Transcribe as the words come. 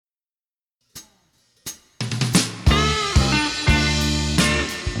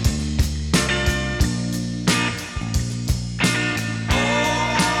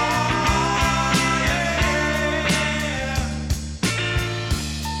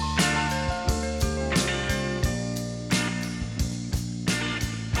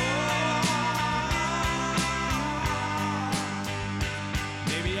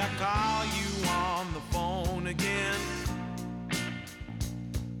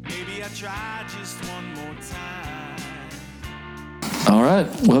I try just one more time. All right,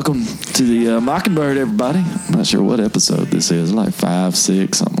 welcome to the Mockingbird, everybody. I'm not sure what episode this is, like 5,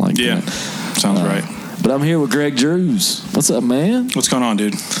 6, something like that. Sounds right. But I'm here with Greg Drews. What's up, man? What's going on,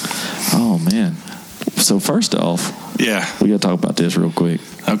 dude? Oh, man. So first off, we got to talk about this real quick.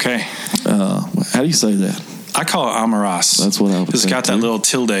 Okay. How do you say that? I call it Amaras. That's what I would say. It's got that little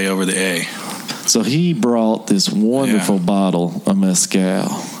tilde over the A. So he brought this wonderful bottle of mezcal.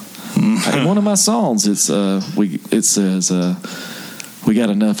 In one of my songs, it says, we got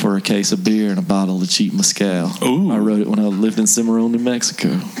enough for a case of beer and a bottle of cheap mezcal. Ooh. I wrote it when I lived in Cimarron, New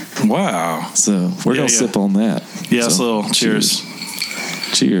Mexico. Wow. So we're going to sip on that. Yeah, it's a little cheers.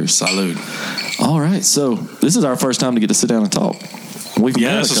 Cheers. Salud. All right. So this is our first time to get to sit down and talk. We've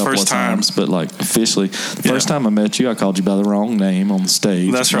met a couple of times, but like officially, the first time I met you, I called you by the wrong name on the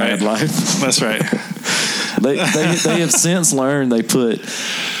stage. That's right. That's right. They have since learned.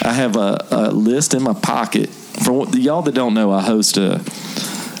 I have a list in my pocket. For y'all that don't know, I host a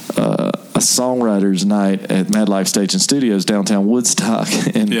songwriters night at Mad Life Station Studios downtown Woodstock,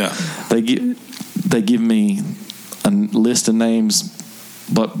 and they give me a list of names,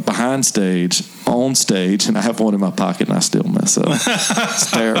 but behind stage, on stage, and I have one in my pocket, and I still mess up. It's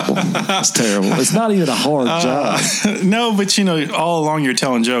terrible. It's terrible. It's not even a hard job. No, but all along you're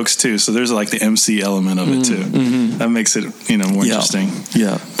telling jokes too, so there's like the MC element of it too. Mm-hmm. That makes it more interesting.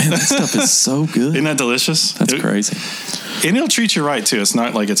 Yeah, man, that stuff is so good. Isn't that delicious? That's crazy. And it'll treat you right too. It's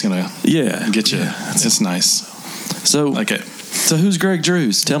not like it's gonna get you. Yeah, it's nice. So like it. So who's Greg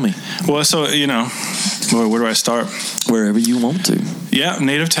Drews? Tell me. Well, so where do I start? Wherever you want to. Yeah,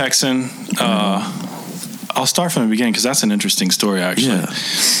 native Texan. I'll start from the beginning because that's an interesting story, actually.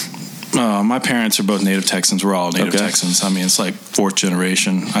 Yeah. My parents are both native Texans. We're all native Texans. I mean, it's like 4th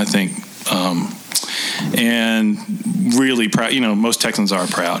generation, I think. And really proud. Most Texans are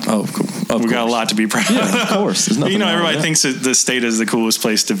proud. Oh, cool. We got a lot to be proud of. Yeah, of course. Everybody thinks that the state is the coolest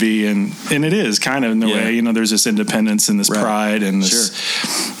place to be, and it is kind of in the way. There's this independence and this pride and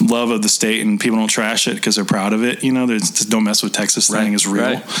this love of the state, and people don't trash it because they're proud of it. There's just don't mess with Texas thing is real.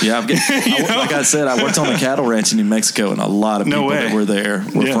 Right. Yeah, like I said, I worked on a cattle ranch in New Mexico, and a lot of people that were there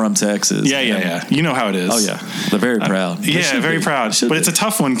were from Texas. Yeah. You know how it is. Oh yeah, they're very proud. Very proud. But it's a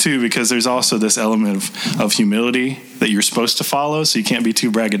tough one too because there's also this element of humility that you're supposed to follow, so you can't be too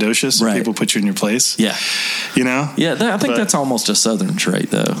braggadocious. Right. People put you in your place. Yeah. Yeah, I think that's almost a Southern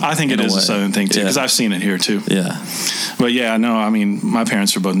trait, though. I think it is a Southern thing, too, because I've seen it here, too. Yeah. But, I mean, my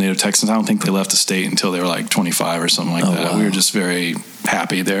parents were both native Texans. I don't think they left the state until they were like 25 or something like that. Wow. We were just very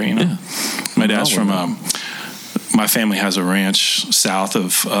happy there, Yeah. My dad's from... my family has a ranch south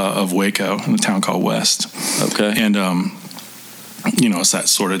of Waco in a town called West. Okay. And... it's that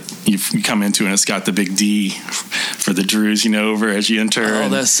sort of you come into, and it's got the big D for the Drews, over as you enter. Oh,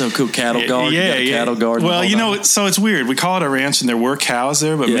 that's so cool. Cattle guard. Yeah. Cattle guard. Well, so it's weird. We call it a ranch, and there were cows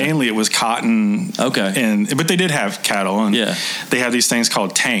there, but mainly it was cotton. Okay. But they did have cattle, and they have these things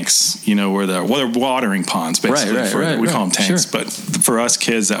called tanks, where they're watering ponds, basically. Right. We call them tanks. Sure. But for us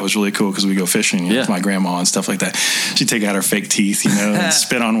kids, that was really cool because we go fishing with my grandma and stuff like that. She'd take out her fake teeth, and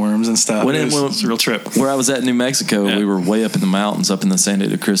spit on worms and stuff. It was a real trip. Where I was at in New Mexico, we were way up in the mountains, up in the San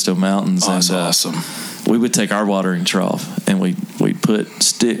Diego Cristo Mountains. Oh, that's awesome. We would take our watering trough and we'd put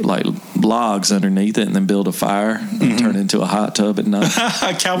logs underneath it and then build a fire and turn it into a hot tub at night.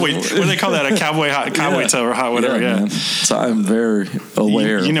 A cowboy, what do they call that? A cowboy tub or hot whatever. Yeah. So I'm very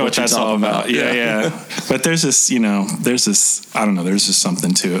aware. You know of what that's all about. Yeah. But there's this, I don't know, there's just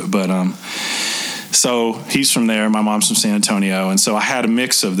something to it. But so he's from there. My mom's from San Antonio, and so I had a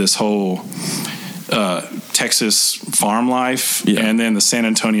mix of this whole Texas farm life and then the San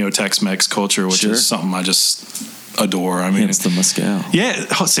Antonio Tex-Mex culture, which is something I just adore. I mean, it's the mezcal. Yeah,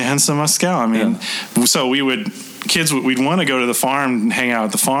 hence the mezcal. I mean, so we'd want to go to the farm and hang out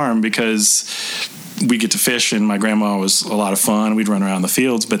at the farm because we get to fish, and my grandma was a lot of fun. We'd run around the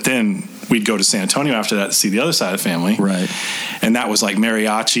fields, but then we'd go to San Antonio after that to see the other side of the family. Right. And that was like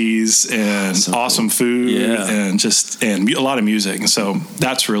mariachis and awesome food and a lot of music. And so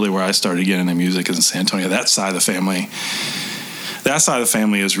that's really where I started getting into music, is in San Antonio. That side of the family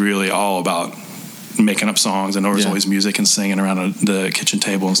is really all about making up songs, and there was always music and singing around the kitchen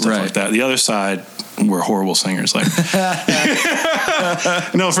table and stuff like that. The other side, we're horrible singers. No,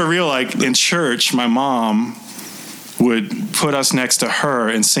 for real. Like in church, my mom would put us next to her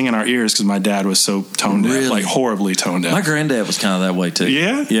and sing in our ears because my dad was so tone deaf, like horribly tone deaf. My granddad was kind of that way too.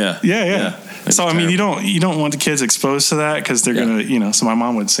 Yeah. So I mean, you don't want the kids exposed to that because they're gonna, So my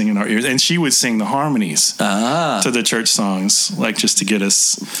mom would sing in our ears, and she would sing the harmonies to the church songs, like just to get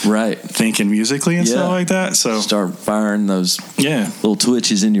us thinking musically and stuff like that. So start firing those little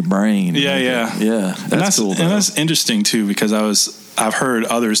twitches in your brain. That's cool. And that's interesting too, because I've heard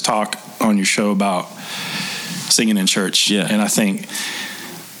others talk on your show about singing in church, and I think.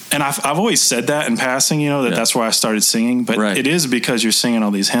 And I've always said that in passing, that's why I started singing. But it is because you're singing all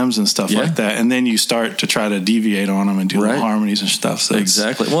these hymns and stuff like that. And then you start to try to deviate on them and do little harmonies and stuff. So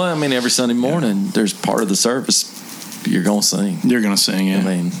exactly. Well, I mean, every Sunday morning, there's part of the service you're going to sing. You're going to sing, I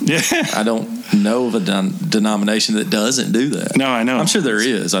mean, I don't know of a denomination that doesn't do that. No, I know. I'm sure there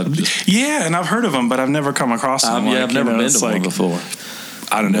is. And I've heard of them, but I've never come across them. I've never been to one before.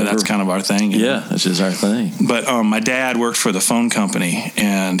 I don't know. That's kind of our thing. That's just our thing. But my dad worked for the phone company,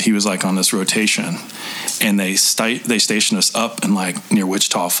 and he was like on this rotation, and they stationed us up in like near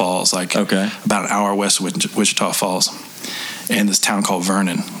Wichita Falls, like about an hour west of Wichita Falls, and this town called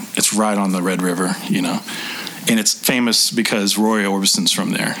Vernon. It's right on the Red River, and it's famous because Roy Orbison's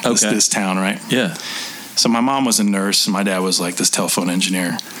from there. This town, right? Yeah. So my mom was a nurse, and my dad was like this telephone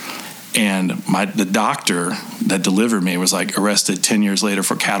engineer. And the doctor that delivered me was like arrested 10 years later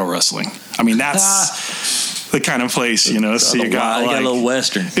for cattle rustling. I mean, that's the kind of place, so you got a little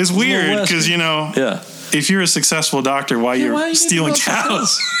Western. It's weird because, if you're a successful doctor, why you're stealing cattle?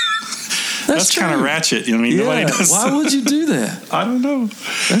 That's kind of ratchet. Nobody does. Why would you do that? I don't know.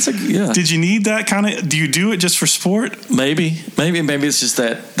 Did you need that kind of? Do you do it just for sport? Maybe it's just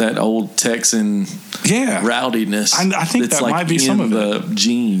that old Texan rowdiness. I think that might be some of the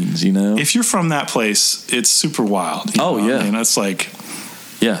genes. If you're from that place, it's super wild. I mean, that's like.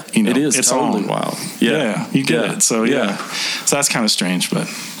 Yeah, it is. It's totally wild. Yeah, you get it. So so that's kind of strange, but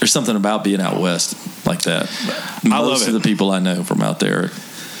there's something about being out west like that. Most of the people I know from out there.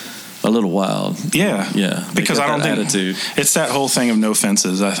 A little wild. Yeah. Because I don't think attitude. It's that whole thing of no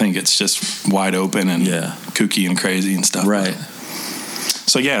fences. I think it's just wide open and kooky and crazy and stuff. Right.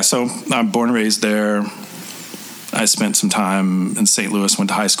 So I'm born and raised there. I spent some time in St. Louis, went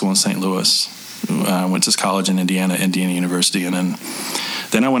to high school in St. Louis. Went to college in Indiana University, and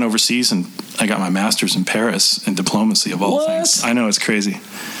then I went overseas and I got my master's in Paris in diplomacy of all things. I know, it's crazy.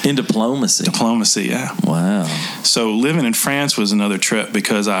 In diplomacy? Diplomacy, yeah. Wow. So living in France was another trip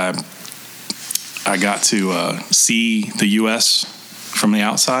because I got to see the U.S. from the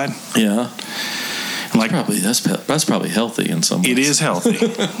outside. Yeah. That's probably healthy in some ways. It is healthy.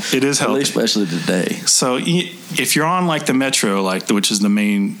 It is healthy, especially today. So if you're on like the metro, which is the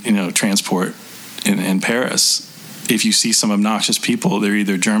main transport in Paris, if you see some obnoxious people, they're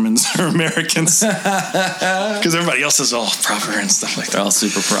either Germans or Americans, because everybody else is all proper and stuff like that. They're all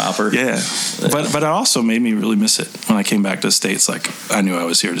super proper. Yeah. But it also made me really miss it when I came back to the States. Like I knew I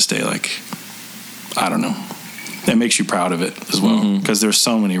was here to stay. Like I don't know. That makes you proud of it as well, because there's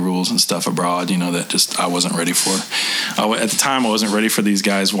so many rules and stuff abroad, that just I wasn't ready for. At the time, I wasn't ready for these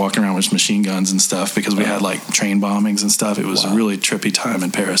guys walking around with machine guns and stuff, because we had like train bombings and stuff. It was a really trippy time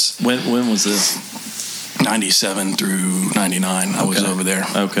in Paris. When was this? 97 through 99. I was over there.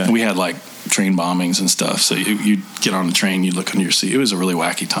 Okay. We had like train bombings and stuff. So you'd get on the train, you'd look under your seat. It was a really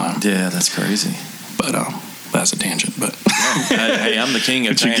wacky time. Yeah, that's crazy. But that's a tangent. But hey, I'm the king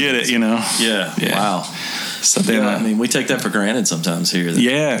of tangents. You get it, Yeah. Wow. So then, I mean, we take that for granted sometimes here.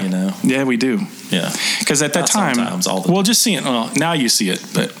 Yeah, we do. Yeah. Because at that time, just seeing, now you see it,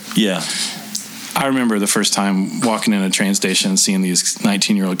 but yeah. I remember the first time walking in a train station and seeing these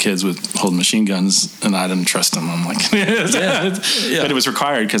 19-year-old kids holding machine guns, and I didn't trust them. I'm like, but it was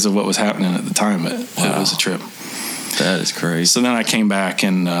required because of what was happening at the time. But it was a trip. That is crazy. So then I came back,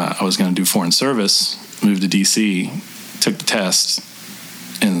 and I was going to do foreign service, moved to D.C., took the test,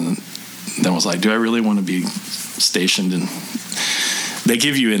 and then was like, do I really want to be stationed in? They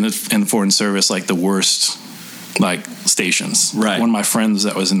give you in the foreign service like the worst like stations. Right. One of my friends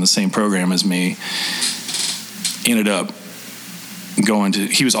that was in the same program as me ended up going to.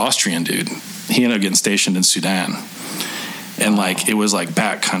 He was Austrian dude. He ended up getting stationed in Sudan, and like it was like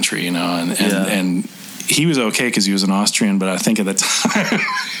back country, and he was okay because he was an Austrian, but I think at the time.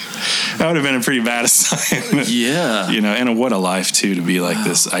 That would have been a pretty bad assignment. Yeah. And what a life, too, to be like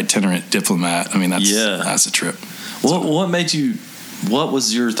this itinerant diplomat. I mean, that's a trip. What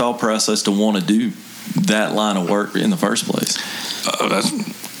was your thought process to want to do that line of work in the first place?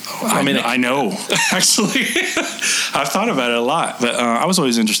 I know. Actually, I've thought about it a lot. But I was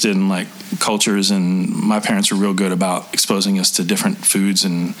always interested in like cultures, and my parents were real good about exposing us to different foods.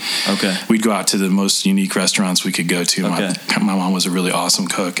 And we'd go out to the most unique restaurants we could go to. My mom was a really awesome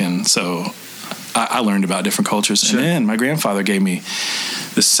cook, and so I learned about different cultures. Sure. And then my grandfather gave me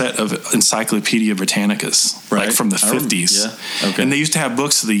this set of Encyclopedia Britannicas, like from the 50s. And they used to have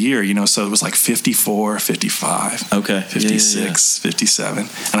books of the year, so it was like 54, 55, 56, 57.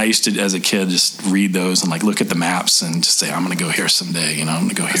 And I used to, as a kid, just read those and like look at the maps and just say, I'm going to go here someday, I'm going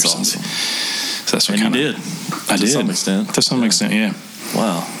to go here someday. Awesome. So that's what you did. I did. To some extent. To some extent, yeah.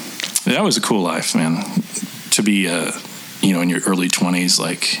 Wow. That was a cool life, man. To be, in your early 20s,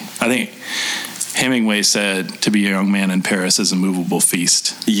 like, I think Hemingway said, to be a young man in Paris is a movable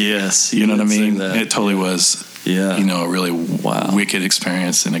feast. Yes. You know what I mean? It totally was, a really wicked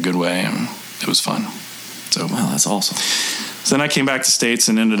experience in a good way. And it was fun. So, wow, that's awesome. So then I came back to the States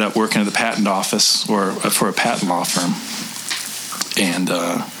and ended up working at the patent office or for a patent law firm. And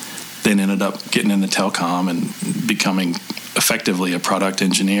then ended up getting into telecom and becoming effectively a product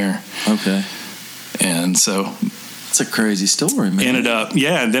engineer. Okay. And so... It's a crazy story, man.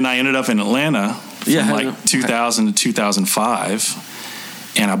 Then I ended up in Atlanta from 2000 to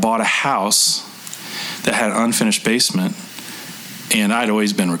 2005, and I bought a house that had an unfinished basement, and I'd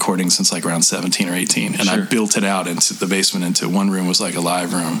always been recording since like around 17 or 18, and I built it out into the basement into one room was like a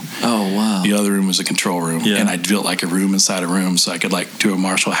live room. Oh, wow. The other room was a control room, and I built like a room inside a room so I could like do a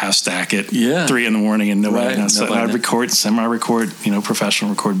Marshall half stack at 3 a.m. and nobody knows. So I'd semi-record,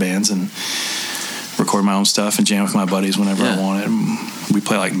 professional record bands and record my own stuff and jam with my buddies whenever I wanted. We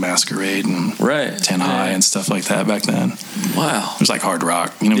play like Masquerade and 10 High and stuff like that back then. Wow. It was like hard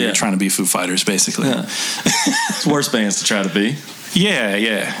rock. We were trying to be Foo Fighters, basically. Yeah. It's worse bands to try to be.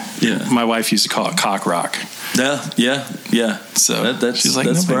 Yeah. My wife used to call it cock rock. Yeah. So she's like,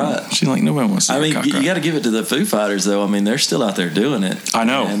 that's right. She's like, nobody wants to hear cock rock. You got to give it to the Foo Fighters, though. I mean, they're still out there doing it. I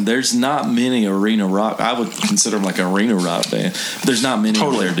know. And there's not many arena rock. I would consider them like an arena rock band. But there's not many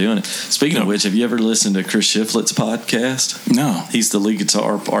out there doing it. Speaking of which, have you ever listened to Chris Shiflett's podcast? No. He's the lead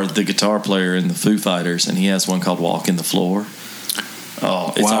guitar or the guitar player in the Foo Fighters, and he has one called Walking the Floor.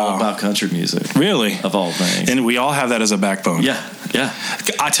 Oh, it's all about country music. Really? Of all things. And we all have that as a backbone. Yeah.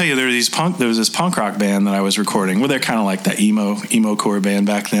 I tell you, there was this punk rock band that I was recording. Well, they're kind of like that emo core band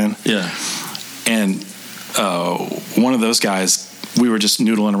back then. Yeah. And one of those guys, we were just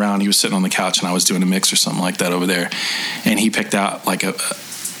noodling around. He was sitting on the couch and I was doing a mix or something like that over there. And he picked out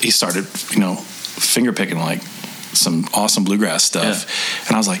he started, finger picking like some awesome bluegrass stuff.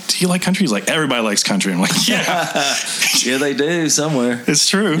 And I was like, do you like country? He's like, everybody likes country. I'm like, yeah. Yeah, they do somewhere. It's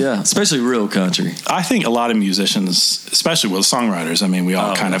true. Yeah, especially real country. I think a lot of musicians, especially with songwriters, I mean, we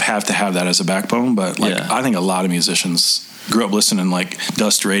all kind of have to have that as a backbone, but I think a lot of musicians grew up listening like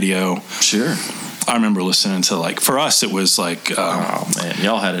Dust Radio. Sure. I remember listening to for us, it was like... oh, man,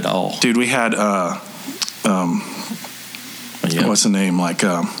 y'all had it all. Dude, we had... what's the name?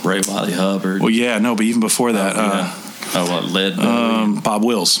 Ray Wiley Hubbard. Well, yeah, no, but even before that, Led Bob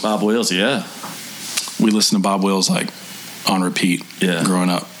Wills. Bob Wills, yeah. We listened to Bob Wills on repeat. Yeah. Growing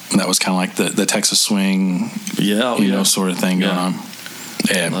up, and that was kind of like the Texas swing, sort of thing going on.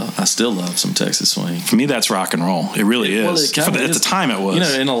 Yeah, I still love some Texas swing. For me, that's rock and roll. It really is. Well, at the time, it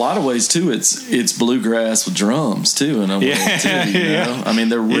was. In a lot of ways too, it's bluegrass with drums too. In a way too, I mean,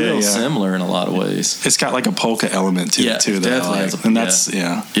 they're real similar in a lot of ways. It's got like a polka element to it too. That I like. And that's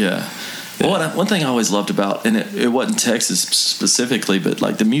Well, one thing I always loved about, and it wasn't Texas specifically, but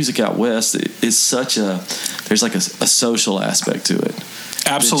like the music out west is such there's like a social aspect to it.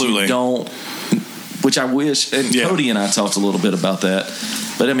 Absolutely. Which I wish, and Cody and I talked a little bit about that,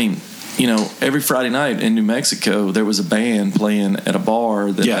 but I mean, every Friday night in New Mexico, there was a band playing at a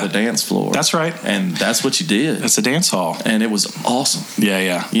bar that had a dance floor. That's right. And that's what you did. That's a dance hall. And it was awesome.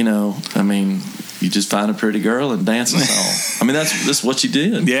 Yeah. I mean, you just find a pretty girl and dance a song. I mean, that's what you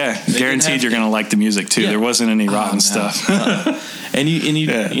did. Yeah. Guaranteed you're going to like the music too. Yeah. There wasn't any rotten stuff. And you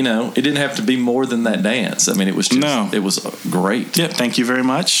it didn't have to be more than that dance. I mean, it was just, it was great. Yep. Thank you very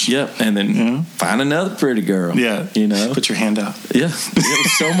much. Yep. And then find another pretty girl. Yeah. Put your hand out. Yeah. It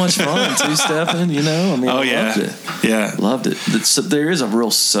was so much fun two-stepping, I mean, I loved it. Yeah. Loved it. So there is a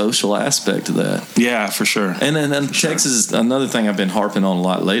real social aspect to that. Yeah, for sure. And then Texas, another thing I've been harping on a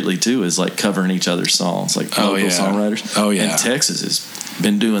lot lately too, is like covering each other's songs, like local songwriters. Oh, yeah. And Texas has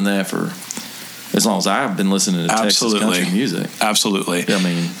been doing that for as long as I've been listening to Texas country music. Absolutely. I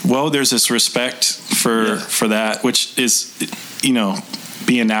mean, well, there's this respect for that, which is,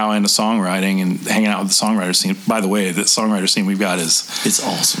 being now into songwriting and hanging out with the songwriter scene. By the way, the songwriter scene we've got it's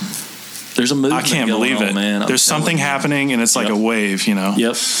awesome. There's a movement. I can't believe it, man. There's something happening, and it's like a wave, you know.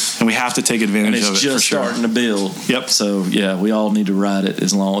 Yep. And we have to take advantage of it. It's just starting to build. Yep. So we all need to ride it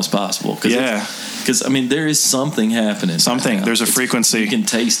as long as possible. Because I mean, there is something happening. Something. Right, there's a frequency. You can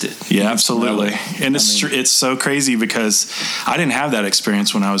taste it. Yeah, absolutely. And it's so crazy because I didn't have that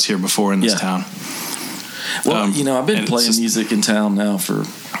experience when I was here before in this town. Well, I've been playing music in town now for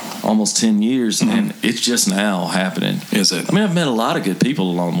almost 10 years, and it's just now happening. Is it? I mean, I've met a lot of good people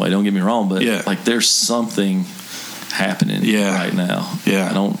along the way, don't get me wrong, but like there's something happening right now. Yeah.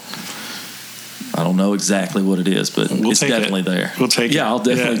 I don't know exactly what it is, but it's definitely there. We'll take it. Yeah, I'll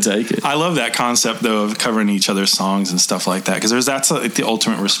definitely take it. I love that concept, though, of covering each other's songs and stuff like that, because that's like the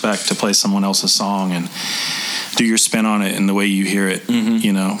ultimate respect, to play someone else's song and do your spin on it in the way you hear it,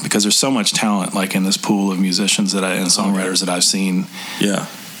 because there's so much talent like in this pool of musicians and songwriters that I've seen. Yeah.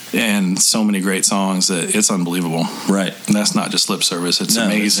 And so many great songs that it's unbelievable. Right. And that's not just lip service. It's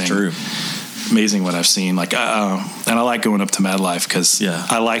amazing. It's true. Amazing what I've seen. Like, and I like going up to Mad Life because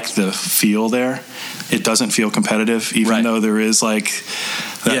I like the feel there. It doesn't feel competitive, even though there is like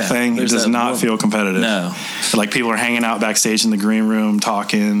that thing. It does not feel competitive. No. Like, people are hanging out backstage in the green room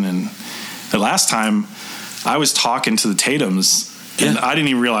talking. And the last time I was talking to the Tatums, and I didn't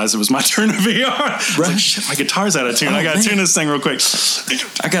even realize it was my turn to VR. I was like, shit, my guitar's out of tune. I got to tune this thing real quick.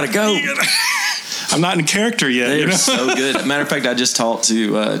 I got to go. I'm not in character yet. They're so good. Matter of fact, I just talked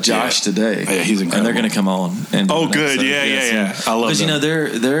to Josh today. Yeah, he's incredible. And they're going to come on. And good. Yeah. I love it.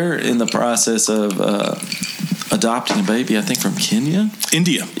 Because, they're in the process of adopting a baby, I think, from Kenya?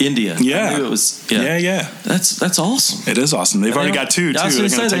 India. Yeah. I knew it was. Yeah. That's awesome. It is awesome. They've already got two, too. I was going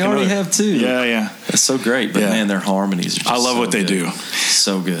to say, they already have two. Yeah. That's so great. But, man, their harmonies are just I love what they do.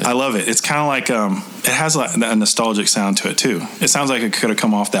 So good. I love it. It's kind of like, it has a nostalgic sound to it, too. It sounds like it could have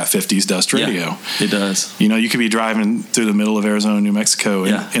come off that 50s Dust radio. Yeah, it does. You could be driving through the middle of Arizona, New Mexico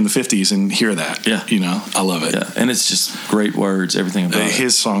in the 50s and hear that. Yeah. I love it. Yeah. And it's just great words, everything about it.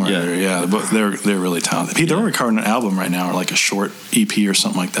 His songwriter, they're really talented. They're recording an album right now, or like a short EP or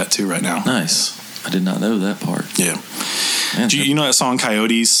something like that, too, right now. Nice. I did not know that part. Yeah. Man, do you know that song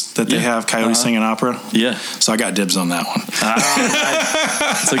Coyotes that they have? Coyotes Singing Opera? Yeah. So I got dibs on that one.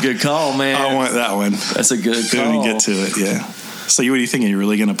 That's a good call, man. I want that one. That's a good call. When you get to it, yeah. So what are you thinking? You're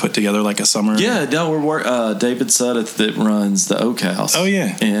really going to put together like a summer? Yeah, we're David Suddeth that runs the Oak House. Oh,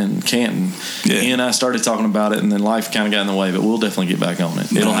 yeah. In Canton. Yeah. He and I started talking about it, and then life kind of got in the way, but we'll definitely get back on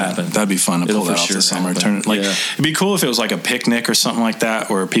it. It'll happen. That'd be fun to pull that off this summer. It'd be cool if it was like a picnic or something like that,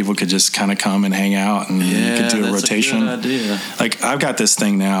 where people could just kind of come and hang out, and you could do a rotation. That's a good idea. Like, I've got this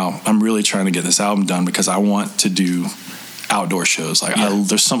thing now. I'm really trying to get this album done because I want to do outdoor shows. Like,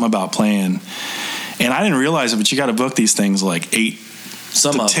 there's something about playing, and I didn't realize it, but you got to book these things like 8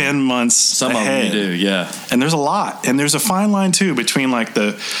 to 10 months ahead. Some of them you do, yeah. And there's a lot. And there's a fine line, too, between like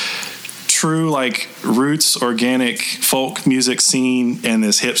the true like roots, organic folk music scene and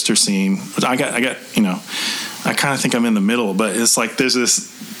this hipster scene. I got I kind of think I'm in the middle, but it's like there's this,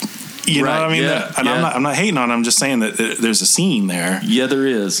 you know what I mean? Yeah, I'm not hating on it. I'm just saying that there's a scene there. Yeah, there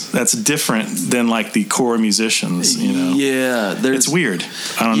is. That's different than like the core musicians, Yeah. It's weird.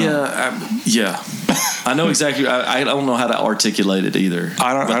 I don't know. I know exactly. I don't know how to articulate it either.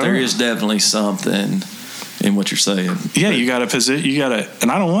 But there is definitely something in what you're saying. Yeah, you got to,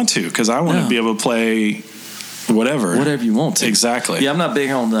 and I don't want to, because I want to be able to play whatever you want to. Exactly. Yeah, I'm not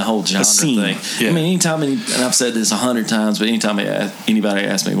big on the whole genre thing. Yeah. I mean, anytime, and I've said this 100 times, but anytime anybody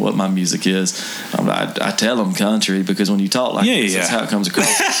asks me what my music is, I tell them country, because when you talk like this, that's how it comes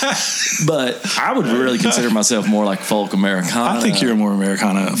across. But I would really consider myself more like folk Americana. I think you're a more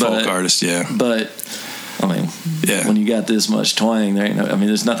Americana folk artist, But I mean, when you got this much twang,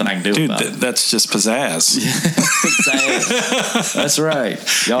 there's nothing I can do about it. That's just pizzazz. Pizzazz. That's right.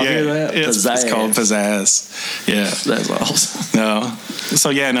 Y'all hear that? It's called pizzazz. Yeah. That's awesome. No.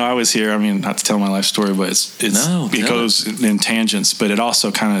 So, I was here. I mean, not to tell my life story, but it goes in tangents, but it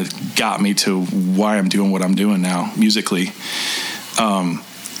also kind of got me to why I'm doing what I'm doing now, musically.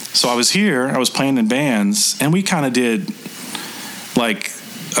 So I was here, I was playing in bands, and we kind of did like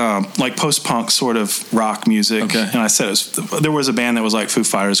post-punk sort of rock music. Okay. And I said there was a band that was like Foo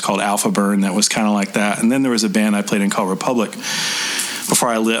Fighters called Alpha Burn that was kind of like that. And then there was a band I played in called Republic before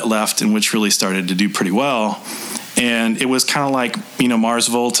I left, and which really started to do pretty well. And it was kind of like, Mars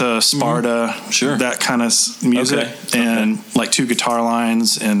Volta, Sparta, that kind of music. And like 2 guitar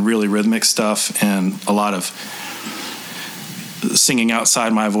lines and really rhythmic stuff and a lot of singing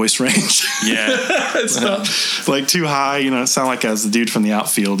outside my voice range. Yeah. It's not like too high, sound like I was the dude from the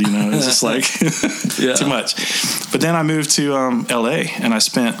outfield, it's just like too much. But then I moved to LA, and I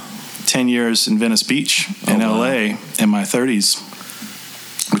spent 10 years in Venice Beach in LA in my 30s,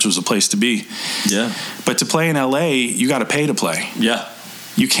 which was a place to be. Yeah. But to play in LA, you got to pay to play. Yeah.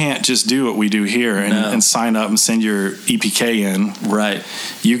 You can't just do what we do here and sign up and send your EPK in. Right.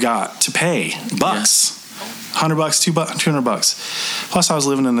 You got to pay bucks. $100, $200. Plus, I was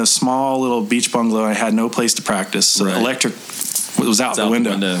living in a small little beach bungalow. I had no place to practice. So the electric was out the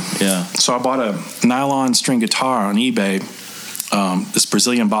window. Yeah. So I bought a nylon string guitar on eBay. This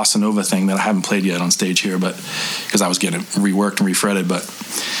Brazilian bossa nova thing that I haven't played yet on stage here, but because I was getting it reworked and refretted,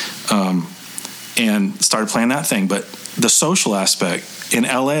 and started playing that thing. But the social aspect in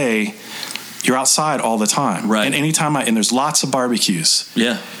LA, you're outside all the time, right? And anytime and there's lots of barbecues,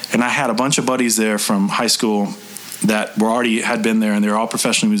 yeah. And I had a bunch of buddies there from high school that had been there, and they were all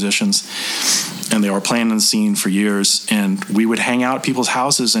professional musicians, and they were playing in the scene for years. And we would hang out at people's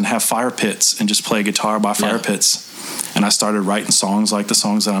houses and have fire pits and just play guitar by fire pits. And I started writing songs like the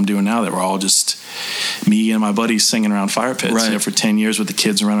songs that I'm doing now that were all just me and my buddies singing around fire pits for 10 years with the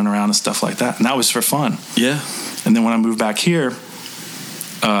kids running around and stuff like that. And that was for fun. Yeah. And then when I moved back here,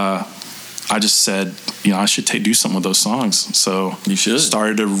 I just said, I should do something with those songs. So you should.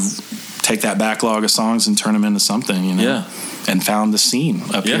 Started to take that backlog of songs and turn them into something, Yeah. And found the scene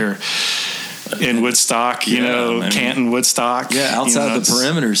up here. In Woodstock, Canton, Woodstock. Yeah, outside the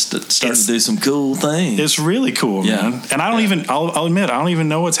perimeter, starting to do some cool things. It's really cool, man. And I don't I'll admit, I don't even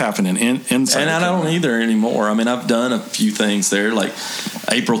know what's happening inside. And I don't either anymore. I mean, I've done a few things there. Like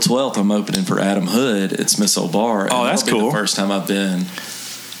April 12th, I'm opening for Adam Hood at Smith's Old Bar. Oh, that's cool. The first time I've been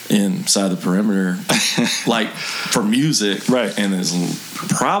inside the perimeter, like for music. Right. And it's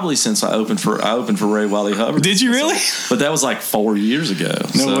probably since I opened for Ray Wiley Hubbard. Did you really? But that was like 4 years ago.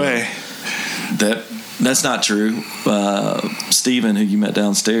 No way. That's not true. Steven, who you met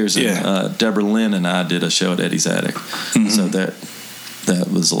downstairs, and Deborah Lynn and I did a show at Eddie's Attic. Mm-hmm. So that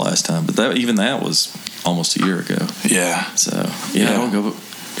was the last time. But that was almost a year ago. Yeah. So I'll go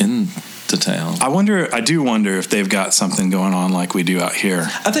into town. I do wonder if they've got something going on like we do out here.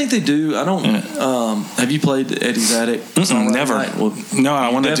 I think they do. I don't. Have you played Eddie's Attic? Never. Well, no, I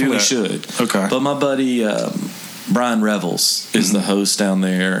want to do that. Should. Okay. But my buddy Brian Revels is the host down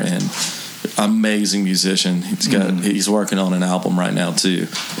there, and amazing musician. He's working on an album right now too.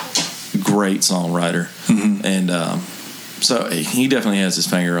 Great songwriter, and so he definitely has his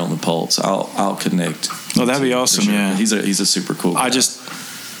finger on the pulse. I'll connect. Oh, that'd be awesome! Sure. Yeah, he's a super cool guy.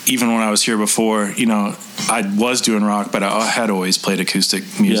 Even when I was here before, I was doing rock, but I had always played acoustic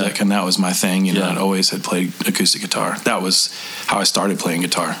music, and that was my thing. I'd always had played acoustic guitar. That was how I started playing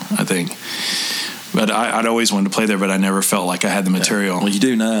guitar, I think. But I'd always wanted to play there, but I never felt like I had the material. Well, you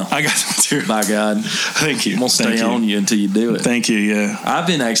do now. I got the material. By God. Thank you. I'm going to stay on you until you do it. Thank you, yeah. I've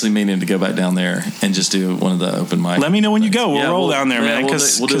been actually meaning to go back down there and just do one of the open mics. Let me know when you go. We'll roll down there, man.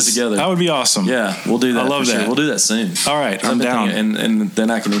 We'll do it together. That would be awesome. Yeah, we'll do that. I love that. Sure. We'll do that soon. All right, I'm down. And then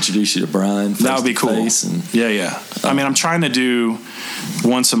I can introduce you to Brian. That would be cool. Yeah. I mean, I'm trying to do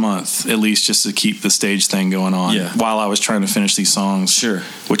once a month at least, just to keep the stage thing going on while I was trying to finish these songs. Sure.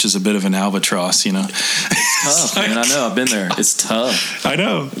 Which is a bit of an albatross, It's tough, man. I know. I've been there. It's tough. I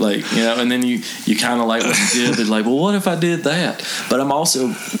know. And then you kind of like what you did, but like, well, what if I did that? But I'm also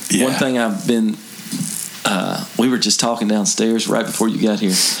one thing I've been. We were just talking downstairs right before you got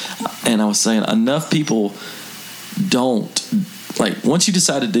here, and I was saying enough people don't once you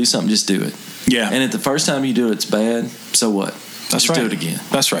decide to do something, just do it. Yeah. And if the first time you do it, it's bad, so what? That's just right. Do it again.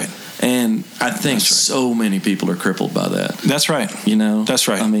 That's right. And I think so many people are crippled by that. That's right. That's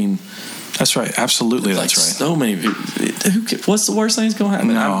right. I mean, that's right. Absolutely, that's right. So many people. What's the worst thing that's going to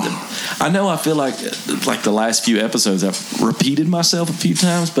happen? No. I know. I feel like the last few episodes, I've repeated myself a few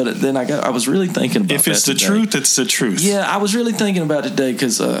times, but then I was really thinking about. If it's the truth, it's the truth. Yeah, I was really thinking about it today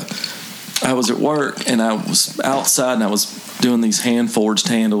because I was at work and I was outside and I was doing these hand forged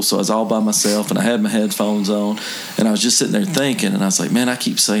handles, so I was all by myself and I had my headphones on and I was just sitting there thinking, and I was like, man, I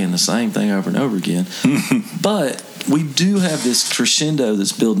keep saying the same thing over and over again. But we do have this crescendo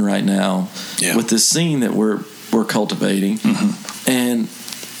that's building right now with this scene that we're cultivating, and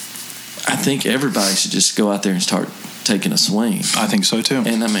I think everybody should just go out there and start taking a swing. I think so too.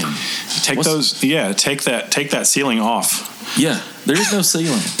 And I mean, take that ceiling off. Yeah, there is no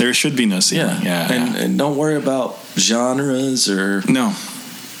ceiling. There should be no ceiling. Yeah. And don't worry about genres or don't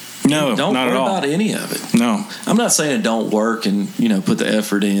worry not at all. about any of it. No, I'm not saying don't work and put the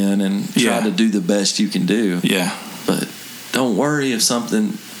effort in and try to do the best you can do. Yeah, but don't worry if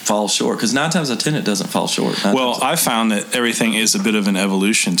something falls short, because 9 times out of 10 it doesn't fall short. Well, I found that everything is a bit of an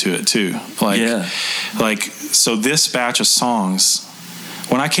evolution to it too. So this batch of songs,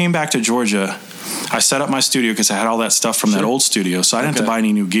 when I came back to Georgia, I set up my studio because I had all that stuff from that old studio, so I didn't have to buy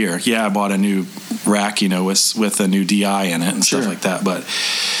any new gear. Yeah, I bought a new rack, with a new DI in it and stuff like that.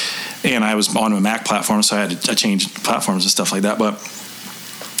 And I was on a Mac platform, so I changed platforms and stuff like that. But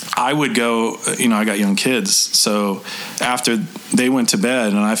I would go, I got young kids, so after they went to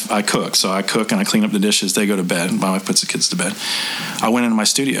bed, and I cook. So I cook and I clean up the dishes. They go to bed. My wife puts the kids to bed. I went into my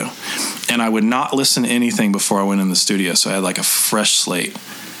studio, and I would not listen to anything before I went in the studio. So I had like a fresh slate,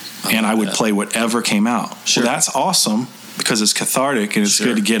 and I would play whatever came out. Sure. Well, that's awesome because it's cathartic and it's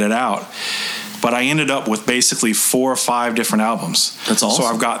good to get it out. But I ended up with basically 4 or 5 different albums. That's awesome. So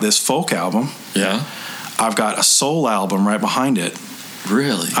I've got this folk album. Yeah. I've got a soul album right behind it.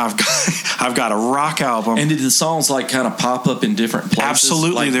 Really? I've got a rock album. And did the songs kind of pop up in different places?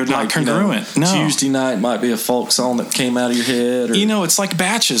 Absolutely, they're not congruent. No. Tuesday night might be a folk song that came out of your head. Or... it's like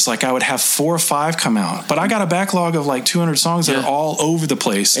batches. Like I would have 4 or 5 come out, but I got a backlog of like 200 songs that are all over the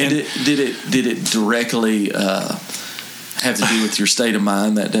place. And did it directly have to do with your state of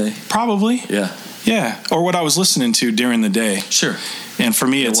mind that day? Probably. Yeah. Yeah, or what I was listening to during the day. Sure. And for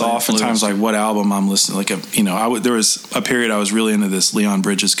me, it's oftentimes like what album I'm listening. Like there was a period I was really into this Leon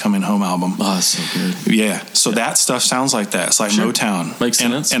Bridges Coming Home album. Oh, so good. Yeah. So that stuff sounds like that. It's like Motown. Makes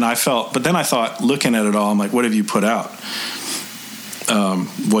sense. And but then I thought, looking at it all, I'm like, what have you put out?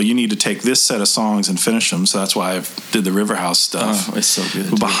 Well, you need to take this set of songs and finish them. So that's why I did the River House stuff. Oh, it's so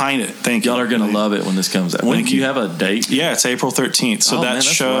good. Behind it. Thank you. Y'all are going to love it when this comes out. When do you have a date? Yeah, it's April 13th. So that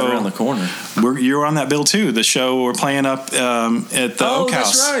show. Right around the corner. You're on that bill too. The show we're playing up at the Oak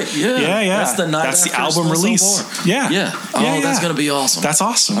House. That's right. Yeah. That's the night. That's the album release. Yeah. That's going to be awesome. That's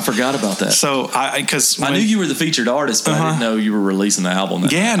awesome. I forgot about that. So I knew you were the featured artist, but I didn't know you were releasing the album.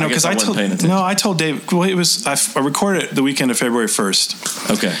 Because I told Dave. Well, it was I recorded it the weekend of February 1st.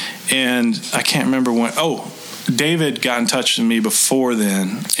 Okay. And I can't remember when. David got in touch with me before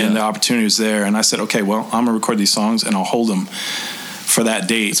then, and the opportunity was there. And I said, okay, well, I'm going to record these songs, and I'll hold them for that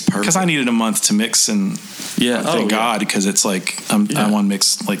date. Because I needed a month to mix, and thank God, because it's like, I'm on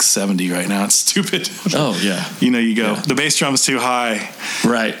mix like 70 right now. It's stupid. Oh, yeah. You go, the bass drum's too high.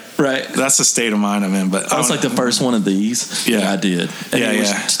 Right. That's the state of mind I'm in. But that was like the first one of these that I did. And it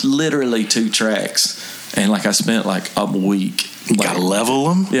was literally 2 tracks. And I spent a week. Got to level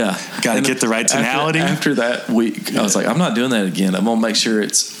them. Yeah. Got to get the right tonality. After that week, I was like, I'm not doing that again. I'm going to make sure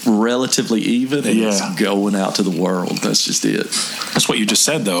it's relatively even and it's going out to the world. That's just it. That's what you just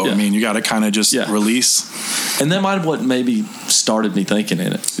said, though. Yeah. I mean, you got to kind of just release. And that might have what maybe started me thinking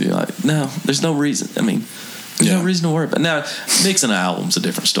in it. You're like, no, there's no reason. I mean, there's no reason to worry about it. Now, mixing an album's a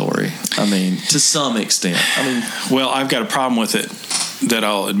different story. I mean, to some extent. Well, I've got a problem with it that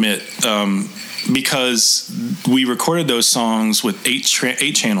I'll admit. Because we recorded those songs with 8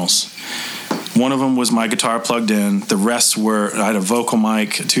 channels. One of them was my guitar plugged in. The rest I had a vocal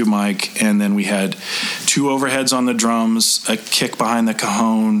mic, a tube mic, and then we had 2 overheads on the drums, a kick behind the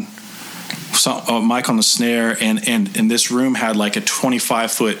cajon, a mic on the snare, and this room had like a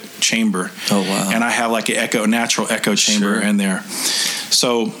 25-foot chamber. Oh, wow. And I have like an natural echo chamber in there.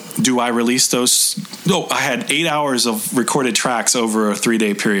 So do I release those? No, I had 8 hours of recorded tracks over a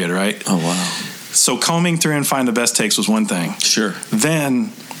 3-day period, right? Oh, wow. So combing through and find the best takes was one thing. Sure.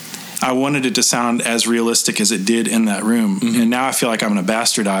 Then I wanted it to sound as realistic as it did in that room. Mm-hmm. And now I feel like I'm going to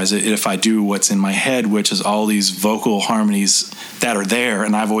bastardize it if I do what's in my head, which is all these vocal harmonies that are there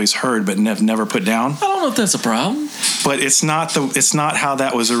and I've always heard but never put down. I don't know if that's a problem. But it's not how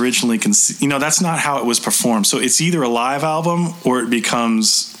that was originally conceived. That's not how it was performed. So it's either a live album or it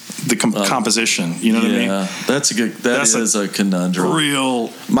becomes the composition. You know what I mean? Yeah, that's a good. That is a conundrum.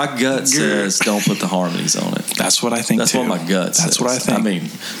 My gut says don't put the harmonies on it. That's what I think. That's too. what my gut says. That's what I think. I mean,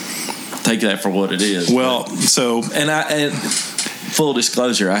 take that for what it is. Well, and full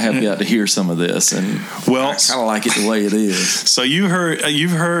disclosure, I have got to hear some of this, and I kind of like it the way it is. So you've heard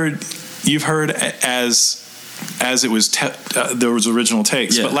as it was there was original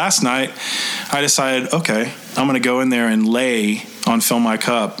takes. But last night I decided, okay, I'm going to go in there and lay on Fill My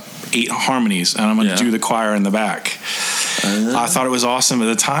Cup 8 harmonies, and I'm going to do the choir in the back. I thought it was awesome at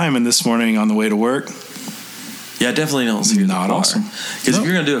the time, and this morning on the way to work. Yeah, I definitely don't see not awesome. Because if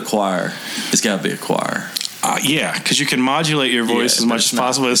you're going to do a choir, it's got to be a choir. Because you can modulate your voice as much as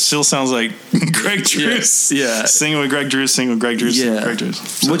possible. It still sounds like Greg Drews. Yeah. Singing with Greg Drews, singing with Greg Drews, singing with Greg Drews.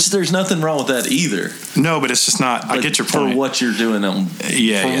 So. Which there's nothing wrong with that either. No, but it's just not. But I get your point. For what you're doing,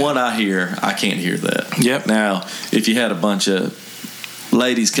 from what I hear, I can't hear that. Yep. Now, if you had a bunch of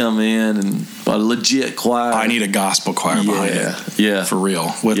ladies come in and a legit choir. I need a gospel choir behind it. Yeah. For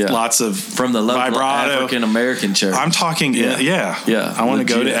real. With lots of from the vibrato. African American church. I'm talking, I want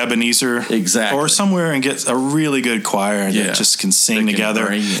to go to Ebenezer. Exactly. Or somewhere and get a really good choir that just can sing together.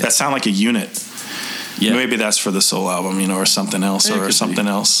 That sound like a unit. Yeah. Maybe that's for the soul album, or something else, Yeah.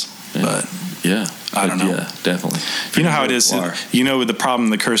 But I don't know. Yeah, definitely. You know how it is. The problem,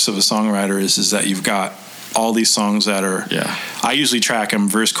 the curse of a songwriter is that you've got all these songs that are. Yeah. I usually track them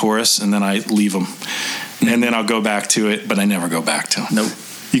verse, chorus, and then I leave them, and then I'll go back to it, but I never go back to them. Nope.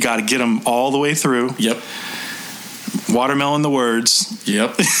 You got to get them all the way through. Yep. Watermelon the words.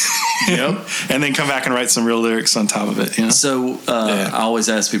 Yep. Yep. And then come back and write some real lyrics on top of it. So I always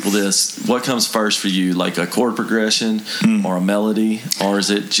ask people this: what comes first for you, like a chord progression or a melody, or is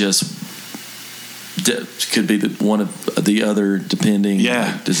it just could be one of the other depending?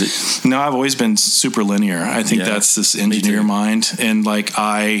 Yeah. Like, does it? No, I've always been super linear. I think that's this engineer mind, and like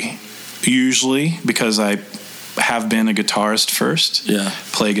I usually, because I have been a guitarist first,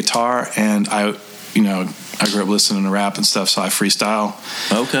 play guitar, and I grew up listening to rap and stuff, so I freestyle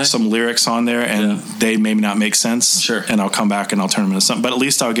some lyrics on there, and they maybe not make sense. Sure. And I'll come back and I'll turn them into something, but at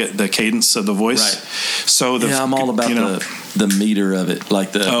least I'll get the cadence of the voice. Right. So I'm all about the meter of it,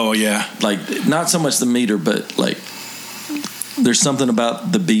 like like not so much the meter, but like there's something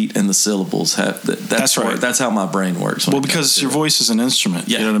about the beat and the syllables. That's right. That's how my brain works. Well, because your voice is an instrument,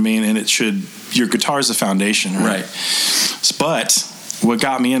 you know what I mean, and your guitar is the foundation, right? But what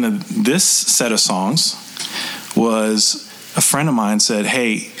got me into this set of songs was a friend of mine said,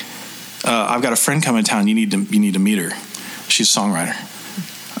 "Hey, I've got a friend coming to town. You need to meet her. She's a songwriter."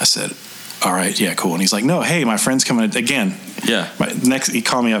 I said, "All right, yeah, cool." And he's like, "No, hey, my friend's coming again." Yeah. He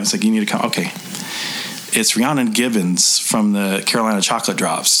called me up and said, "You need to come." Okay. It's Rhiannon Gibbons from the Carolina Chocolate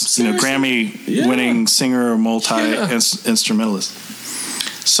Drops. Seriously? Grammy-winning singer, multi-instrumentalist.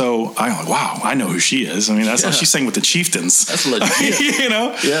 So I'm like, wow, I know who she is. I mean, that's how she sang with the Chieftains. That's legit.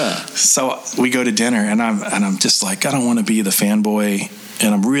 Yeah. So we go to dinner, and I'm just like, I don't want to be the fanboy,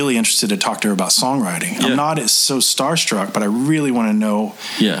 and I'm really interested to talk to her about songwriting. I'm not so starstruck, but I really want to know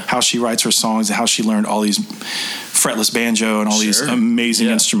how she writes her songs and how she learned all these fretless banjo and all these amazing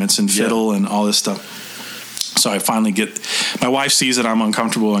instruments and fiddle and all this stuff. So I finally my wife sees that I'm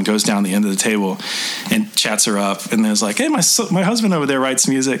uncomfortable and goes down the end of the table and chats her up, and then is like, "Hey, my husband over there writes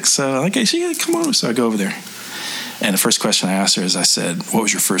music, so like, hey, come on." So I go over there, and the first question I asked her is, I said, "What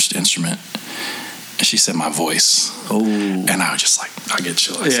was your first instrument?" And she said, "My voice." Oh, and I was just like, I get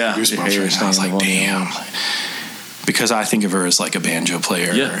chills. Yeah, goosebumps right now. I was like, damn. Because I think of her as like a banjo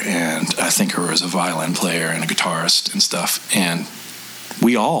player, and I think of her as a violin player and a guitarist and stuff, and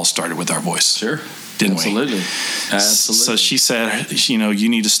we all started with our voice. Sure. Didn't Absolutely. we? Absolutely. So she said, you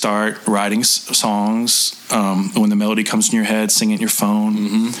need to start writing songs when the melody comes in your head, sing it in your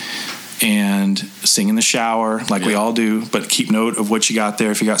phone, and sing in the shower like we all do, but keep note of what you got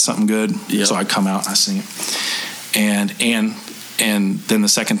there if you got something good. So I come out and I sing it. And then the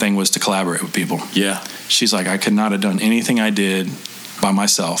second thing was to collaborate with people. Yeah. She's like, I could not have done anything I did by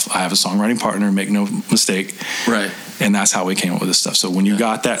myself. I have a songwriting partner, make no mistake. Right. And that's how we came up with this stuff. So when you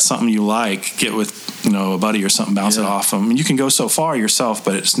got that something you like, get with a buddy or something, bounce it off them. And you can go so far yourself,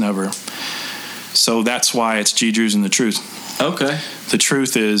 but it's never. So that's why it's G Drews and the Truth. Okay. The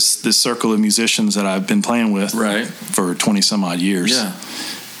Truth is this circle of musicians that I've been playing with for 20 some odd years. Yeah.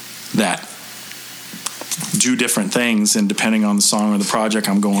 That do different things, and depending on the song or the project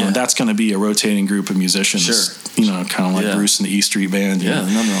I'm going on, that's going to be a rotating group of musicians. Sure. Kind of like Bruce and the E Street Band. Yeah,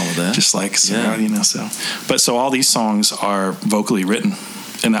 nothing wrong with that. Just like so all these songs are vocally written,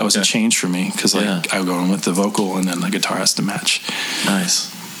 and that was a change for me because I go on with the vocal, and then the guitar has to match. Nice.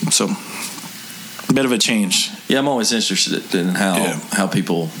 So a bit of a change. Yeah, I'm always interested in how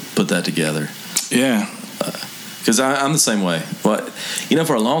people put that together. Yeah, because I'm the same way. But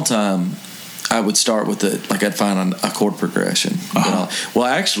for a long time, I would start with I'd find a chord progression. Well,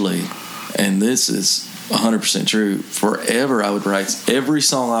 actually, and this is 100% true. Forever, I would write every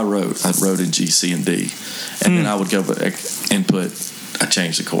song I wrote in G, C, and D, and then I would go back and I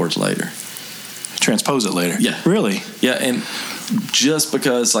change the chords later, transpose it later. Yeah, really. Yeah, and just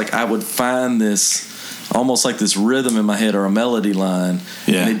because I would find this almost like this rhythm in my head or a melody line,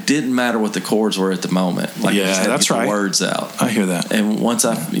 and it didn't matter what the chords were at the moment. I just had to get the words out. I hear that. And once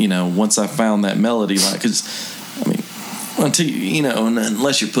I found that melody line, because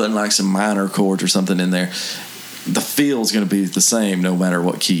unless you're putting some minor chords or something in there, the feel's going to be the same no matter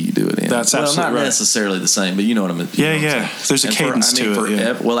what key you do it in. That's absolutely not necessarily the same, but you know what I mean. There's a cadence to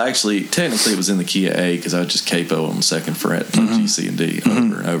it. Well, actually, technically, it was in the key of A because I would just capo on the second fret, G, C, and D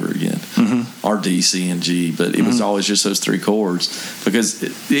over and over again, or D, C, and G. But it was always just those three chords because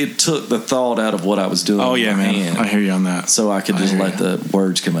it took the thought out of what I was doing. Oh yeah, man, hand, I hear you on that. So I could just let the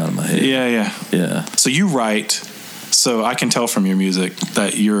words come out of my head. Yeah. So you write. So I can tell from your music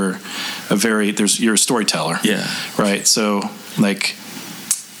that you're a storyteller. Yeah. Right. So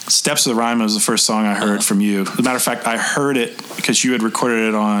Steps of the Rhyme was the first song I heard from you. As a matter of fact, I heard it because you had recorded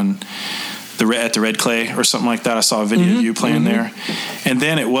it on at the Red Clay or something like that. I saw a video of you playing there. And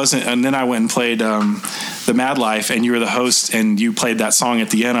then I went and played the Mad Life, and you were the host, and you played that song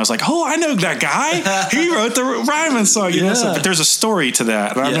at the end. I was like, oh, I know that guy. He wrote the Ryman song. You know? So, but there's a story to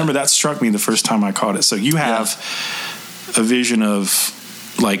that. And I remember that struck me the first time I caught it. So you have a vision of,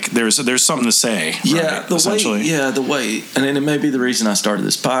 like, there's something to say. Yeah, right? the way. And then it may be the reason I started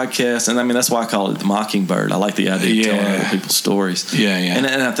this podcast. And I mean, that's why I call it The Mockingbird. I like the idea of telling other people's stories. Yeah. And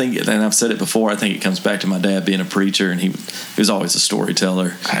I think, and I've said it before, I think it comes back to my dad being a preacher, and he was always a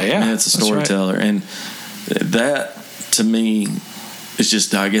storyteller. It's a storyteller. Right. And that, to me, is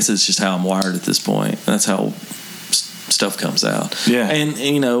just, I guess it's just how I'm wired at this point. That's how stuff comes out. Yeah. And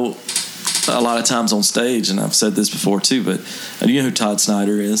you know, a lot of times on stage, and I've said this before too, but you know who Todd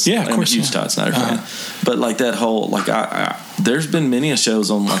Snyder is? Yeah, of course. I'm a huge Todd Snyder fan. But like that whole, like there's been many shows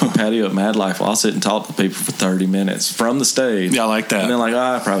on like a patio at Mad Life where I'll sit and talk to people for 30 minutes from the stage. Yeah, I like that. And then like,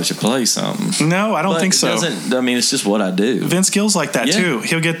 I probably should play something. No, I don't think so. I mean, it's just what I do. Vince Gill's like that too.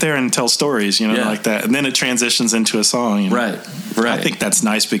 He'll get there and tell stories, you know, like that. And then it transitions into a song. You know? Right. I think that's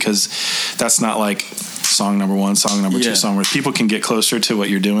nice because that's not like song number one, song number two, song where people can get closer to what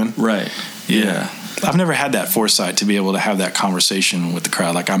you're doing. Right. Yeah. I've never had that foresight to be able to have that conversation with the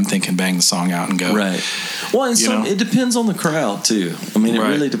crowd. Like, I'm thinking, bang the song out and go. Right. Well, and it depends on the crowd too. I mean, it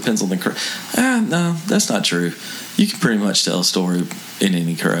really depends on the crowd. No, that's not true. You can pretty much tell a story in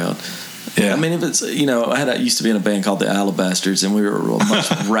any crowd. Yeah. I mean, if it's, you know, I used to be in a band called the Alabasters, and we were a much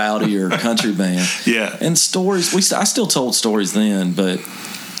rowdier country band. Yeah. And stories, I still told stories then, but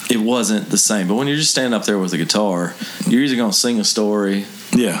it wasn't the same. But when you're just standing up there with a guitar, you're either going to sing a story.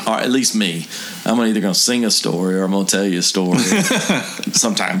 Yeah. Or at least me. I'm either going to sing a story or I'm going to tell you a story.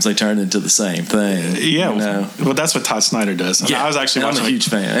 Sometimes they turn into the same thing. Yeah. You know? Well, that's what Todd Snyder does. Yeah. I was actually I'm a huge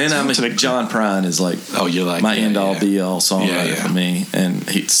fan. And John Prine is like, my end-all, be-all songwriter for me. And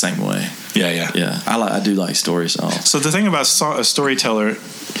he's the same way. Yeah. I do like story songs. So the thing about a storyteller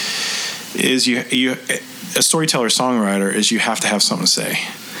is a storyteller songwriter is you have to have something to say.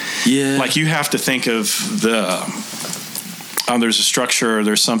 Yeah. Like, you have to think of there's a structure, or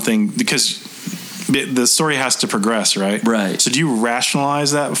there's something, because the story has to progress, right? Right. So do you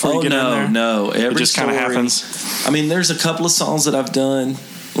rationalize that before you get in there? No. It just kind of happens? I mean, there's a couple of songs that I've done,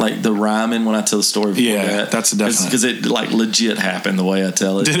 like the rhyming when I tell the story before that. That's a definite. Because it like legit happened the way I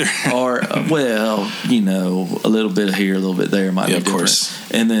tell it. Did it? Or, well, you know, a little bit here, a little bit there might be different. Of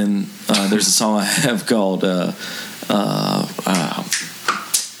course. And then there's a song I have called...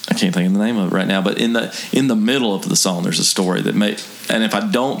 I can't think of the name of it right now, but in the middle of the song, there's a story that and if I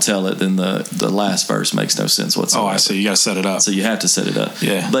don't tell it, then the last verse makes no sense whatsoever. Oh, I see. You got to set it up. So you have to set it up.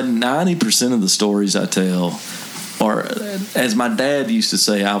 Yeah. But 90% of the stories I tell are, as my dad used to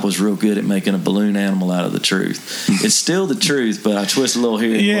say, I was real good at making a balloon animal out of the truth. It's still the truth, but I twist a little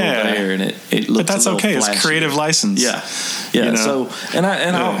here and a little there, and it looks. But that's okay. Flashy. It's creative license. Yeah. You know? So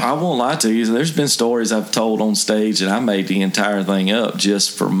I won't lie to you. There's been stories I've told on stage, and I made the entire thing up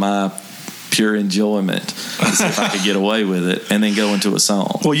just for my pure enjoyment to see if I could get away with it, and then go into a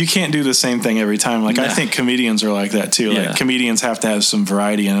song. Well, you can't do the same thing every time. Like, I think comedians are like that too. Like, comedians have to have some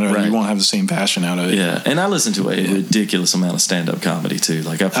variety in it, or you won't have the same passion out of it. Yeah, and I listen to a ridiculous amount of stand-up comedy too.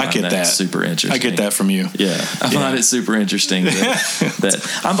 Like, I find that super interesting. I get that from you. Yeah, I find it super interesting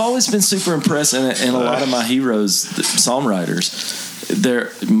that I've always been super impressed, and a lot of my heroes, songwriters,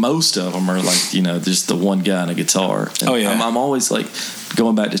 most of them are like, you know, just the one guy and a guitar. And I'm always like,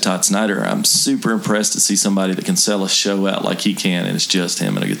 going back to Todd Snyder, I'm super impressed to see somebody that can sell a show out like he can, and it's just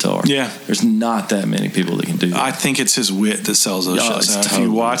him and a guitar. Yeah. There's not that many people that can do that. I think it's his wit that sells those shows out. If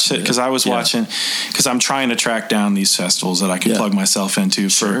you watch it, because I was watching, because I'm trying to track down these festivals that I can plug myself into.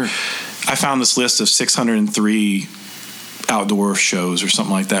 I found this list of 603 outdoor shows or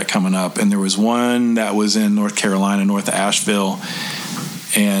something like that coming up, and there was one that was in North Carolina, north of Asheville,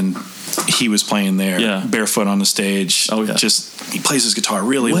 and he was playing there, barefoot on the stage. Oh yeah, he plays his guitar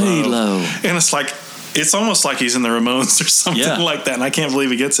really low, and it's almost like he's in the Ramones or something like that. And I can't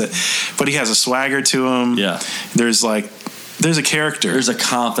believe he gets it, but he has a swagger to him. Yeah, there's a character. There's a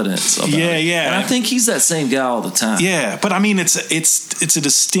confidence about it. And I think he's that same guy all the time. Yeah, but I mean, it's a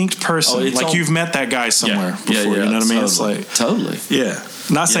distinct person. You've met that guy somewhere before. You know what I mean? Totally. It's like totally. Yeah.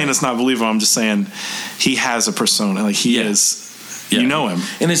 Not saying it's not believable. I'm just saying he has a persona. Like, he is. You know him,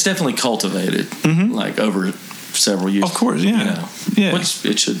 and it's definitely cultivated, like over several years. Of course, which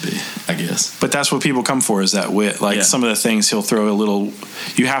it should be, I guess. But that's what people come for, is that wit. Like, some of the things he'll throw a little.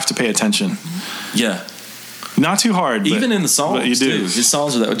 You have to pay attention. Yeah. Not too hard. Even in the songs, you do. too. His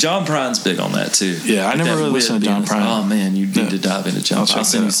songs are that. John Prine's big on that, too. Yeah, I never really listened to John Prine. Oh, man, you need to dive into John Prine. I'll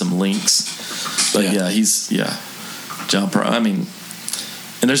send you some links. But, John Prine. I mean,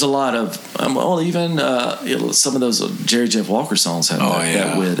 and there's a lot of, even some of those Jerry Jeff Walker songs have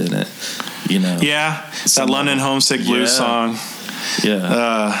that wit in it. You know? Yeah, that London Homesick Blues song.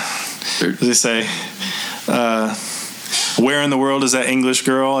 Yeah. They say, where in the world is that English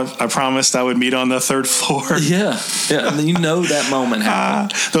girl? I promised I would meet on the third floor. Yeah. And you know that moment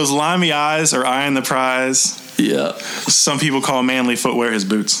happened. Those limey eyes are eyeing the prize. Yeah. Some people call manly footwear his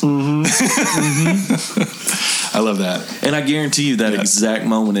boots. Mm-hmm. I love that. And I guarantee you that exact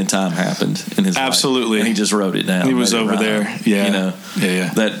moment in time happened in his life. Absolutely. And he just wrote it down. He was over there. Yeah. You know,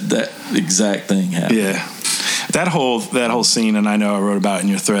 that exact thing happened. Yeah. That whole scene, and I know I wrote about it in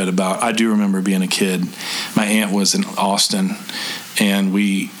your thread I do remember being a kid. My aunt was in Austin, and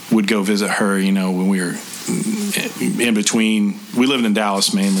we would go visit her, when we were in between. We lived in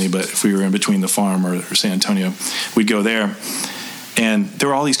Dallas mainly, but if we were in between the farm or San Antonio, we'd go there. And there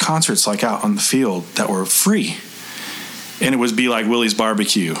were all these concerts like out on the field that were free. And it would be like Willie's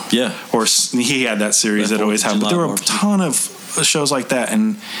Barbecue. Yeah. Or he had that series that always happened. But there were a ton of shows like that.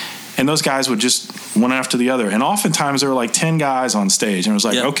 And those guys would just one after the other. And oftentimes there were like 10 guys on stage. And it was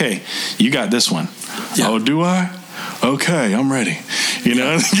like, okay, you got this one. Yeah. Oh, do I? Okay, I'm ready. Get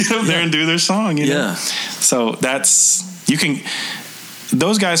up there and do their song. Yeah. So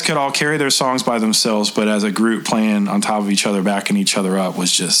those guys could all carry their songs by themselves, but as a group playing on top of each other, backing each other up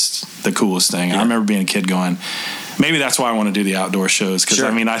was just the coolest thing. Yeah. I remember being a kid going, maybe that's why I want to do the outdoor shows. Because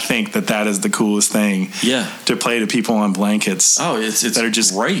I think that is the coolest thing. Yeah. To play to people on blankets. Oh, it's that are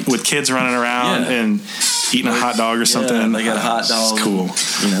just great with kids running around and eating a hot dog or something. Yeah, they got a hot dog. It's cool.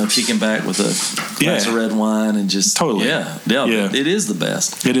 Kicking back with a glass of red wine and just totally. Yeah. It is the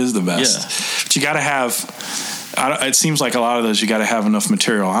best. It is the best. Yeah. But you got to have. It seems like a lot of those you got to have enough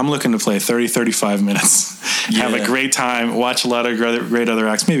material. I'm looking to play 30, 35 minutes, have a great time, watch a lot of great other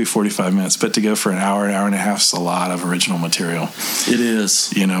acts, maybe 45 minutes, but to go for an hour and a half is a lot of original material. It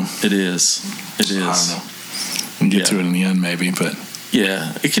is. It is. I don't know. And get to it in the end maybe, but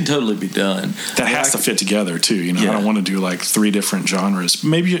yeah, it can totally be done. That has to fit together too. I don't want to do like 3 different genres.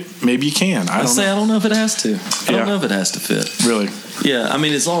 Maybe you can. I don't know if it has to. I don't know if it has to fit. Really? Yeah. I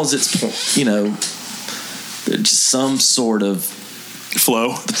mean, as long as it's just some sort of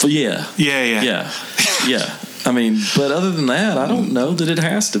flow. Yeah. I mean, but other than that, I don't know that it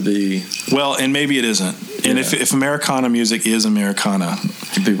has to be. Well, and maybe it isn't. And if Americana music is Americana,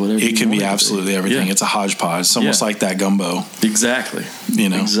 it can be whatever. It can be absolutely everything. Yeah. It's a hodgepodge. It's almost like that gumbo. Exactly.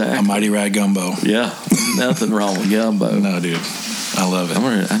 A Mighty Rad gumbo. Yeah. Nothing wrong with gumbo. No, dude. I love it.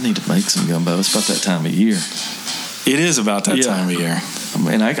 I need to make some gumbo. It's about that time of year. It is about that time of year. I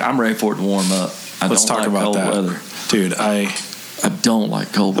mean, I'm ready for it to warm up. Let's talk about cold that. Weather. Dude, I don't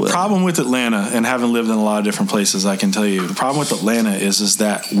like cold weather. The problem with Atlanta, and having lived in a lot of different places, I can tell you, the problem with Atlanta is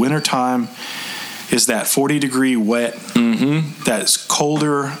that wintertime is that 40-degree wet that's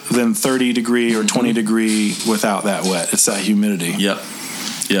colder than 30-degree or 20-degree without that wet. It's that humidity. Yep.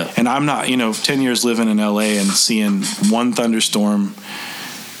 Yeah. And I'm not, 10 years living in LA and seeing one thunderstorm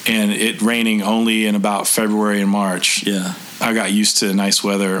and it raining only in about February and March. Yeah. I got used to nice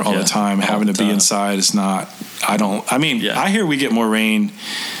weather all the time. Having to be inside is not, I hear we get more rain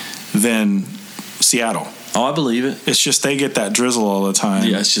than Seattle. Oh, I believe it. It's just they get that drizzle all the time.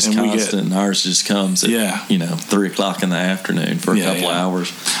 Yeah, it's just constant. Ours just comes at 3:00 in the afternoon for a couple of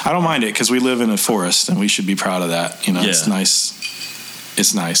hours. I don't mind it because we live in a forest and we should be proud of that. It's nice.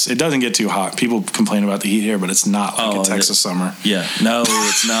 It's nice. It doesn't get too hot. People complain about the heat here, but it's not like a Texas summer. Yeah. No,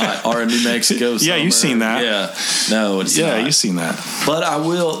 it's not. Or a New Mexico summer. Yeah, you've seen that. Yeah. No, it's not. Yeah, you've seen that. But I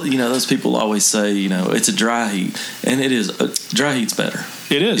will, those people always say, it's a dry heat. And it is. Dry heat's better.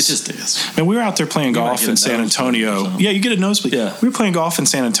 It is. It just is. And we were out there playing golf in San Antonio. Yeah, you get a nosebleed. Yeah. We were playing golf in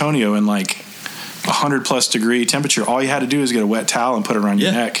San Antonio in 100+ degree temperature. All you had to do is get a wet towel and put it around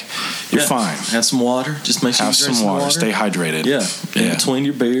your neck. You're fine. Have some water. Just make sure you drink some water. Stay hydrated. Yeah. In between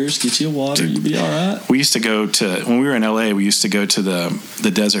your beers, get you a water. You'll be all right. We used to go when we were in LA, we used to go to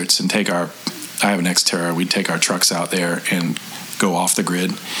the deserts and I have an Xterra. We'd take our trucks out there and go off the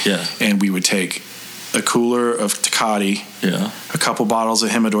grid. Yeah. And we would take a cooler of Tecate, a couple bottles of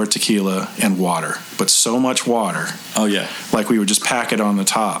Jimador tequila, and water. But so much water. Oh, yeah. We would just pack it on the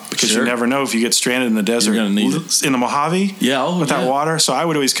top because you never know if you get stranded in the desert. You're going to need it. In the Mojave with that water. So I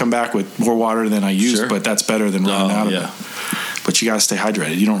would always come back with more water than I used, but that's better than running out of it. But you got to stay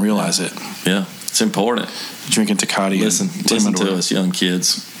hydrated. You don't realize it. Yeah. It's important. Drinking Tecate. Listen to us, young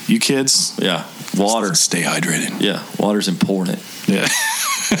kids. You kids? Yeah. Water. Stay hydrated. Yeah. Water's important. Yeah.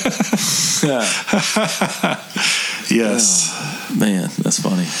 Yes. Man, that's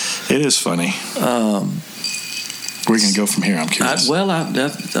funny. It is funny. Where are you going to go from here? I'm curious.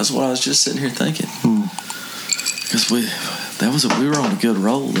 That's what I was just sitting here thinking. Because we were on a good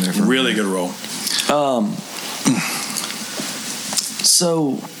roll there. Really good roll.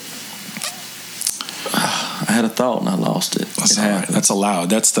 So I had a thought and I lost it. That's all right. That's allowed.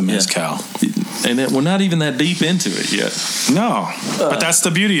 That's the mezcal. And we're not even that deep into it yet. No, but that's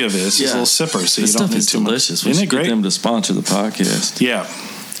the beauty of it. It's just a little sipper, so you don't need too much. Delicious. We should get them to sponsor the podcast. Yeah.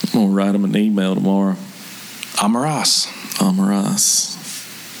 I'm going to write them an email tomorrow. Amaras.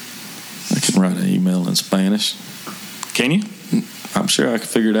 I can write an email in Spanish. Can you? I'm sure I can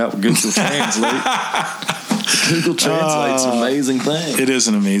figure it out with Google Translate. Google Translate's an amazing thing. It is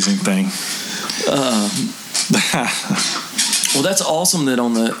an amazing thing. Well, that's awesome that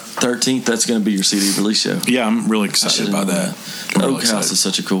on the 13th, that's going to be your CD release show. Yeah, I'm really excited about that. Oak House is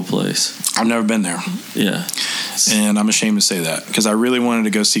such a cool place. I've never been there. Yeah. And I'm ashamed to say that because I really wanted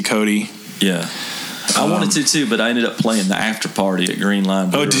to go see Cody. Yeah. I wanted to too, but I ended up playing the after party at Green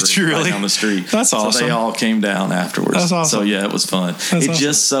Line Brewery. Oh, did you really? Right down the street. That's awesome. So they all came down afterwards. That's awesome. So yeah, it was fun. It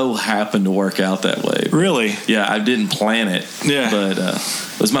just so happened to work out that way. Really? Yeah, I didn't plan it. Yeah. But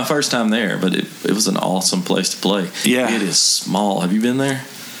it was my first time there, but it was an awesome place to play. Yeah. It is small. Have you been there?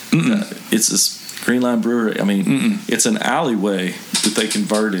 It's this Green Line Brewery. I mean, it's an alleyway that they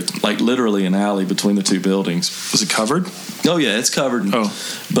converted, like literally an alley between the two buildings. Was it covered? Oh yeah, it's covered.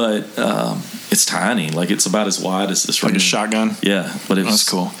 But it's tiny. Like it's about as wide as this room. Like a shotgun. Yeah, but it was that's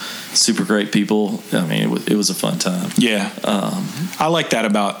cool. Super great people. I mean, it was a fun time. Yeah, I like that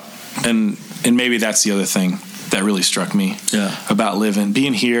about, and maybe that's the other thing that really struck me. Yeah, about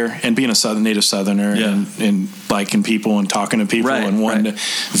being here and being a native Southerner, and liking people and talking to people and wanting to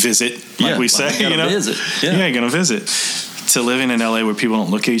visit, like we say. Visit. Yeah, you're gonna visit. To living in LA where people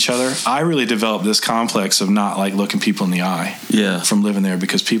don't look at each other, I really developed this complex of not like looking people in the eye. Yeah. From living there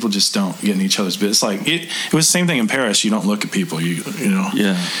because people just don't get in each other's business. Like it was the same thing in Paris. You don't look at people. You know.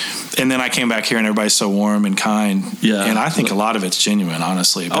 Yeah. And then I came back here and everybody's so warm and kind. Yeah. And I think a lot of it's genuine,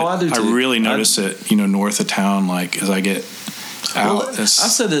 honestly. But I do too. I really notice it, north of town, like as I get out. Well, I've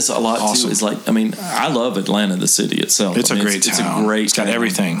said this a lot too. Is like, I mean, I love Atlanta, the city itself. It's a great town. It's a great. It's got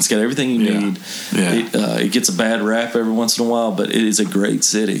everything. It's got everything you need. Yeah. It gets a bad rap every once in a while, but it is a great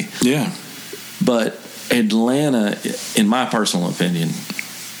city. Yeah. But Atlanta, in my personal opinion,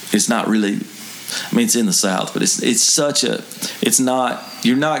 is not really. I mean, it's in the South, but it's not.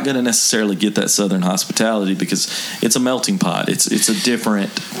 You're not going to necessarily get that Southern hospitality because it's a melting pot. It's a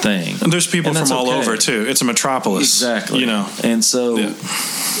different thing. And there's people from all over too. It's a metropolis, exactly. And so,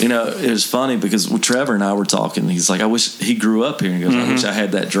 it was funny because Trevor and I were talking. He's like, "I wish he grew up here." And he goes, "I wish I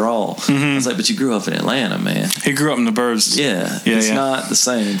had that drawl." I was like, "But you grew up in Atlanta, man." He grew up in the burbs. Yeah, it's not the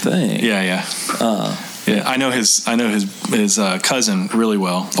same thing. Yeah. I know his cousin really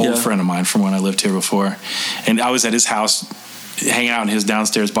well, old friend of mine from when I lived here before, and I was at his house hanging out in his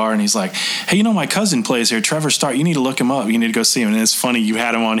downstairs bar, and he's like, "Hey, my cousin plays here, Trevor Stark. You need to look him up. You need to go see him." And it's funny you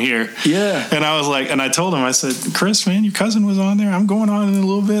had him on here. Yeah. And I was like, and I told him, I said, "Chris, man, your cousin was on there. I'm going on in a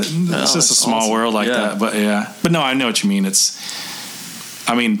little bit." And it's just a small world like that, but but no, I know what you mean. This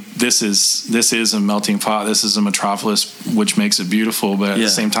is a melting pot. This is a metropolis, which makes it beautiful. But at the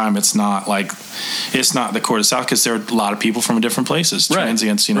same time, it's not the core of the South because there are a lot of people from different places,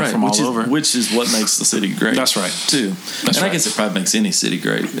 transients, from all over. Which is what makes the city great. That's right, too. I guess it probably makes any city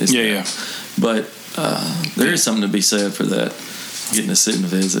great. But there is something to be said for that, getting to sit and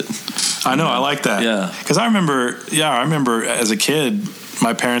visit. I know, I like that. Yeah, because I remember as a kid,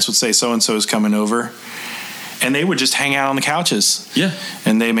 my parents would say so and so is coming over. And they would just hang out on the couches. Yeah.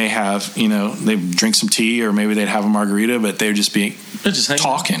 And they may have, they'd drink some tea or maybe they'd have a margarita, but they'd just be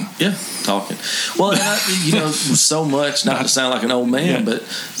talking. Yeah, talking. Well, so much, not to sound like an old man, but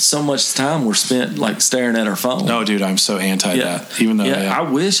so much time we're spent like staring at our phone. No, dude, I'm so anti that. Even though I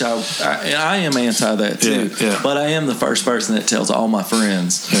wish I am anti that too. Yeah. But I am the first person that tells all my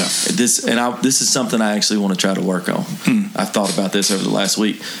friends this is something I actually want to try to work on. I've thought about this over the last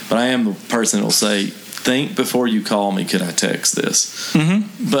week, but I am the person that will say, think before you call me, could I text this?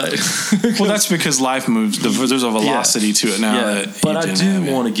 Mm-hmm. But that's because life moves. There's a velocity to it now. Yeah. But I do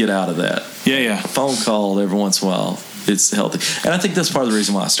want to get out of that. Yeah. A phone call every once in a while. It's healthy. And I think that's part of the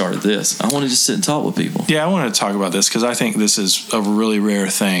reason why I started this. I want to just sit and talk with people. Yeah, I want to talk about this because I think this is a really rare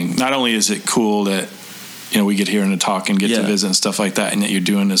thing. Not only is it cool that we get here and to talk and get to visit and stuff like that, and that you're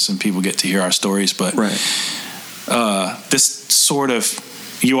doing this and people get to hear our stories, but this sort of...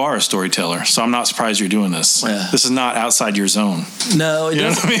 You are a storyteller, so I'm not surprised you're doing this. Yeah. This is not outside your zone. No, it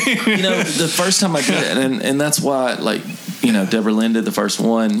doesn't. The first time I did it, and that's why, Deborah Lynn did the first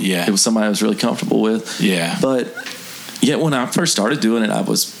one. Yeah. It was somebody I was really comfortable with. Yeah. But yeah, when I first started doing it, I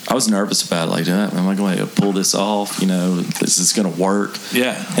was nervous about it. Like, am I going to pull this off? This is going to work.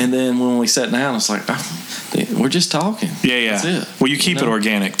 Yeah. And then when we sat down, it's like, we're just talking. Yeah. That's it. Well, you keep it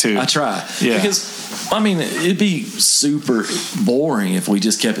organic too. I try. Yeah. Because it'd be super boring if we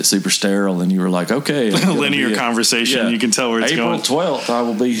just kept it super sterile and you were like, okay, linear conversation. You can tell where it's April going. April 12th, I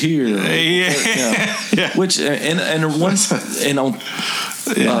will be here. Yeah. Which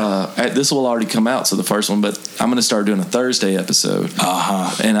this will already come out, so the first one, but I'm going to start doing a Thursday episode.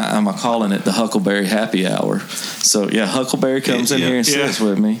 And I'm calling it the Huckleberry Happy Hour. So Huckleberry comes in here and sits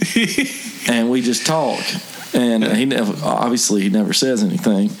with me, and we just talk. And he never says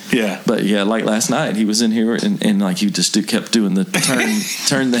anything. Yeah. But like last night, he was in here and like he just kept doing the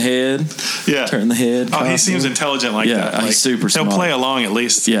turn the head. Yeah. Turn the head. Oh, he seems intelligent like that. Yeah, he's super smart. He'll play along at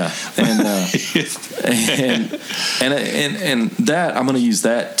least. Yeah. And that I'm going to use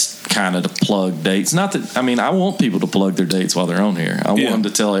that kind of to plug dates. Not that I want people to plug their dates while they're on here. I want them to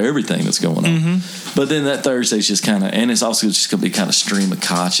tell everything that's going on. Mm-hmm. But then that Thursday's just kind of, and it's also just going to be kind of stream of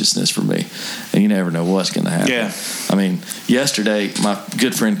consciousness for me, and you never know what's going to happen. Yeah. Yesterday my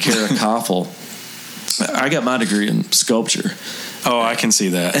good friend Kara Koffel, I got my degree in sculpture. Oh, I can see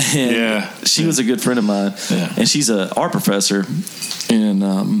that. And she was a good friend of mine, and she's an art professor in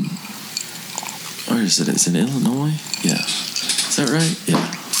where is it? It's in Illinois. Yeah, is that right? Yeah.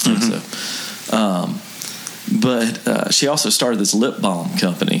 I think so. But she also started this lip balm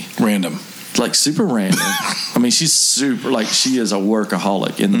company. Random. Like super random. She's super, like, she is a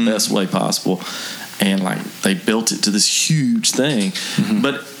workaholic in the best way possible. And like they built it to this huge thing. Mm-hmm.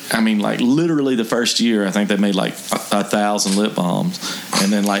 But like literally the first year, I think they made like 1,000 lip balms. And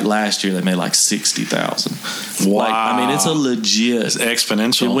then like last year they made like 60,000. Wow. Like, it's a legit. It's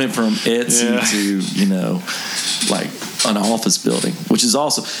exponential. It went from Etsy to, like an office building, which is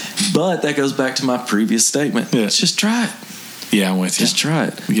awesome. But that goes back to my previous statement. Yeah. Just try it. Yeah, I'm with you. Just try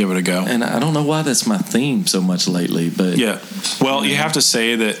it. Give it a go. And I don't know why that's my theme so much lately, but yeah. Well, you have to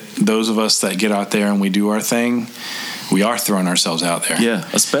say that those of us that get out there and we do our thing, we are throwing ourselves out there. Yeah,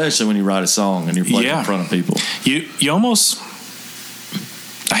 especially when you write a song and you're playing in front of people. You almost,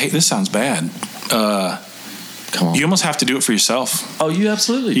 this sounds bad. Come on. You almost have to do it for yourself. Oh, you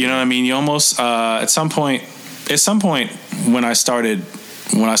absolutely. You know what I mean? You almost at some point when I started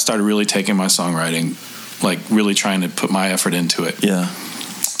really taking my songwriting, like really trying to put my effort into it. Yeah.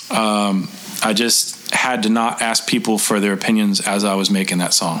 I just had to not ask people for their opinions as I was making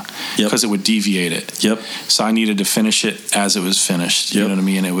that song because it would deviate it. Yep. So I needed to finish it as it was finished. You know what I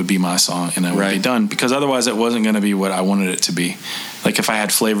mean? It would be my song and it would be done, because otherwise it wasn't going to be what I wanted it to be. Like if I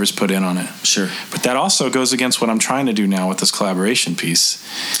had flavors put in on it. Sure. But that also goes against what I'm trying to do now with this collaboration piece.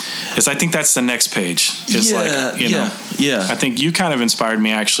 Is I think that's the next page. It's I think you kind of inspired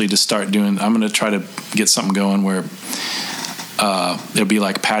me actually to start doing, I'm going to try to get something going where it'll be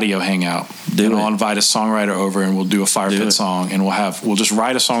like patio hangout. I'll invite a songwriter over and we'll do a fire pit song, and we'll just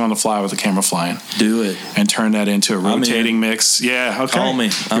write a song on the fly with the camera flying. Do it. And turn that into a rotating mix. Yeah, okay. Call me.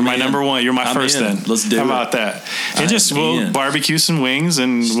 You're my number one. You're my first then. Let's do it. How about that? And we'll barbecue some wings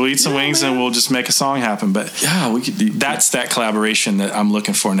and we'll eat some wings and we'll just make a song happen. But we could do that's that collaboration that I'm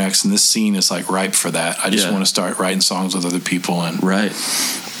looking for next, and this scene is like ripe for that. I just want to start writing songs with other people, and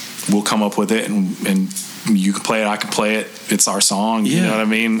we'll come up with it, and you can play it, I can play it. It's our song. You know what I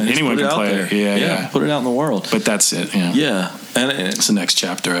mean? Anyone can play it. Yeah. Put it out in the world. But that's it. Yeah. And it's the next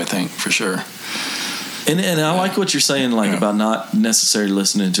chapter, I think, for sure. And I like what you're saying, about not necessarily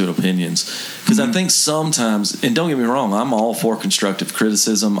listening to opinions, because I think sometimes, and don't get me wrong, I'm all for constructive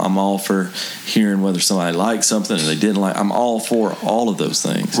criticism. I'm all for hearing whether somebody likes something and they didn't like. I'm all for all of those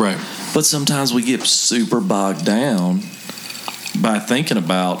things. Right. But sometimes we get super bogged down by thinking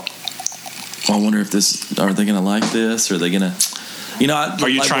about, I wonder if are they going to like this? Or are they going to, are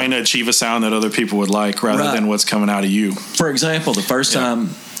you trying to achieve a sound that other people would like rather than what's coming out of you? For example, the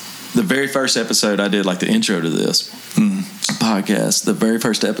very first episode I did, like the intro to this podcast, the very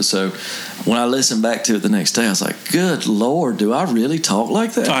first episode, when I listened back to it the next day, I was like, good Lord, do I really talk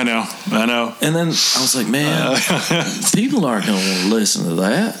like that? I know. And then I was like, man, people aren't going to want to listen to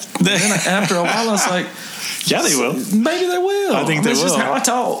that. And then after a while, I was like, yeah, they will. Maybe they will. I think they will. That's just how I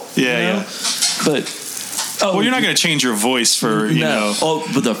talk. Yeah. But well, you're not going to change your voice for know. Oh,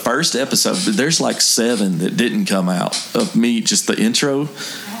 but the first episode, there's like 7 that didn't come out of me, just the intro.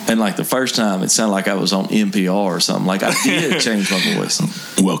 And like the first time, it sounded like I was on NPR or something. Like I did change my voice.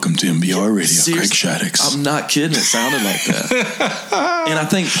 Welcome to NPR Radio, seriously, Craig Shaddix. I'm not kidding. It sounded like that. And I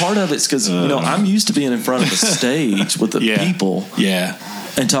think part of it's because, I'm used to being in front of a stage with the people. Yeah.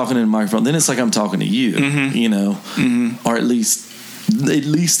 and talking in a microphone, then it's like I'm talking to you, you know, or at least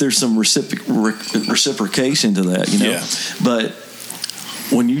there's some reciprocation to that, you know. Yeah. But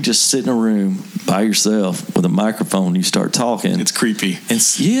when you just sit in a room by yourself with a microphone, you start talking. It's creepy.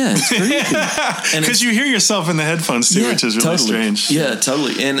 It's creepy. Because you hear yourself in the headphones too, which is really strange. Yeah,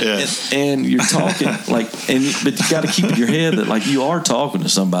 totally. And you're talking but you got to keep in your head that like you are talking to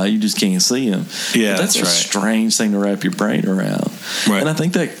somebody, you just can't see them. Yeah, that's a strange thing to wrap your brain around. Right. And I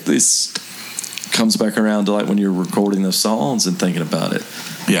think that this comes back around to like when you're recording those songs and thinking about it.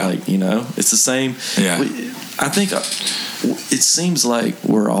 Yeah. Like, you know, it's the same. Yeah. I think it seems like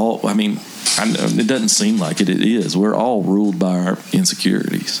we're all, I mean, I know it doesn't seem like it is. We're all ruled by our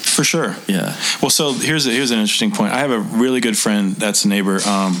insecurities. For sure. Yeah. Well, so here's an interesting point. I have a really good friend that's a neighbor,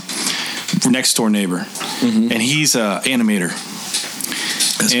 next door neighbor, and he's an animator.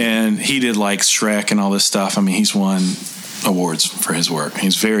 And he did like Shrek and all this stuff. I mean, he's won awards for his work.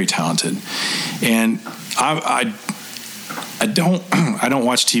 He's very talented. And I don't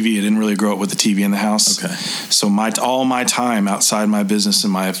watch TV. I didn't really grow up with the TV in the house. Okay. So all my time outside my business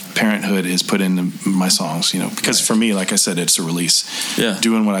and my parenthood is put into my songs, you know, because for me, like I said, it's a release. Yeah.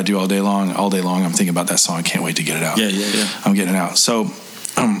 Doing what I do all day long, I'm thinking about that song. I can't wait to get it out. Yeah. I'm getting it out. So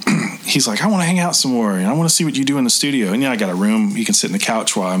he's like, I want to hang out some more, and I want to see what you do in the studio. And I got a room. You can sit in the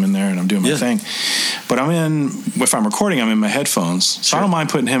couch while I'm in there and I'm doing my thing. But if I'm recording, I'm in my headphones. So I don't mind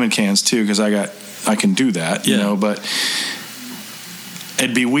putting him in cans too, because I can do that, you know, but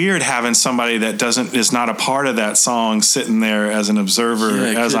it'd be weird having somebody that is not a part of that song sitting there as an observer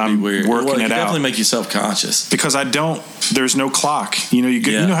as I'm working it out. Definitely make you self-conscious because there's no clock. You know, you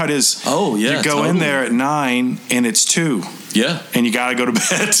know how it is. Oh yeah, you go in there at 9 and it's 2. Yeah, and you got to go to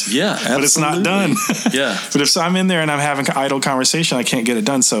bed. Yeah, absolutely. But it's not done. Yeah, but if I'm in there and I'm having idle conversation, I can't get it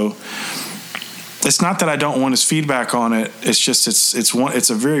done. So it's not that I don't want his feedback on it. It's just it's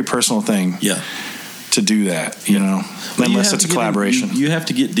a very personal thing. Yeah. To do that, you know, unless it's a collaboration. You have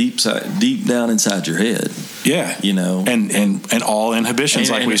to get deep down inside your head. Yeah, you know, and all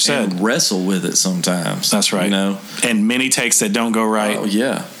inhibitions, like we said, and wrestle with it sometimes. That's right. You know, and many takes that don't go right. Oh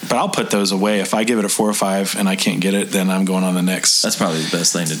yeah, but I'll put those away. If I give it a 4 or 5 and I can't get it, then I'm going on the next. That's probably the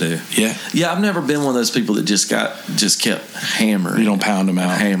best thing to do. Yeah, yeah. I've never been one of those people that just kept hammering. You don't pound them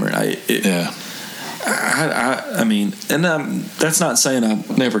out. Hammering. Yeah. I mean, and that's not saying I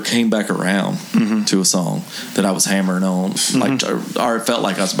never came back around to a song that I was hammering on, like, or it felt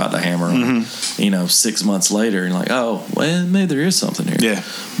like I was about to hammer on, you know, 6 months later, and like, oh, well, maybe there is something here. Yeah.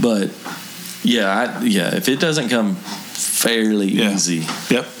 But if it doesn't come fairly easy,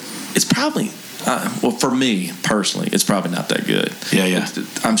 it's probably. Well, for me personally, it's probably not that good. Yeah.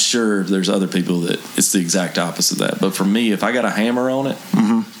 I'm sure there's other people that it's the exact opposite of that. But for me, if I got a hammer on it,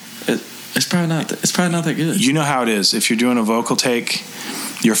 it's probably not that good. You know how it is. If you're doing a vocal take,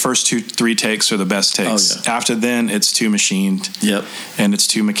 your first 2-3 takes are the best takes. Oh, yeah. After then, it's too machined. Yep. And it's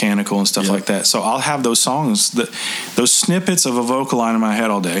too mechanical and stuff like that. So I'll have those songs, those snippets of a vocal line in my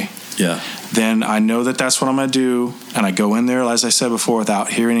head all day. Yeah. Then I know that that's what I'm going to do. And I go in there, as I said before,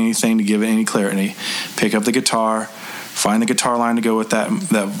 without hearing anything to give it any clarity. Pick up the guitar, find the guitar line to go with that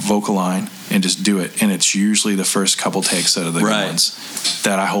vocal line, and just do it. And it's usually the first couple takes out of the good ones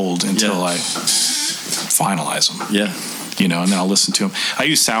that I hold until I finalize them. Yeah. You know, and then I'll listen to them. I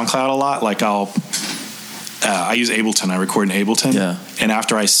use SoundCloud a lot. Like I use Ableton. I record in Ableton. Yeah. And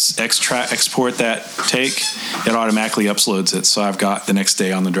after I export that take, it automatically uploads it. So I've got the next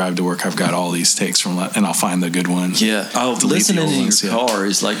day on the drive to work, I've got all these takes and I'll find the good ones. Yeah. Oh, listening in your car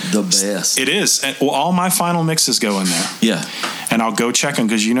is like the best. It is. And, all my final mixes go in there. Yeah. And I'll go check them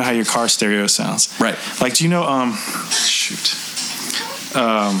because you know how your car stereo sounds. Right. Like, do you know,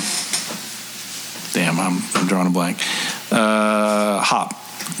 damn, I'm drawing a blank. Hop.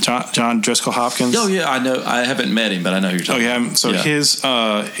 John Driscoll Hopkins. Oh yeah, I know. I haven't met him, but I know who you're talking about. So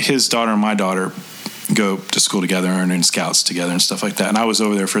his daughter and my daughter go to school together and in scouts together and stuff like that. And I was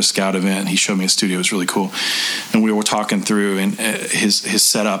over there for a scout event, and he showed me a studio. It was really cool. And we were talking through and his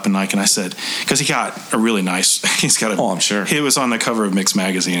setup, and I said, because he got a really nice, he's got a, I'm sure. He was on the cover of Mix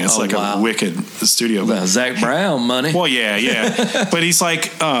Magazine. It's a wicked studio. Well, Zach Brown money. Well, yeah. But he's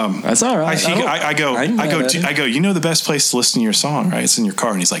like, that's all right. I go, you know the best place to listen to your song, right? It's in your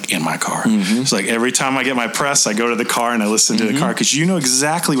car. And he's like, in my car. It's like every time I get my press, I go to the car and I listen to the car, because you know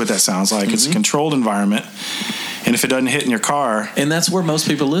exactly what that sounds like. It's a controlled environment. And if it doesn't hit in your car, and that's where most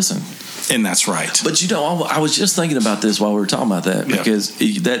people listen, and that's right. But you know, I was just thinking about this while we were talking about that, because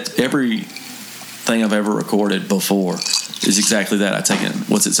that everything I've ever recorded before is exactly that. I take it,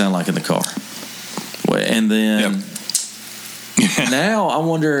 what's it sound like in the car, and then now I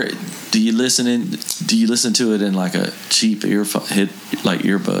wonder, do Do you listen to it in like a cheap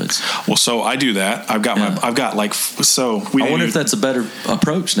earbuds? Well, so I do that. I wonder if that's a better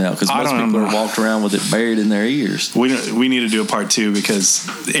approach now, because most people are walked around with it buried in their ears. We need to do a part 2, because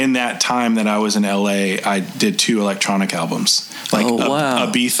in that time that I was in LA, I did 2 electronic albums, like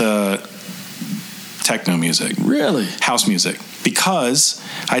Ibiza techno music, really house music, because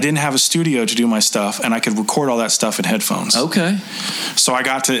I didn't have a studio to do my stuff, and I could record all that stuff in headphones. Okay. So I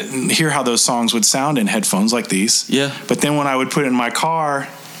got to hear how those songs would sound in headphones like these. Yeah. But then when I would put it in my car,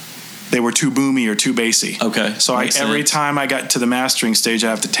 they were too boomy or too bassy. Okay. So every time I got to the mastering stage, I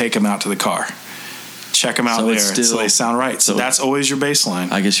have to take them out to the car, check them out so they sound right. So that's always your bass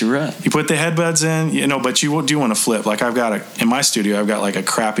line. I guess you're right. You put the headbuds in, but you do want to flip. Like in my studio, I've got like a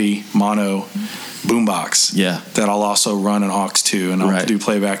crappy mono boombox. Yeah. That I'll also run an aux to, and I'll do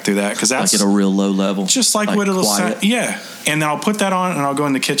playback through that, because that's like at a real low level. Just like what it'll sound. Yeah. And then I'll put that on and I'll go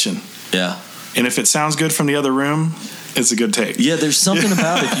in the kitchen. Yeah. And if it sounds good from the other room, it's a good take. Yeah, there's something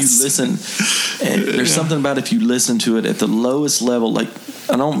about if you listen. There's something about if you listen to it at the lowest level. Like,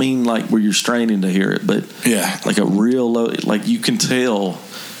 I don't mean like where you're straining to hear it, but like a real low. Like you can tell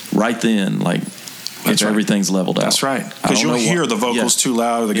right then, like if everything's leveled out. That's right, because you'll hear the vocals too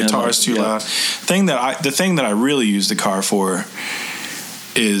loud, or the guitar's too loud. The thing that I really use the car for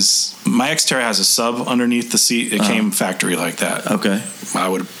is my Xterra has a sub underneath the seat. It came factory like that. Okay. I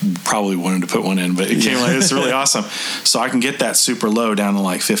would have probably wanted to put one in, but it came like, it's really awesome. So I can get that super low down to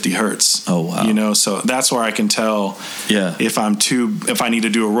like 50 hertz. Oh, wow. So that's where I can tell if I need to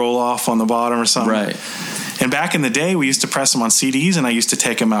do a roll off on the bottom or something. Right. And back in the day, we used to press them on CDs, and I used to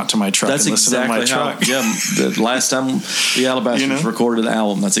take them out to my truck and listen to my truck. The last time the Alabasters recorded an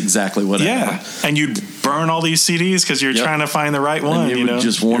album, that's exactly what happened. And you'd burn all these CDs because you're trying to find the right one. And you would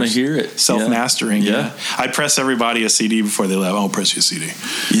just want to hear it. Self-mastering. Yeah. I'd press everybody a CD before they left. I'll press you a CD.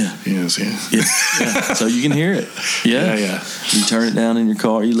 Yeah. So you can hear it. Yeah. You turn it down in your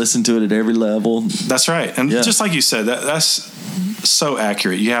car. You listen to it at every level. That's right. And just like you said, that's so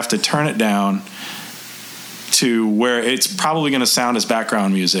accurate. You have to turn it down to where it's probably going to sound as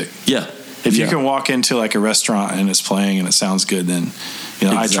background music. Yeah. If you can walk into like a restaurant and it's playing and it sounds good, then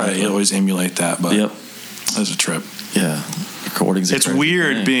I try to always emulate that. But that's a trip. Yeah. Recordings. It's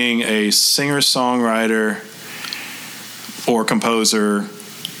weird being a singer-songwriter or composer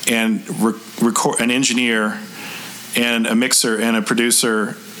and record an engineer and a mixer and a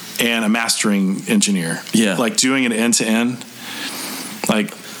producer and a mastering engineer. Yeah. Like doing it end to end.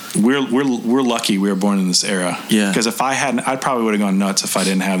 Like we're lucky we were born in this era. Yeah. Because if I hadn't, I probably would have gone nuts if I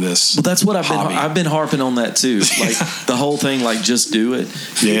didn't have this. Well, that's what I've been harping on that too. Like the whole thing, like just do it.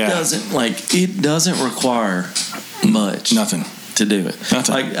 Yeah. It doesn't require much. Nothing. To do it.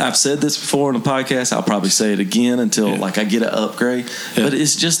 Nothing. Like I've said this before on the podcast, I'll probably say it again until like I get an upgrade. Yeah. But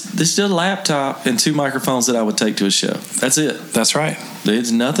it's just a laptop and 2 microphones that I would take to a show. That's it. That's right.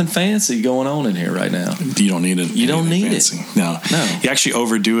 There's nothing fancy going on in here right now. You don't need it. You don't need fancy. It. No. You actually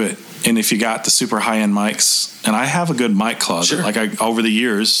overdo it. And if you got the super high end mics, and I have a good mic closet, over the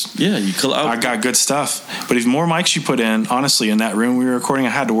years, I got good stuff. But if more mics you put in, honestly, in that room we were recording, I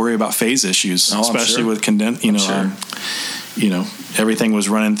had to worry about phase issues, especially with everything was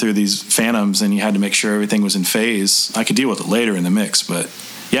running through these phantoms, and you had to make sure everything was in phase. I could deal with it later in the mix, but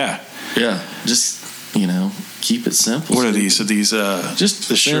just keep it simple. What are these? Are these just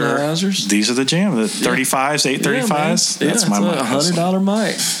the Sennheisers? These are the Jam, the 35s, 835s. That's my mic. $100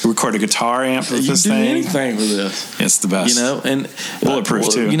 mic. Record a guitar amp with this thing. You can do anything with this. It's the best. And bulletproof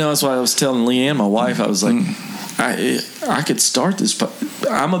too. That's why I was telling Leanne, my wife. I was like, I could start this.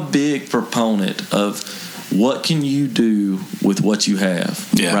 I'm a big proponent of what can you do with what you have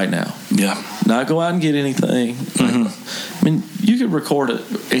right now. Yeah. Not go out and get anything. I mean, you could record an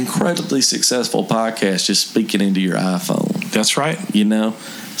incredibly successful podcast just speaking into your iPhone. That's right.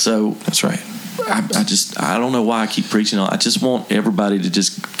 So that's right. I don't know why I keep preaching on. I just want everybody to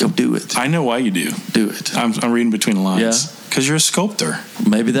just go do it. I know why you do. Do it. I'm reading between the lines. Yeah. Because you're a sculptor.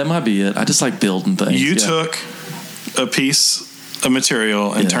 Maybe that might be it. I just like building things. You took a piece of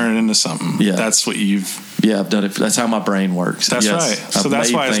material and turned it into something. Yeah. That's what you've... Yeah, I've done it. That's how my brain works. That's right. So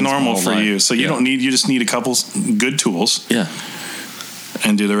that's why it's normal for you. So you don't need. You just need a couple good tools. Yeah.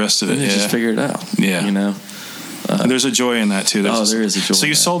 And do the rest of it. Just figure it out. Yeah. And there's a joy in that too. There is a joy. So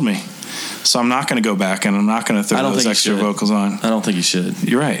you sold me. So I'm not going to go back and I'm not going to throw those extra vocals on. I don't think you should.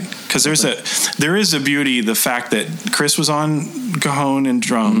 You're right. Because there is a beauty, the fact that Chris was on cajon and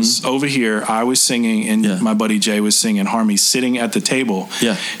drums. Over here, I was singing and my buddy Jay was singing harmonies sitting at the table.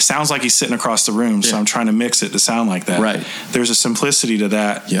 Yeah. Sounds like he's sitting across the room, so I'm trying to mix it to sound like that. Right. There's a simplicity to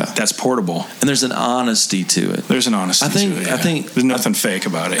that that's portable. And there's an honesty to it. There's an honesty to it. I think there's nothing fake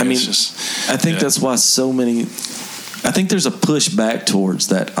about it. I think that's why so many... I think there's a push back towards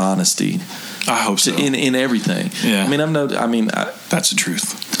that honesty. I hope so. In everything. Yeah. That's the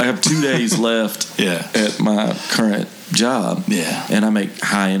truth. I have 2 days left at my current job. Yeah. And I make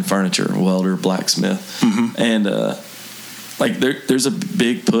high-end furniture, welder, blacksmith. And there's a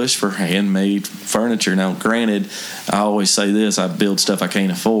big push for handmade furniture. Now, granted, I always say this, I build stuff I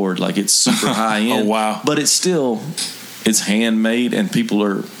can't afford. Like, it's super high-end. Oh, wow. But it's handmade, and people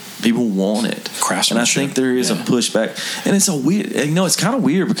want it. Craftsmanship. And I think there is a pushback. And it's a weird, it's kind of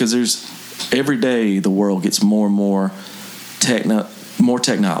weird because every day the world gets more and more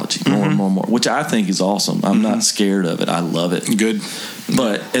technology, more and more, which I think is awesome. I'm not scared of it. I love it. Good.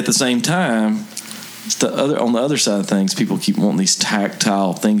 But at the same time, on the other side of things, people keep wanting these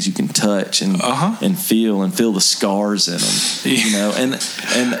tactile things you can touch and feel the scars in them. And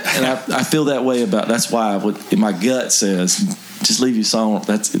I feel that way about. That's why my gut says, just leave your song.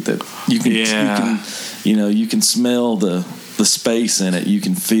 That's it. That you can smell the space in it. You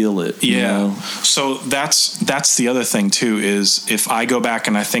can feel it. Yeah. So that's the other thing too, is if I go back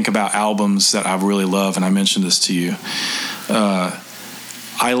and I think about albums that I really love, and I mentioned this to you,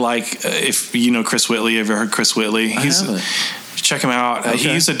 I like, if you know Chris Whitley. Have you heard Chris Whitley? Check him out. Okay.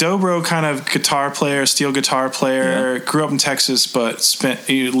 He's a dobro kind of guitar player, steel guitar player. Yeah. Grew up in Texas, but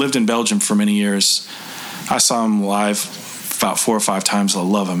he lived in Belgium for many years. I saw him live about 4 or 5 times. I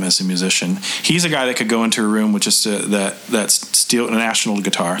love him as a musician. He's a guy that could go into a room with just that steel national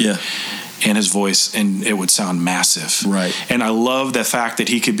guitar. Yeah. And his voice, and it would sound massive. Right. And I love the fact that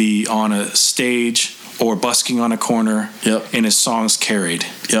he could be on a stage or busking on a corner, and his songs carried.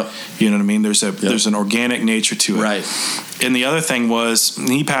 Yep. You know what I mean? There's an organic nature to it. Right. And the other thing was,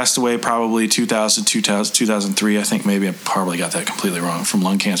 he passed away probably 2003, I think. Maybe I probably got that completely wrong, from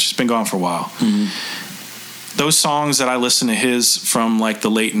lung cancer. He's been gone for a while. Mm-hmm. Those songs that I listened to his from like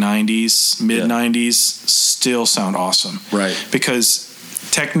the late 90s, mid 90s, still sound awesome. Right. Because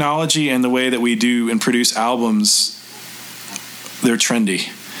technology and the way that we do and produce albums, they're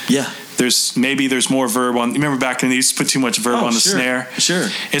trendy. Yeah. There's more verb on. Remember back then they used to put too much verb on the snare. Sure.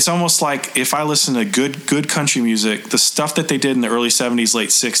 It's almost like if I listen to good country music, the stuff that they did in the early 70s, late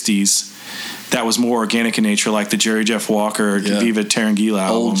 60s, that was more organic in nature, like the Jerry Jeff Walker, Viva Tarangila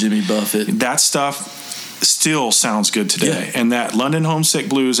album. Old Jimmy Buffett. That stuff still sounds good today. Yeah. And that London Homesick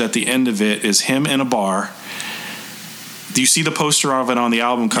Blues at the end of it is him in a bar. You see the poster of it on the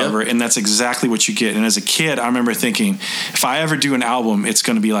album cover, and that's exactly what you get. And as a kid, I remember thinking, if I ever do an album, it's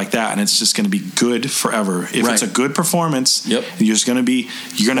going to be like that, and it's just going to be good forever. If it's a good performance, you're going to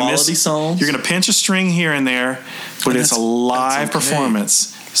miss songs. You're going to pinch a string here and there, but it's a live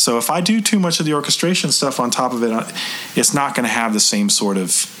performance. So if I do too much of the orchestration stuff on top of it, it's not going to have the same sort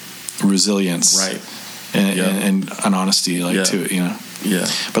of resilience, and an honesty to it, Yeah.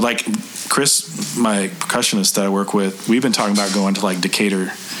 But like Chris, my percussionist that I work with, we've been talking about going to like Decatur,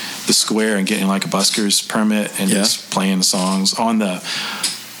 the Square, and getting like a busker's permit and just playing songs on the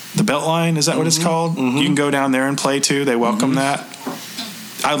Beltline. Is that what it's called? Mm-hmm. You can go down there and play too. They welcome that.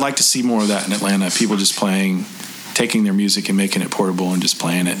 I'd like to see more of that in Atlanta. People just taking their music and making it portable and just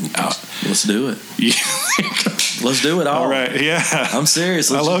playing it out. Let's do it. Let's do it all. All right. Yeah. I'm serious.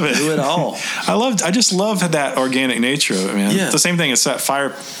 Let's love it. Do it all. I just love that organic nature of it, man. Yeah. It's the same thing. It's that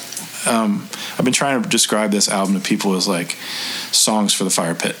fire. I've been trying to describe this album to people as like songs for the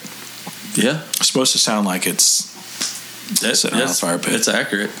fire pit. Yeah. It's supposed to sound like it's sitting around the fire pit. It's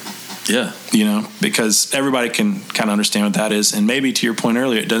accurate. Yeah. Because everybody can kind of understand what that is. And maybe to your point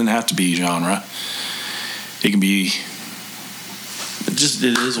earlier, it doesn't have to be genre. It can be. It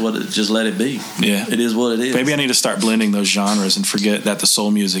is what it. Just let it be. Yeah. It is what it is. Maybe I need to start blending those genres and forget that the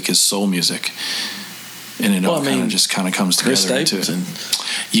soul music is soul music. And it all just comes Chris together. Stapleton.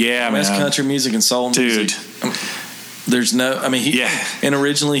 Yeah, man. That's country music and soul music. Dude. There's no, and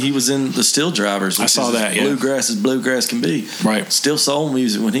originally he was in the Steel Drivers. I saw that, Bluegrass as bluegrass can be. Right. Still soul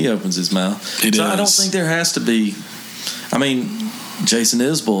music when he opens his mouth. It is. I don't think there has to be, Jason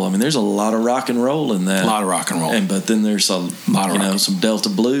Isbell, there's a lot of rock and roll in that. A lot of rock and roll. But then there's a lot of some Delta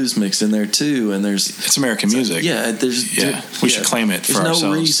blues mixed in there too, and it's American music. Yeah, we should claim it for ourselves.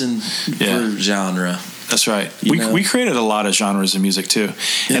 There's no reason for genre. That's right. We created a lot of genres of music too.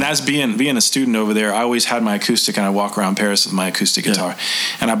 Yeah. And as being a student over there, I always had my acoustic, and I walk around Paris with my acoustic guitar.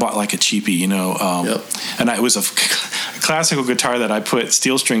 And I bought like a cheapie, and it was a classical guitar that I put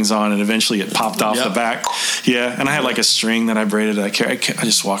steel strings on, and eventually it popped off the back. Yeah, and I had like a string that I braided. I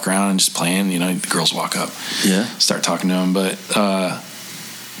just walk around and just playing. The girls walk up, start talking to them. But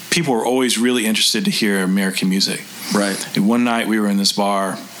people were always really interested to hear American music. Right. And one night we were in this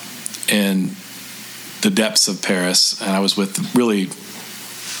bar in the depths of Paris, and I was with really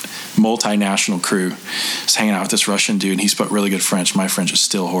multinational crew, just hanging out with this Russian dude, and he spoke really good French. My French is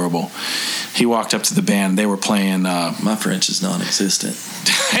still horrible. He walked up to the band. They were playing. My French is non-existent.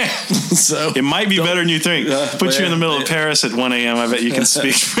 So it might be better than you think. Put you in the middle of Paris at 1 a.m. I bet you can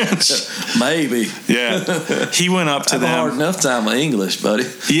speak French. Maybe. Yeah. He went up to them. I have a hard enough time with English, buddy.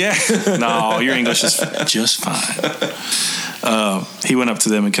 Yeah. No, your English is just fine. He went up to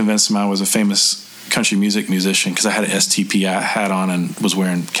them and convinced them I was a famous country music musician, because I had an STP hat on and was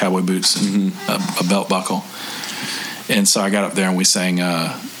wearing cowboy boots and a belt buckle. And so I got up there and we sang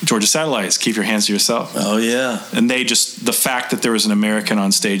Georgia Satellites, Keep Your Hands to Yourself. Oh, yeah. And the fact that there was an American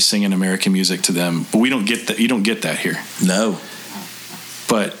on stage singing American music to them, but we don't get that. You don't get that here. No.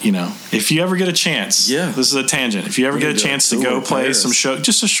 But, if you ever get a chance, this is a tangent. If you ever get a chance to go play some show,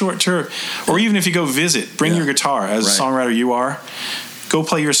 just a short tour, or even if you go visit, bring your guitar. As a songwriter you are, go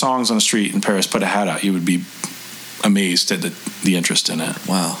play your songs on the street in Paris, put a hat out. You would be amazed at the interest in it.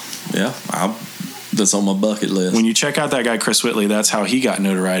 Wow. Yeah. That's on my bucket list. When you check out that guy, Chris Whitley, that's how he got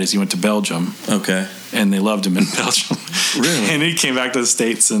notoriety. He went to Belgium. Okay. And they loved him in Belgium. Really? And he came back to the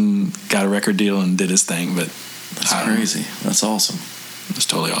States and got a record deal and did his thing. But that's crazy. That's awesome. It's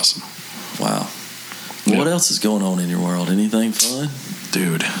totally awesome. Wow. Well, what else is going on in your world? Anything fun?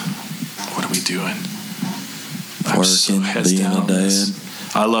 Dude, what are we doing? Working, being a dad.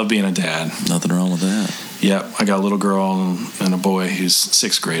 I love being a dad. Nothing wrong with that. Yep, I got a little girl and a boy who's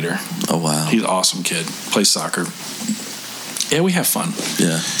 6th grader. Oh, wow. He's an awesome kid. Plays soccer. Yeah, we have fun.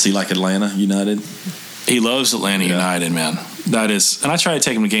 Yeah. Is he like Atlanta United? He loves Atlanta United, man. That is, and I try to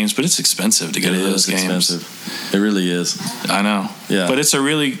take him to games, but it's expensive to get to those games. Expensive. It really is. I know. Yeah. But it's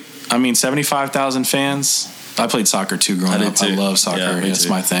 75,000 fans. I played soccer too growing up. I love soccer. Yeah, it's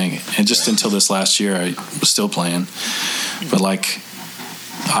my thing. And just until this last year, I was still playing. But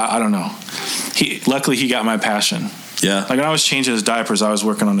I don't know. Luckily he got my passion. Yeah. Like when I was changing his diapers, I was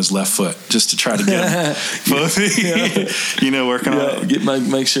working on his left foot just to try to get him both feet. Working on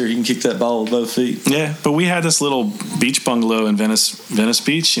it. Make sure he can kick that ball with both feet. Yeah. But we had this little beach bungalow in Venice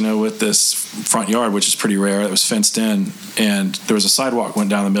Beach, with this front yard, which is pretty rare. That was fenced in, and there was a sidewalk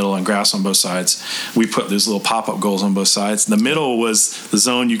went down the middle and grass on both sides. We put these little pop-up goals on both sides. The middle was the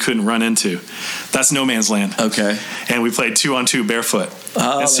zone you couldn't run into. That's no man's land. Okay. And we played 2-on-2 barefoot.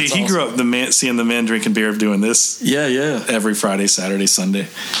 Oh, and see, he grew up seeing the men drinking beer, doing this. Yeah. Every Friday, Saturday, Sunday,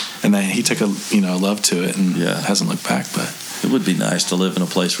 and then he took a love to it, and hasn't looked back. But it would be nice to live in a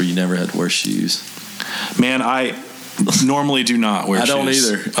place where you never had to wear shoes. Man, I normally do not wear shoes. I don't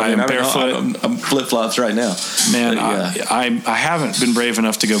either. I am barefoot. I'm flip-flops right now. Man, I haven't been brave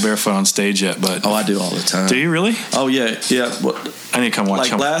enough to go barefoot on stage yet, but I do all the time. Do you really? Oh yeah. Well, I need to come watch.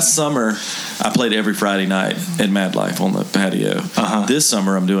 Last summer, I played every Friday night at Mad Life on the patio. This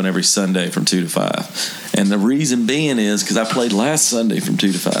summer, I'm doing every Sunday from 2 to 5. And the reason being is because I played last Sunday from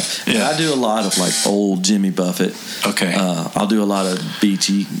 2 to 5. Yeah. And I do a lot of old Jimmy Buffett. Okay. I'll do a lot of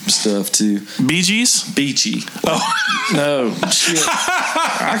beachy stuff too. Bee Gees? Beachy. Oh. No. Shit.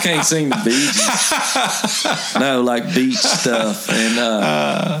 I can't sing the Bee Gees. No, like beach stuff.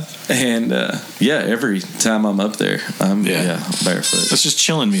 And every time I'm up there, I'm barefoot. It's just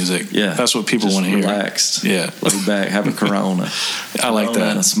chilling music. Yeah. That's what people want to hear. Relaxed. Yeah. Laid back, have a Corona. I like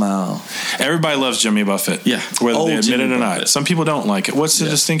that. And a smile. Everybody loves Jimmy Buffett. Yeah. Whether they admit it or not. Some people don't like it. What's the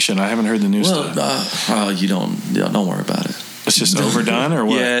distinction? I haven't heard the news. You don't worry about it. It's just overdone or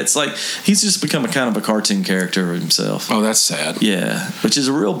what? Yeah, it's like he's just become a kind of a cartoon character of himself. Oh, that's sad. Yeah, which is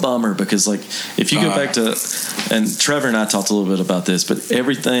a real bummer because if you go back to, and Trevor and I talked a little bit about this, but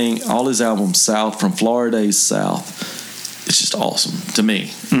all his albums from Florida's South, it's just awesome to me.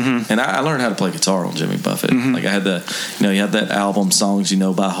 Mm-hmm. And I learned how to play guitar on Jimmy Buffett. Mm-hmm. Like I had he had that album Songs You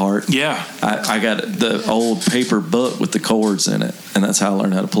Know by Heart. Yeah. I got the old paper book with the chords in it, and that's how I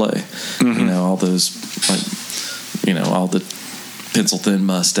learned how to play. Mm-hmm. All those all the pencil thin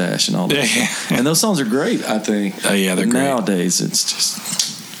mustache and all that. Yeah. And those songs are great, I think. Oh yeah, they're great. Nowadays it's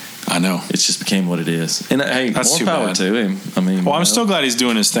just, I know, it's just became what it is. And hey, that's more power to him. I mean, I'm still glad he's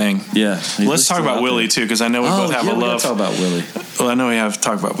doing his thing. Yeah. Let's talk about Willie too, because I know we both have a love. Talk about Willie. Well, I know we have to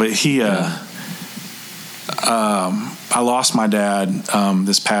talk about, but he I lost my dad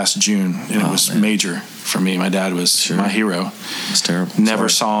this past June, and it was major for me. My dad was my hero. It's terrible. Never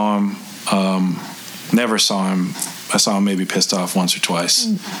saw him. I saw him maybe pissed off once or twice.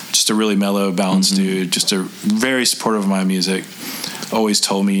 Just a really mellow, balanced dude. Just a very supportive of my music. Always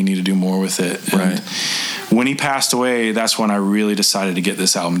told me you need to do more with it. And when he passed away, that's when I really decided to get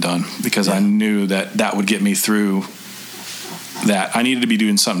this album done, because I knew that would get me through that. I needed to be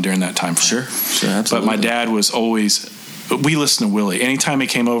doing something during that time frame. Sure, absolutely. But my dad was always, we listened to Willie. Anytime he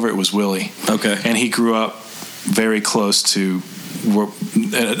came over, it was Willie. Okay. And he grew up very close to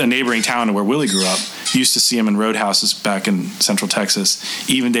a neighboring town to where Willie grew up. Used to see him in roadhouses back in Central Texas.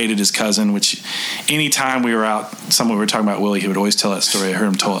 Even dated his cousin, which anytime we were out, we were talking about Willie, he would always tell that story. I heard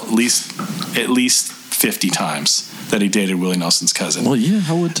him tell at least 50 times that he dated Willie Nelson's cousin. Well, yeah,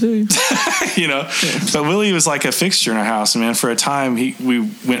 I would too. But Willie was like a fixture in our house. And man, for a time,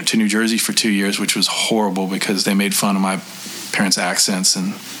 we went to New Jersey for 2 years, which was horrible because they made fun of my parents' accents,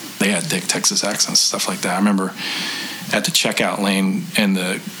 and they had thick Texas accents, stuff like that. I remember at the checkout lane in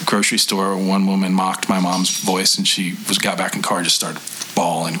the grocery store, one woman mocked my mom's voice, and she got back in the car and just started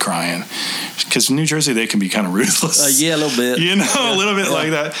bawling, crying. Because in New Jersey, they can be kind of ruthless. Yeah, a little bit. A little bit like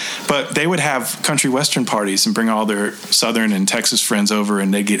that. But they would have country western parties and bring all their Southern and Texas friends over,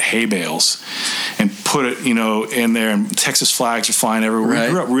 and they'd get hay bales and put it, in there, and Texas flags are flying everywhere. Right.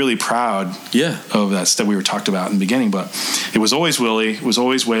 We grew up really proud of that stuff we were talked about in the beginning. But it was always Willie. It was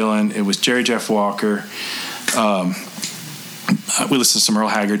always Waylon. It was Jerry Jeff Walker. We listened to some Earl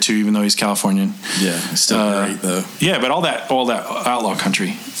Haggard too, even though he's Californian. Yeah, still great though. Yeah, but all that outlaw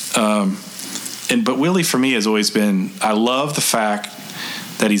country. But Willie for me has always been. I love the fact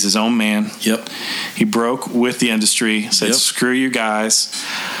that he's his own man. Yep. He broke with the industry. Said, "Screw you guys.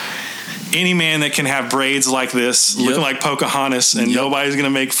 Any man that can have braids like this, looking like Pocahontas, and nobody's going to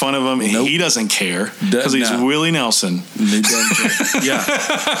make fun of him, he doesn't care because he's Willie Nelson." He doesn't care.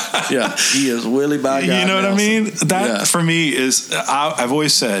 Yeah, he is Willie by God. You know what Nelson. I mean? That for me is, I've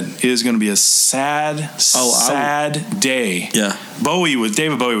always said, it is going to be a sad day. Yeah,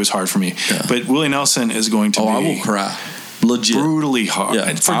 David Bowie was hard for me, but Willie Nelson is going to be. I will cry. Legit. Brutally hard.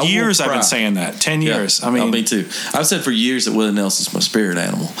 Yeah, for years I've been saying that. 10 years. Yeah, me too. I've said for years that Willie Nelson's my spirit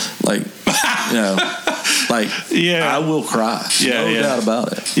animal. Like, I will cry. No doubt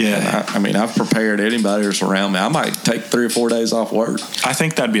about it. Yeah. And I've prepared anybody that's around me. I might take 3 or 4 days off work. I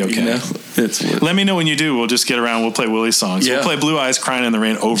think that'd be okay. Let me know when you do. We'll just get around. We'll play Willie songs. Yeah. We'll play Blue Eyes Crying in the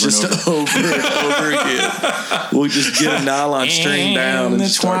Rain over and over again. We'll just get a nylon string down and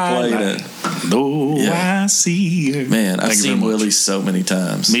just start playing it. I see her. Man, I've seen Willie so many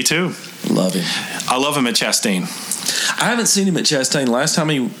times. Me too. Love him. I love him at Chastain. I haven't seen him at Chastain. Last time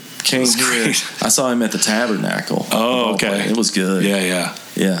he came here, I saw him at the Tabernacle. Oh, okay. It was good. Yeah.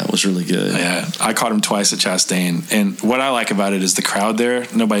 Yeah, it was really good. Yeah, I caught him twice at Chastain, and what I like about it is the crowd there.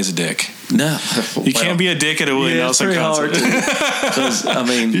 Nobody's a dick. No, you can't be a dick at a Willie Nelson concert. Because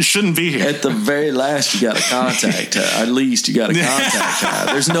you shouldn't be here. At the very last, you got to contact her. At least you got to contact her.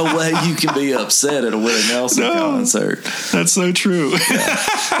 There's no way you can be upset at a Willie Nelson concert. That's so true.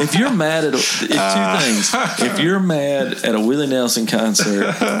 If you're mad at two things, if you're mad at a Willie Nelson concert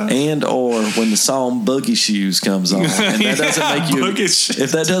and or when the song "Boogie Shoes" comes on, and that doesn't make you,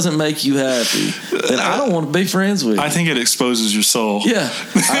 if that doesn't make you happy, then I don't want to be friends with you. I think it exposes your soul. Yeah,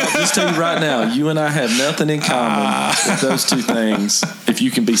 I'll just tell you right now, you and I have nothing in common with those two things. If you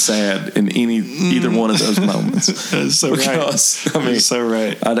can be sad in either one of those moments, that's so because, right. That's so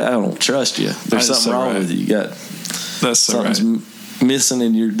right. I don't trust you. There's something wrong with you. You got something's missing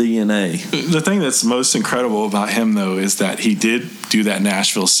in your DNA. The thing that's most incredible about him, though, is that he did do that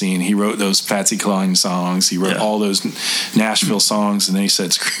Nashville scene. He wrote those Patsy Cline songs. He wrote all those Nashville songs, and then he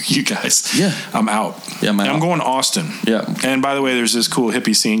said, "Screw you guys. Yeah, I'm out. Yeah, I'm going to Austin." Yeah. And by the way, there's this cool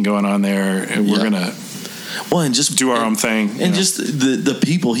hippie scene going on there, and we're gonna and just do our own thing, and just the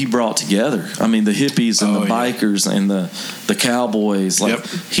people he brought together. I mean, the hippies and the bikers and the cowboys. Like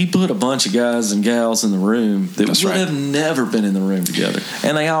he put a bunch of guys and gals in the room that would have never been in the room together,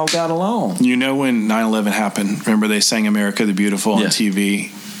 and they all got along. You know, when 9/11 happened, remember they sang "America the Beautiful" on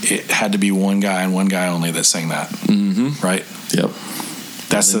TV. It had to be one guy and one guy only that sang that. Mm-hmm. Right. Yep.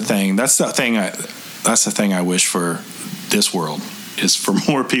 That's the thing. That's the thing I wish for this world. Is for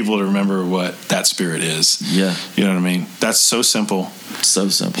more people to remember what that spirit is. Yeah. You know what I mean? That's so simple. So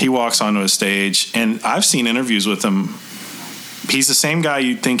simple. He walks onto a stage, and I've seen interviews with him. He's the same guy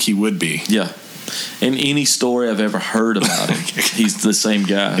you'd think he would be. Yeah. In any story I've ever heard about him, he's the same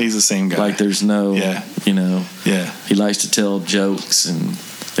guy. He's the same guy. Like there's no, he likes to tell jokes and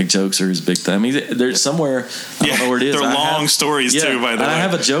Like jokes are his big thing. I mean, there's somewhere, I don't know where it is. They're long stories too, by the way. I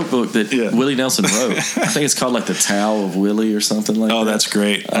have a joke book that Willie Nelson wrote. I think it's called like The Tao of Willie or something like that. Oh, that's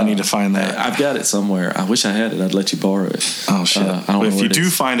great. I need to find that. I've got it somewhere. I wish I had it. I'd let you borrow it. Oh, shit. I don't know if you do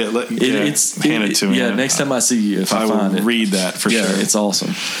find it, hand it to me. Yeah, next time I see you, if I find it. Read that for sure. Yeah, it's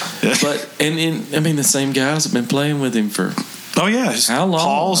awesome. But, I mean, the same guys have been playing with him for... Oh, yeah. How long?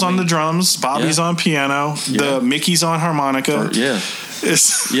 Paul's on the drums. Bobby's on piano. The Mickey's on harmonica.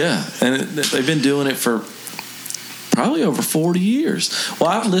 And they've been doing it for probably over 40 years. Well,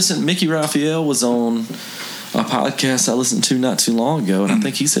 I've listened. Mickey Raphael was on a podcast I listened to not too long ago, and I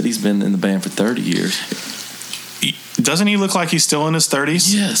think he said he's been in the band for 30 years. Doesn't he look like he's still in his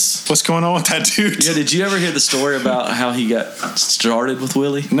 30s? Yes. What's going on with that dude? Yeah, did you ever hear the story about how he got started with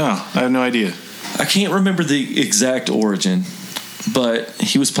Willie? No, I have no idea. I can't remember the exact origin, but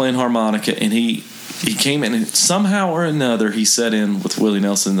he was playing harmonica, and he came in, and somehow or another he set in with Willie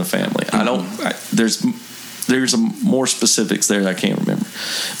Nelson and the Family. There's more specifics there I can't remember.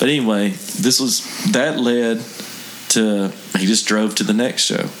 But anyway, that led to, he just drove to the next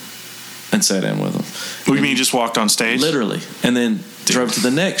show and sat in with them. What do you mean, just walked on stage? Literally. And then drove to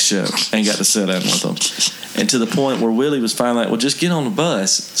the next show and got to sit in with them. And to the point where Willie was finally like, well, just get on the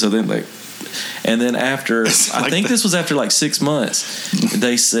bus. So then and then after, I think this was after like 6 months,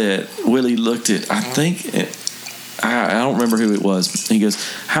 they said, Willie looked at, I don't remember who it was. He goes,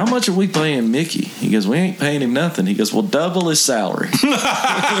 how much are we paying Mickey? He goes, we ain't paying him nothing. He goes, well, double his salary.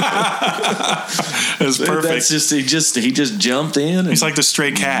 That's perfect. That's he just jumped in. He's like the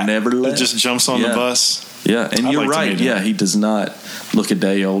stray cat. Never left. Just jumps on the bus. Yeah, and you're right. Yeah, he does not look a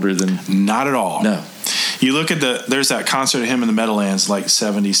day older than. Not at all. No. You look at there's that concert of him in the Meadowlands, like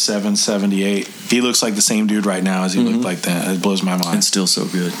 77, 78. He looks like the same dude right now as he looked like that. It blows my mind. And still so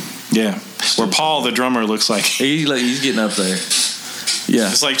good. Yeah. Where Paul, the drummer, looks like... He's getting up there.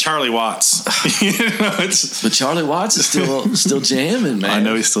 Yeah. It's like Charlie Watts. But Charlie Watts is still jamming, man. I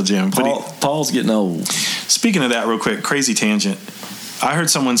know he's still jamming. Paul's getting old. Speaking of that, real quick, crazy tangent. I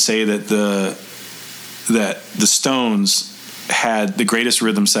heard someone say that the Stones had the greatest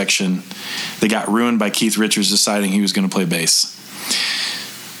rhythm section. They got ruined by Keith Richards deciding he was going to play bass.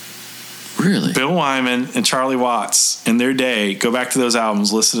 Really? Bill Wyman and Charlie Watts in their day, go back to those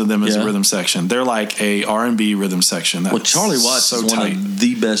albums, listen to them as a rhythm section. They're like a R&B rhythm section. Charlie Watts is one of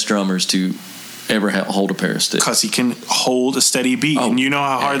the best drummers to ever hold a pair of sticks. Because he can hold a steady beat, and you know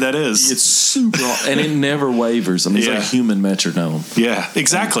how hard that is. It's super hard, and it never wavers. I mean, it's like a human metronome. Yeah,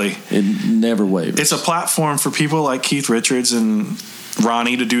 exactly. It never wavers. It's a platform for people like Keith Richards and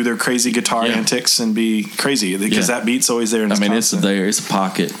Ronnie to do their crazy guitar antics and be crazy, because that beat's always there. It's there. It's a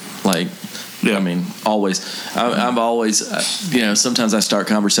pocket. I mean, always. I'm always, sometimes I start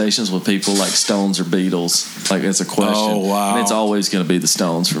conversations with people like Stones or Beatles. Like, it's a question. Oh, wow. And it's always going to be the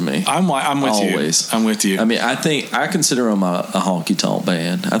Stones for me. I'm with always. you. I'm with you. I mean, I consider them a honky-tonk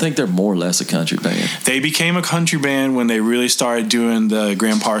band. I think they're more or less a country band. They became a country band when they really started doing the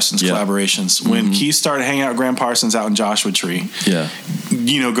Graham Parsons collaborations. When Keith started hanging out with Graham Parsons out in Joshua Tree. Yeah.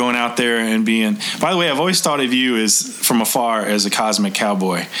 Going out there and being... By the way, I've always thought of you as, from afar, as a cosmic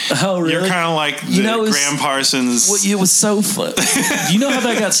cowboy. Oh, really? You're kind of like Graham Parsons. Well, it was so fun. Do you know how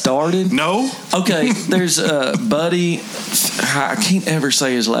that got started? No. Okay, there's Buddy. I can't ever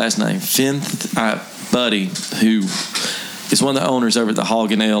say his last name. Buddy, who is one of the owners over at the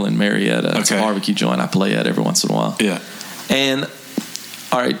Hog and Ale in Marietta. It's a barbecue joint I play at every once in a while. Yeah. And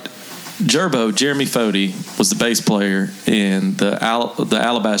all right, Jeremy Fody was the bass player in the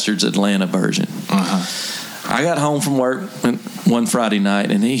Alabastard's Atlanta version. I got home from work one Friday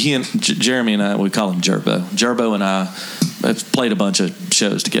night, and he and Jeremy and I, we call him Jerbo. Jerbo and I have played a bunch of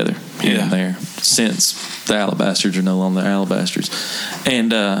shows together here and there since the Alabastard's are no longer the Alabastard's.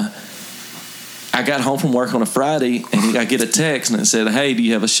 And I got home from work on a Friday, and I get a text, and it said, "Hey, do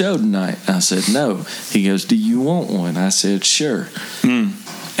you have a show tonight?" I said, "No." He goes, "Do you want one?" I said, "Sure."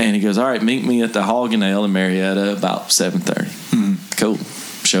 And he goes, "All right, meet me at the Hog and Ale in Marietta about 7:30. Cool.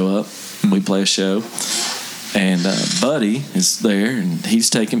 Show up. We play a show. And Buddy is there, and he's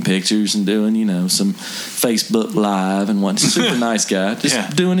taking pictures and doing, some Facebook Live and whatnot. Super nice guy,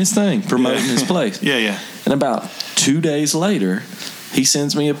 just doing his thing, promoting his place. And about 2 days later, he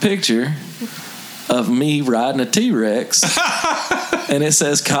sends me a picture of me riding a T-Rex, and it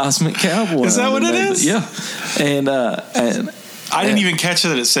says Cosmic Cowboy. Is that what it is? Yeah. And I didn't even catch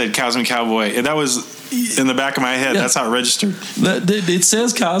that it said Cosmic Cowboy. And that was in the back of my head. That's how it registered. It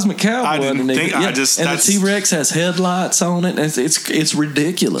says Cosmic Cowboy. I didn't think. And the T-Rex has headlights on it. And it's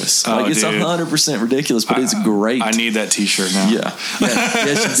ridiculous. It's 100% ridiculous, but it's great. I need that T-shirt now. Yeah.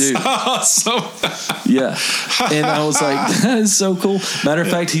 Yes, you do. Awesome. Yeah. And I was like, that is so cool. Matter of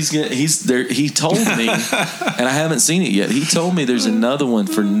fact, he's there. He told me, and I haven't seen it yet. He told me there's another one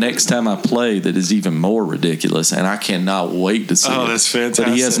for next time I play that is even more ridiculous, and I cannot wait to see it. Oh, that's fantastic.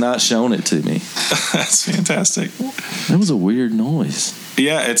 But he has not shown it to me. That's fantastic. That was a weird noise.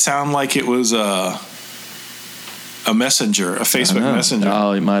 Yeah, it sounded like it was a messenger, a Facebook messenger.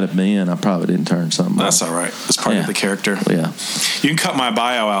 Oh, it might have been. I probably didn't turn something off. That's all right. It's part of the character. Yeah. You can cut my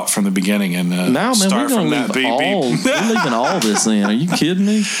bio out from the beginning and start from that beep. We're leaving all this in. Are you kidding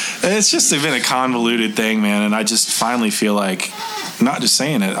me? It's just been a convoluted thing, man, and I just finally feel like, not just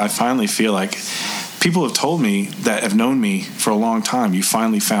saying it, I finally feel like people have told me that have known me for a long time, you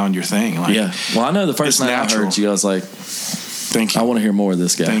finally found your thing. Like, yeah. Well, I know the first night I heard you, I was like, thank you. I want to hear more of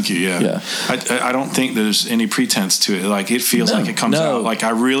this guy. Thank you, yeah. I don't think there's any pretense to it. Like, it feels like it comes out. Like,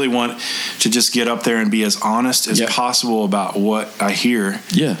 I really want to just get up there and be as honest as possible about what I hear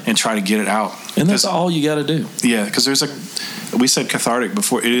and try to get it out. And that's all you got to do. Yeah, because we said cathartic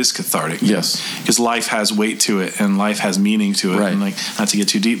before. It is cathartic. Yes. Because life has weight to it and life has meaning to it. Right. And, like, not to get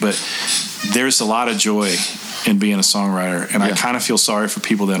too deep, but there's a lot of joy in being a songwriter. And I kind of feel sorry for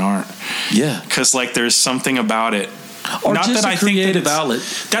people that aren't. Yeah. Because, like, there's something about it. Or not just that a I think creative that outlet.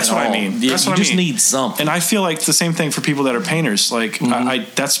 That's what I mean. Yeah, that's you what I just need something. And I feel like the same thing for people that are painters. Like,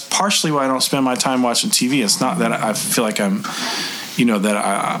 that's partially why I don't spend my time watching TV. It's not that I feel like I'm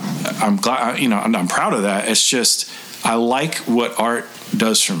glad, I'm proud of that. It's just, I like what art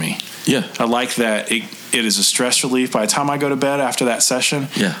does for me. Yeah. I like that it is a stress relief. By the time I go to bed after that session,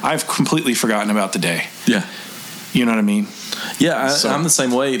 I've completely forgotten about the day. Yeah. You know what I mean? Yeah, I'm the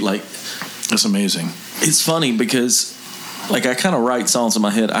same way. Like, it's amazing. It's funny because, like, I kind of write songs in my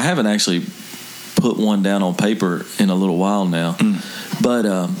head. I haven't actually put one down on paper in a little while now, but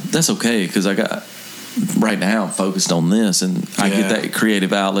that's okay because right now I'm focused on this, and I get that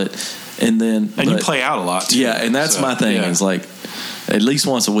creative outlet, and you play out a lot too. Yeah, and that's my thing. Is like at least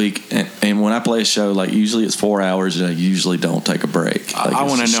once a week, and when I play a show, like usually it's 4 hours, and I usually don't take a break. Like, I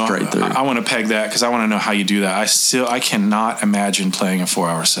want to know. I want to peg that because I want to know how you do that. I cannot imagine playing a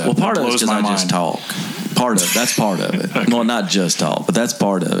 4-hour set. Well, part of it is because I just talk. That's part of it. Okay. Well, not just talk, but that's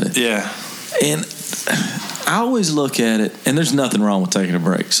part of it. Yeah. And I always look at it, and there's nothing wrong with taking a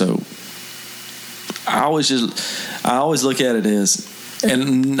break. So I always look at it as,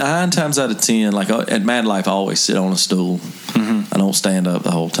 and 9 times out of 10, like at Mad Life, I always sit on a stool. I don't stand up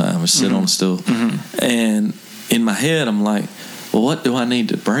the whole time. I sit on a stool. And in my head, I'm like, well, what do I need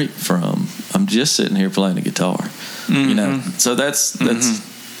to break from? I'm just sitting here playing the guitar. You know? So that's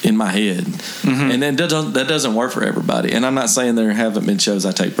in my head. And then that doesn't work for everybody. And I'm not saying there haven't been shows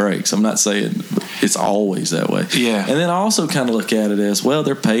I take breaks. I'm not saying it's always that way. Yeah. And then I also kind of look at it as, well,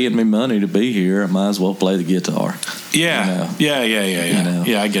 they're paying me money to be here. I might as well play the guitar. Yeah. You know? Yeah. You know?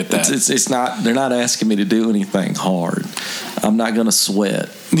 Yeah, I get that. It's not, they're not asking me to do anything hard. I'm not going to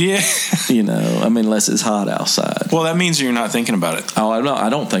sweat. Yeah. You know, I mean, unless it's hot outside. Well, that means you're not thinking about it. Oh, I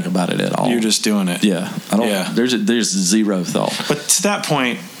don't think about it at all. You're just doing it. Yeah. I don't. Yeah. There's zero thought. But to that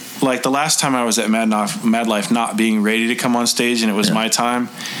point, like the last time I was at Mad Life not being ready to come on stage and it was my time,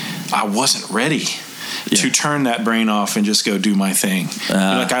 I wasn't ready to turn that brain off and just go do my thing.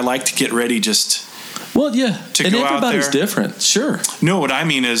 Like, I like to get ready just... Well, yeah. To and go everybody's out there. Different. Sure. No, what I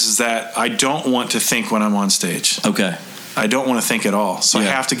mean is that I don't want to think when I'm on stage. Okay. I don't want to think at all. So I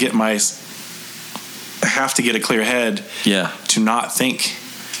have to get a clear head to not think.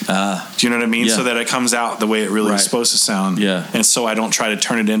 Do you know what I mean? Yeah. So that it comes out the way it really is supposed to sound. Yeah. And so I don't try to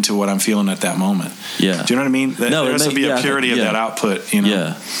turn it into what I'm feeling at that moment. Yeah. Do you know what I mean? There has to be a purity of that output, you know?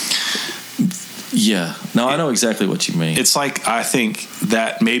 Yeah. Yeah. No, I know exactly what you mean. It's like, I think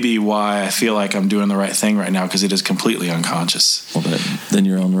that may be why I feel like I'm doing the right thing right now, because it is completely unconscious. Well, then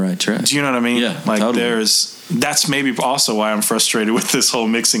you're on the right track. Do you know what I mean? Yeah, like totally. That's maybe also why I'm frustrated with this whole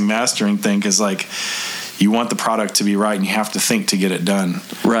mixing mastering thing, because like, you want the product to be right, and you have to think to get it done.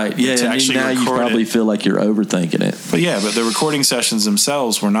 Right. Yeah. And now you probably feel like you're overthinking it. But the recording sessions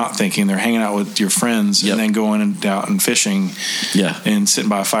themselves, we're not thinking. They're hanging out with your friends and then going out and fishing. Yeah. And sitting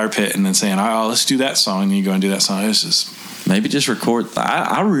by a fire pit and then saying, "Oh, let's do that song," and you go and do that song. It's just maybe just record.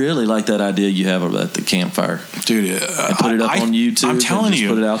 I really like that idea you have at the campfire, dude. And put it up on YouTube. I'm telling you,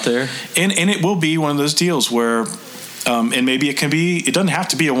 put it out there, and it will be one of those deals where. And maybe it doesn't have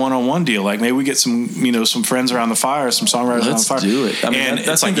to be a one-on-one deal. Like maybe we get some friends around the fire, some songwriters around the fire. Let's do it. I mean, and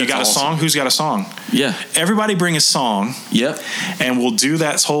it's like, you got awesome. A song? Who's got a song? Yeah. Everybody bring a song. Yep. And we'll do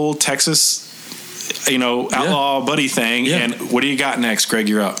that whole Texas outlaw buddy thing. Yeah. And what do you got next, Greg?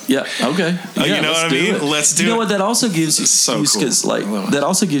 You're up. Yeah. Okay. You know what I mean? Let's do it. You know what? That also gives you that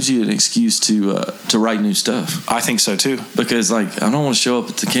also gives you an excuse to write new stuff. I think so too. Because I don't want to show up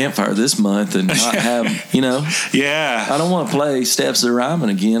at the campfire this month and not have Yeah. I don't want to play Steps of Rhyming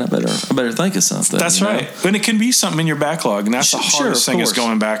again. I better think of something. That's right. And it can be something in your backlog, and that's the hardest thing is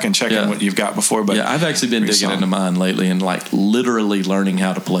going back and checking what you've got before. But I've actually been digging into mine lately and literally learning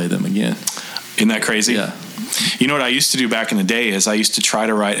how to play them again. Isn't that crazy? Yeah. You know what I used to do back in the day is I used to try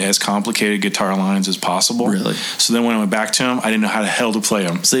to write as complicated guitar lines as possible. Really? So then when I went back to them, I didn't know how the hell to play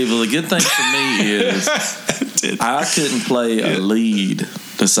them. See, well, the good thing for me is I couldn't play a lead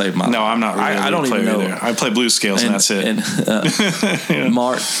to save my life. No, I'm not really I don't even know. Either. I play blues scales and that's it. And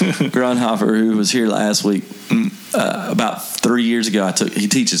Mark Grunhofer, who was here last week, about 3 years ago, he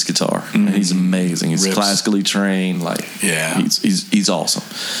teaches guitar. And he's amazing. He's classically trained. He's awesome.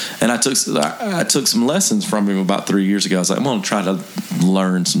 And I took some lessons from him about 3 years ago. I was like, I'm going to try to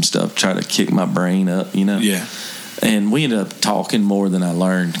learn some stuff, try to kick my brain up, Yeah. And we ended up talking more than I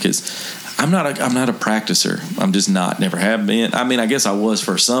learned because I'm not a practicer. I'm just not. Never have been. I mean, I guess I was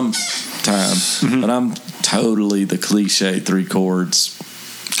for some time, but I'm totally the cliche 3 chords.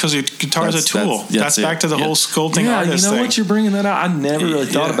 Because your guitar is a tool. That's back to the whole sculpting artist thing. What, you're bringing that out. I never really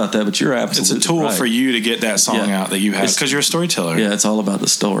thought about that, but you're absolutely right. It's a tool for you to get that song out that you have because you're a storyteller. Yeah, it's all about the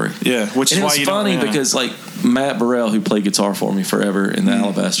story. Yeah, which is why you don't. It's funny because Matt Burrell, who played guitar for me forever in the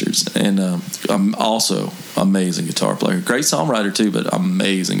Alabasters, and I'm also amazing guitar player. Great songwriter too, but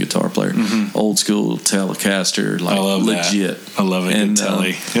amazing guitar player. Old school Telecaster, I love legit. That. I love it. And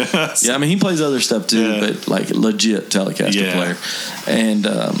Telly. Yeah, I mean he plays other stuff too, but legit Telecaster player. And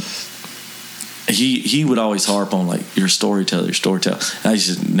he would always harp on your storyteller. I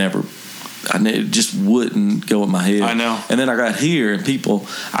just never. It just wouldn't go in my head. I know. And then I got here, and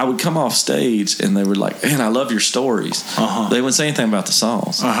I would come off stage, and they were like, "Man, I love your stories." They wouldn't say anything about the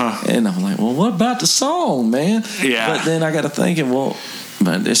songs. And I'm like, "Well, what about the song, man?" Yeah. But then I got to thinking, well,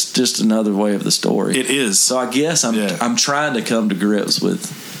 man, it's just another way of the story. It is. So I guess I'm trying to come to grips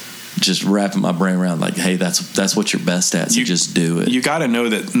with just wrapping my brain around hey, that's what you're best at. So just do it. You got to know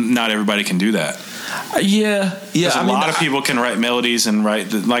that not everybody can do that. Yeah. A lot of people can write melodies and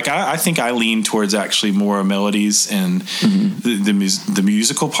write. I think I lean towards actually more melodies and the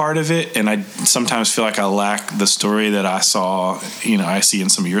musical part of it, and I sometimes feel like I lack the story that I see in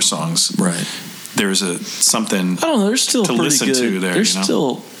some of your songs. Right. There's something. I don't know. There's still to listen good. to there. There's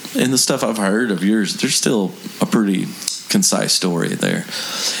still in the stuff I've heard of yours. There's still a pretty concise story there.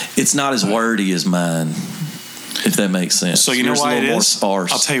 It's not as wordy as mine, if that makes sense. So you know why it is? More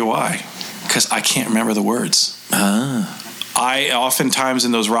sparse. I'll tell you why. Because I can't remember the words. I oftentimes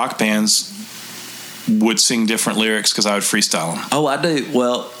in those rock bands would sing different lyrics because I would freestyle them. Oh, I do.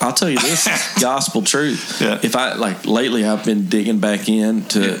 Well, I'll tell you this, gospel truth. Yeah. If I lately, I've been digging back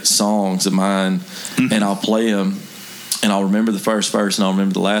into songs of mine, and I'll play them, and I'll remember the first verse, and I'll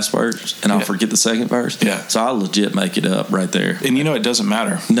remember the last verse, and I'll forget the second verse. Yeah. So I'll legit make it up right there. And it doesn't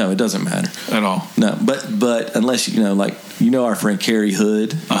matter. No, it doesn't matter at all. No, but unless our friend Carrie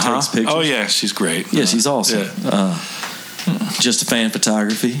Hood takes pictures. Oh yeah, she's great. Yeah, she's awesome. Yeah. Just a fan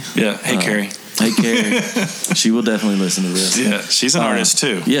photography. Yeah. Hey Carrie. Hey Carrie. She will definitely listen to this. Yeah, she's an artist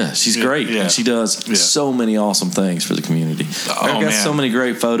too. Yeah, she's great. Yeah. And she does so many awesome things for the community. I've got so many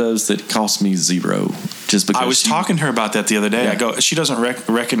great photos that cost me zero. Just because I was talking to her about that the other day. I go, she doesn't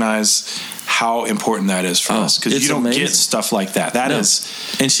recognize how important that is for us because you don't get stuff like that. That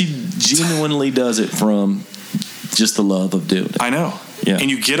is, and she genuinely does it from just the love of doing it. I know. Yeah.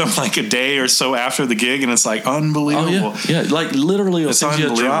 And you get them a day or so after the gig, and it's unbelievable. Oh, yeah. Literally, it'll send you a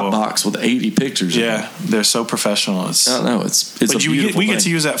Dropbox with 80 pictures. Yeah, they're so professional. It's but we get to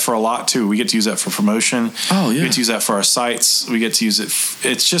use that for a lot too. We get to use that for promotion. Oh yeah. We get to use that for our sites. We get to use it.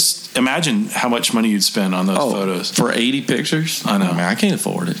 It's just imagine how much money you'd spend on those photos for 80 pictures. I know. I mean, I can't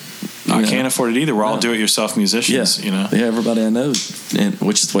afford it. I can't afford it either. We're all do-it-yourself musicians. Yeah. Yeah, everybody I know,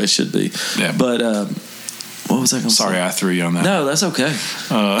 which is the way it should be. Yeah. But. What was I going to say? Sorry, I threw you on that. No, that's okay.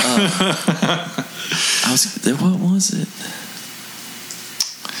 What was it?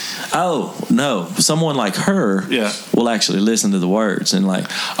 Oh, no. Someone like her will actually listen to the words. And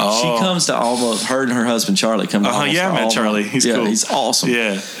she comes to almost, her and her husband Charlie come to almost I met Charlie. He's cool. He's awesome.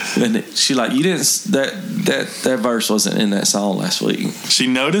 Yeah. And she you didn't, that verse wasn't in that song last week. She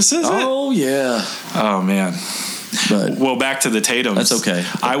notices it? Oh, yeah. Oh, man. But back to the Tatums. That's okay.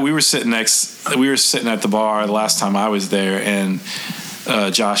 We were sitting at the bar the last time I was there, and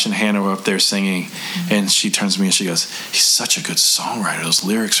Josh and Hannah were up there singing, and she turns to me and she goes, "He's such a good songwriter. Those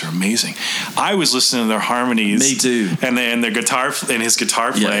lyrics are amazing." I was listening to their harmonies. Me too. And their guitar and his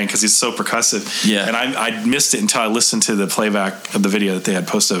guitar playing because he's so percussive. Yeah. And I missed it until I listened to the playback of the video that they had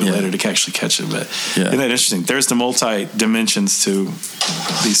posted later to actually catch it. But isn't that interesting? There's the multi dimensions to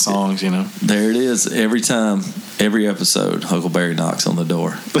these songs, you know. There it is. Every time, every episode, Huckleberry knocks on the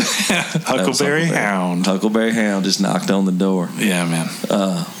door. Huckleberry Hound. Huckleberry Hound just knocked on the door. Yeah, man.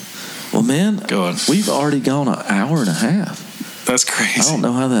 Well, man, go on. We've already gone an hour and a half. That's crazy. I don't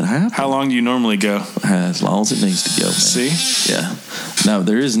know how that happened. How long do you normally go? As long as it needs to go, man. See? Yeah. No,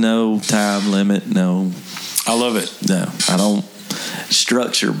 there is no time limit. No. I love it. No, I don't.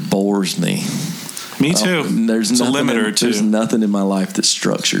 Structure bores me. Me too. There's it's a limiter too. There's nothing in my life that's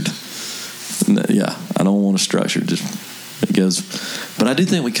structured. Yeah, I don't want to structure. Just it goes. But I do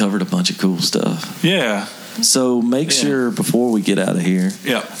think we covered a bunch of cool stuff. Yeah. So make sure before we get out of here.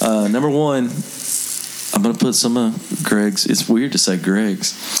 Yeah. Number one, I'm going to put some of Greg's. It's weird to say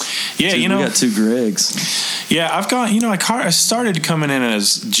Greg's. Yeah, we got two Gregs. Yeah, I've got, I started coming in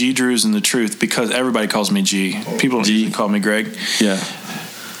as G Drews and the Truth because everybody calls me G. People don't usually call me Greg. Yeah.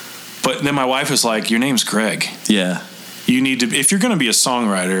 But then my wife was like, your name's Greg. Yeah. You need to, if you're going to be a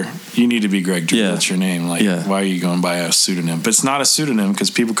songwriter, you need to be Greg Drew. Yeah. That's your name. Like, why are you going by a pseudonym? But it's not a pseudonym because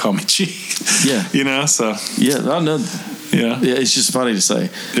people call me G. Yeah. So. Yeah, I know. Yeah. Yeah, it's just funny to say.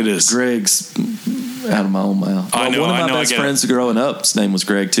 It is. Greg's out of my own mouth. I know. One of my best friends growing up, his name was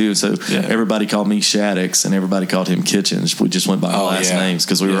Greg too. So everybody called me Shaddix and everybody called him Kitchens. We just went by our last names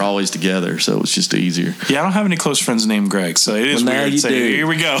because we were always together. So it was just easier. Yeah, I don't have any close friends named Greg. So it is weird to say, here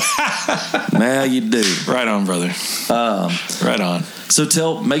we go. Now you do. Right on, brother. Right on.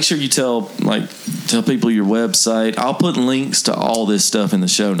 So make sure you tell people your website. I'll put links to all this stuff in the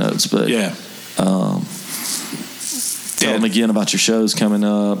show notes. But tell them again about your shows coming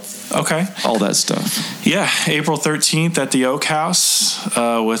up. Okay. All that stuff. Yeah, April 13th at the Oak House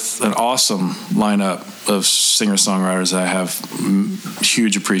with an awesome lineup of singer-songwriters that I have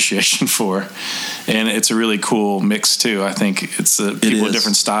huge appreciation for. And it's a really cool mix, too. I think it's people with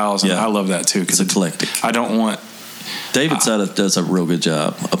different styles, and I love that, too. It's eclectic. I don't want... David Sudduth does a real good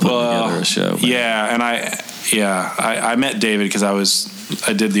job of putting together a show. Man. Yeah, and I met David because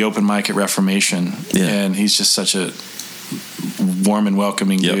I did the open mic at Reformation, and he's just such a warm and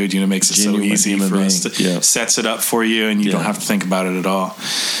welcoming dude. Makes it genuine, so easy for us to sets it up for you, and you don't have to think about it at all.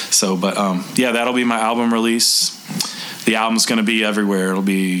 So, but that'll be my album release. The album's going to be everywhere. It'll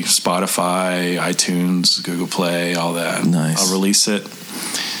be Spotify, iTunes, Google Play, all that. Nice. I'll release it.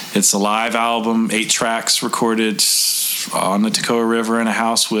 It's a live album, 8 tracks recorded on the Toccoa River in a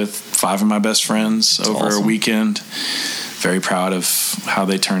house with 5 of my best friends over a weekend. Very proud of how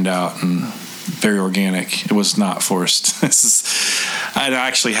they turned out and very organic. It was not forced. I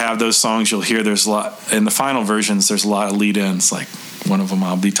actually have those songs you'll hear. There's a lot in the final versions. There's a lot of lead-ins. Like one of them,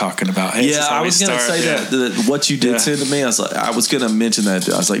 I'll be talking about. Hey, I was going to say that what you did send to me. I was going to mention that.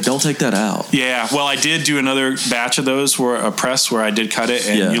 I was like, don't take that out. Yeah. Well, I did do another batch of those where a press where I did cut it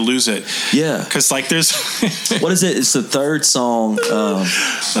and you lose it. Yeah. Because there's what is it? It's the third song.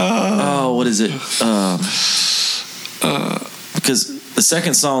 What is it? Because the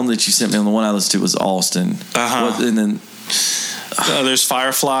second song that you sent me on the one I listened to was Austin. And then there's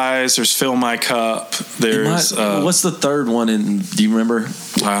Fireflies. There's Fill My Cup. There's what's the third one? Do you remember?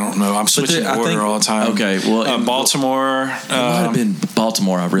 I don't know. I'm switching order all the time. Okay, well, Baltimore. It might have been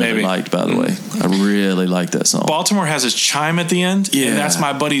Baltimore. I really liked, by the way. I really liked that song. Baltimore has a chime at the end. Yeah, and that's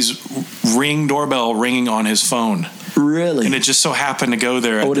my buddy's Ring doorbell ringing on his phone. Really? And it just so happened to go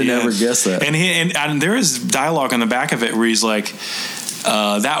there. I would have never guessed that. And there is dialogue on the back of it where he's like,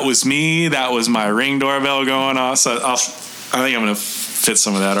 "That was me. That was my Ring doorbell going off." So I think I'm going to fit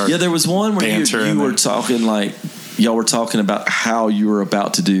some of that. Yeah, there was one where you were talking like y'all were talking about how you were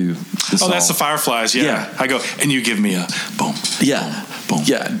about to do the song. Oh, that's the Fireflies. Yeah. I go, and you give me a boom. Yeah. Boom.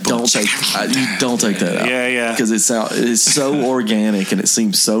 Yeah. Don't take that out. Yeah. Because it's so organic and it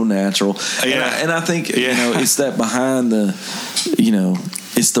seems so natural. Yeah. And I think it's that behind the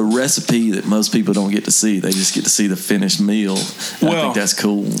it's the recipe that most people don't get to see. They just get to see the finished meal. I think that's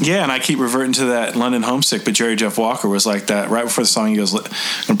cool. Yeah, and I keep reverting to that London Homesick, but Jerry Jeff Walker was like that. Right before the song, he goes, I'm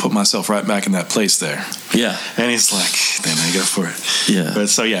going to put myself right back in that place there. Yeah. And he's like, then I go for it. Yeah. But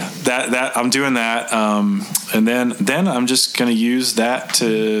so, that I'm doing that. And then I'm just going to use that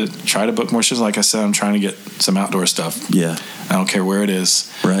to try to book more shows. Like I said, I'm trying to get some outdoor stuff. Yeah. I don't care where it is.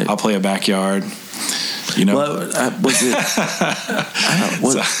 Right. I'll play a backyard. Was it?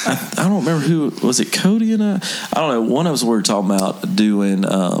 I don't remember who was it. Cody and I don't know. One of us we were talking about doing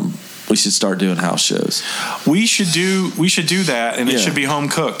we should start doing house shows. We should do that, and it should be home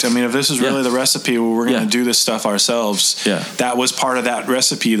cooked. I mean, if this is really the recipe where we're going to do this stuff ourselves, that was part of that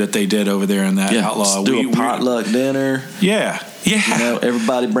recipe that they did over there in that Outlaw. Let's do a potluck dinner. Yeah. Yeah. You know,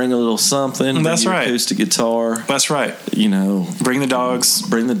 everybody bring a little something. That's right. Acoustic guitar. That's right. You know, bring the dogs.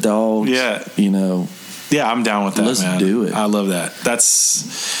 Yeah. You know. Yeah, I'm down with that, Let's do it. I love that.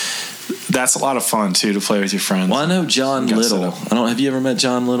 That's a lot of fun too, to play with your friends. Well, I know John Little. Have you ever met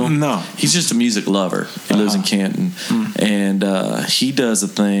John Little? No. He's just a music lover. He lives in Canton, and he does a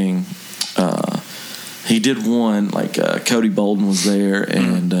thing. He did one like Cody Bolden was there,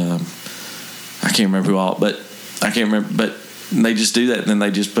 and I can't remember who all, but they just do that, and then they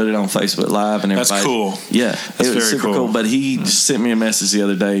just put it on Facebook Live, and everybody. That's cool. Yeah, that's it was super cool. But he just sent me a message the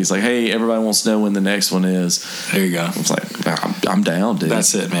other day. He's like, "Hey, everybody wants to know when the next one is." There you go. I was like, "I'm down, dude.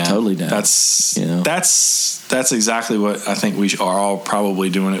 That's it, man. Totally down." That's exactly what I think we are all probably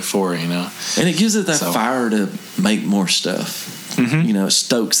doing it for, you know. And it gives it that fire to make more stuff. Mm-hmm. You know, it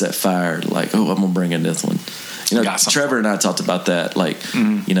stokes that fire. Like, oh, I'm gonna bring in this one. You know, Trevor and I talked about that. Like,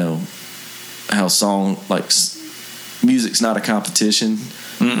 you know, how music's not a competition,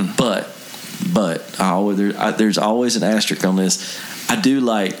 but there's always an asterisk on this. I do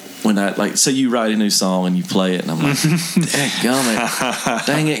like when say you write a new song and you play it, and I'm like,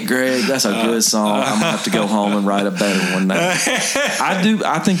 dang it, Greg, that's a good song. I'm gonna have to go home and write a better one now.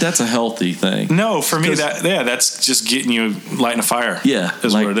 I think that's a healthy thing. No, for me that's just getting you lighting a fire. Yeah,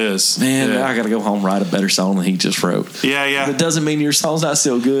 is what it is. Man, I got to go home and write a better song than he just wrote. Yeah. But it doesn't mean your song's not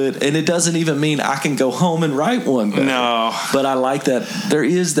still good, and it doesn't even mean I can go home and write one better. No, but I like that there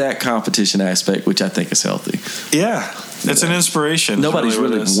is that competition aspect, which I think is healthy. Yeah. It's an inspiration. Nobody's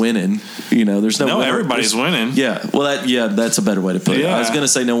really winning. You know, there's no everybody's winning. Yeah. Well, that's a better way to put it. I was going to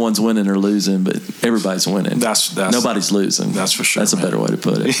say no one's winning or losing, but everybody's winning. That's nobody's losing. That's for sure. That's a better way to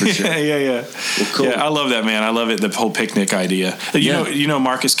put it. For sure. Yeah. Well, cool. Yeah, I love that, man. I love it. The whole picnic idea. You know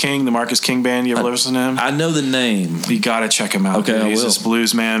Marcus King, the Marcus King band. You ever listen to him? I know the name. You got to check him out. Okay, he's this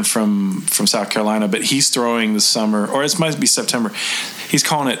blues man from South Carolina, but he's throwing the summer, or it might be September. He's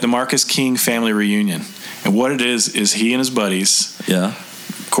calling it the Marcus King Family Reunion. And what it is he and his buddies. Yeah.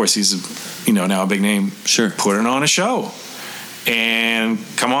 Of course, he's now a big name. Sure. Putting on a show, and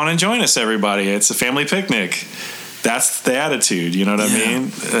come on and join us, everybody. It's a family picnic. That's the attitude. You know what I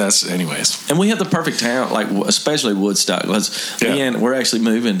mean? Anyways. And we have the perfect town, like especially Woodstock. We're actually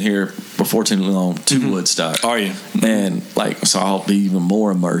moving here before too long to Woodstock. Are you? And so I'll be even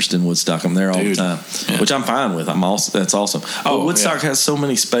more immersed in Woodstock. I'm there all the time, which I'm fine with. That's awesome. But Woodstock has so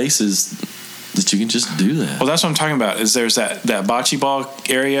many spaces that you can just do that. Well, that's what I'm talking about. Is there's that bocce ball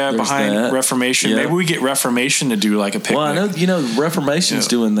area behind Reformation? Yeah. Maybe we get Reformation to do like a picnic. Well, I know Reformation's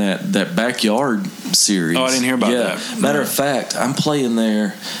doing that backyard series. Oh, I didn't hear about that. Matter of fact, I'm playing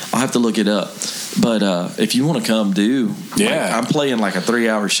there. I'll have to look it up. But if you want to come do, I'm playing like a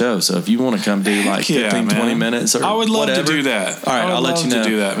 3-hour show. So if you want to come do like 15, 20 minutes, or I would love whatever, to do that. All right, I'll let you know. To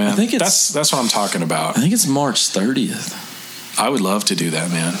do that, man. I think that's what I'm talking about. I think it's March 30th. I would love to do that,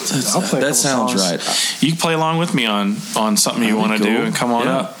 man. I'll play that sounds songs. Right. You can play along with me on something you want to do and come on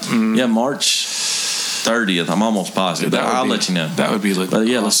up. Yeah, March 30th. I'm almost positive. I'll let you know. That would be lit. But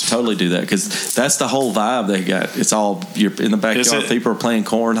yeah, let's totally do that, because that's the whole vibe they got. It's all, you're in the backyard. People are playing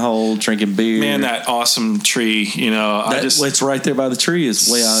cornhole, drinking beer. Man, that awesome tree. It's right there by the tree is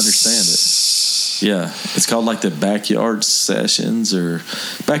the way I understand it. Yeah, it's called like the backyard sessions or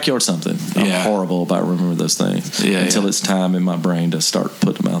backyard something. I'm horrible about remembering those things until it's time in my brain to start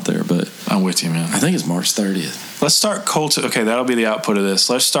putting them out there. But I'm with you, man. I think it's March 30th. Let's start Okay, that'll be the output of this.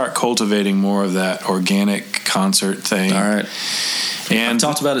 Let's start cultivating more of that organic concert thing. All right. And I've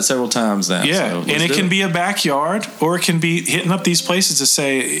talked about it several times now. Yeah, so and it can be a backyard, or it can be hitting up these places to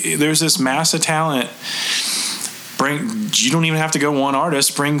say there's this mass of talent. You don't even have to go one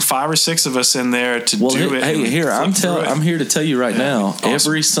artist. Bring 5 or 6 of us in there to do it. Hey, I'm here to tell you right now. Awesome.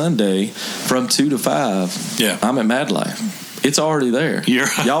 Every Sunday from 2 to 5, I'm at Mad Life. It's already there.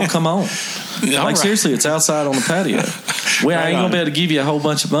 Y'all come on. Seriously, it's outside on the patio. I ain't gonna be able to give you a whole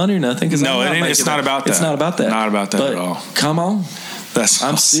bunch of money or nothing. It's not about that. It's not about that. Not about that at all. Come on.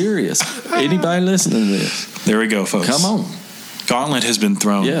 I'm serious. Anybody listening to this? There we go, folks. Come on. Gauntlet has been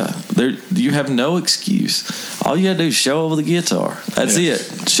thrown. Yeah, you have no excuse. All you got to do is show up with a guitar. That's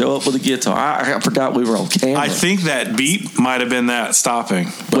it. Show up with a guitar. I forgot we were on camera. I think that beat might have been that stopping,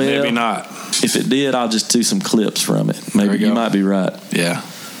 but maybe not. If it did, I'll just do some clips from it. Maybe you might be right. Yeah.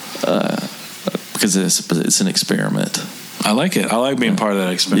 Because it's an experiment. I like it. I like being part of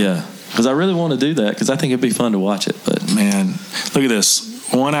that experiment. Yeah, because I really want to do that, because I think it'd be fun to watch it. But man, look at this.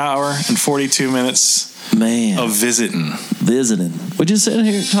 1 hour and 42 minutes of visiting. visiting. We're just sitting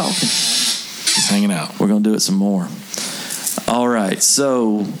here talking. Just hanging out. We're going to do it some more. All right.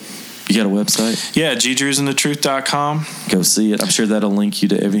 So, you got a website? Yeah, gdrewsandthetruth.com. Go see it. I'm sure that'll link you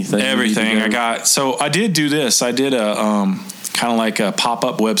to everything. Everything I got. So, I did do this. I did a kind of like a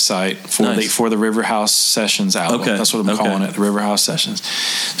pop-up website for the River House Sessions album. Okay. That's what I'm calling it, the River House Sessions.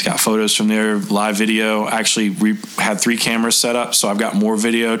 It's got photos from there, live video. Actually, we had 3 cameras set up, so I've got more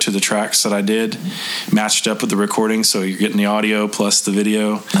video to the tracks that I did, matched up with the recording, so you're getting the audio plus the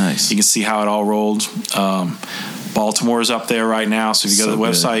video. Nice. You can see how it all rolled. Baltimore is up there right now, so if you go to the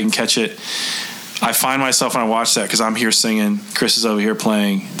website, you can catch it. I find myself when I watch that, because I'm here singing, Chris is over here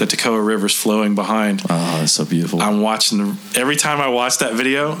playing, the Toccoa River's flowing behind. Oh, that's so beautiful. I'm watching every time I watch that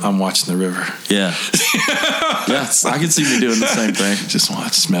video, I'm watching the river. Yeah. Yes, I can see me doing the same thing.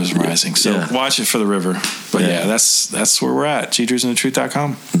 It's mesmerizing. So watch it for the river. But that's where we're at,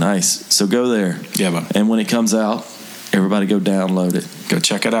 gdrewsandthetruth.com. Nice. So go there. Yeah, man. And when it comes out, everybody go download it. Go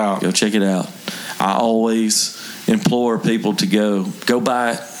check it out. Go check it out. I always implore people to go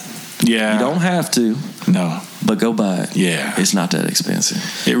buy it. Yeah. You don't have to. No. But go buy it. Yeah. It's not that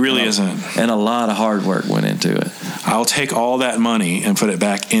expensive. It really isn't. And a lot of hard work went into it. I'll take all that money and put it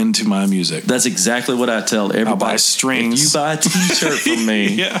back into my music. That's exactly what I tell everybody. I'll buy strings. If you buy a T-shirt from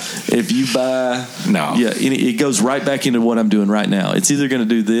me, if you buy... No. Yeah, it goes right back into what I'm doing right now. It's either going to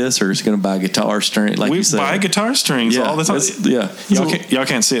do this or it's going to buy guitar string. Like you said. We buy guitar strings all the time. Y'all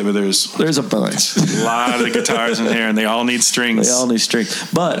can't see it, but there's a bunch. A lot of guitars in here, and they all need strings. They all need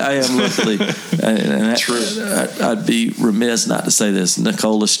strings. But I am locally... True. I'd be remiss not to say this.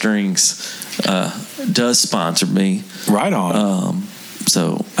 Nicola Strings does sponsor me. Right on.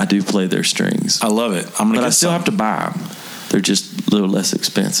 So I do play their strings. I love it. But I still have to buy them. They're just a little less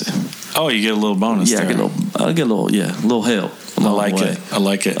expensive. Oh, you get a little bonus there. I get a little help. I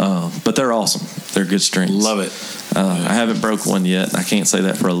like it. But they're awesome. They're good strings. Love it. I haven't broke one yet. I can't say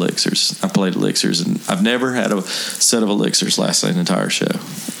that for Elixirs. I played Elixirs, and I've never had a set of Elixirs last an entire show.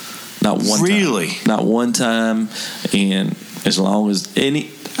 Not one time. Really? Not one time. And as long as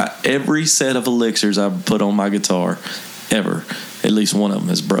every set of Elixirs I've put on my guitar ever, at least one of them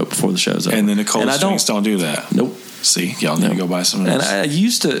has broke before the show's over. And then the cold strings don't do that. Nope. See, y'all need to go buy some of those. And I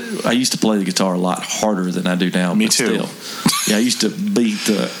used to play the guitar a lot harder than I do now. Me too. I used to beat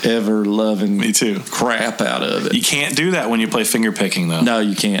the ever-loving crap out of it. You can't do that when you play finger picking, though. No,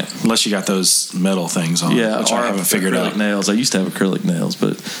 you can't. Unless you got those metal things on, which I haven't figured out. Nails. I used to have acrylic nails,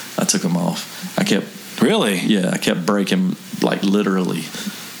 but I took them off. I kept... Really? Yeah, I kept breaking, like literally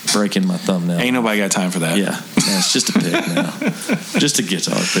breaking my thumbnail. Ain't nobody got time for that. Yeah, it's just a pick now. Just a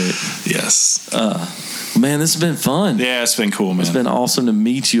guitar pick. Yes. Man, this has been fun. Yeah, it's been cool, man. It's been awesome to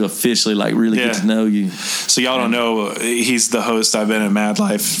meet you officially, like really get to know you. So y'all don't know, he's the host. I've been in Mad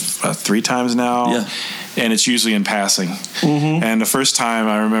Life 3 times now. Yeah. And it's usually in passing. Mm-hmm. And the first time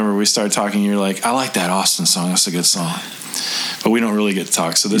I remember we started talking, you're like, I like that Austin song. That's a good song. But we don't really get to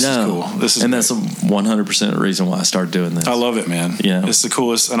talk, so this is cool. That's 100% the reason why I started doing this. I love it, man. Yeah, it's the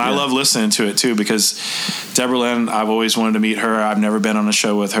coolest, and I love listening to it too because Deborah Lynn, I've always wanted to meet her. I've never been on a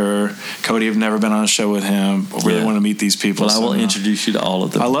show with her. Cody, I've never been on a show with him. I really want to meet these people. Well, I will introduce you to all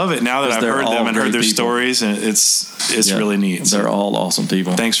of them. I love it now that I've heard them and heard their stories, and it's really neat. They're all awesome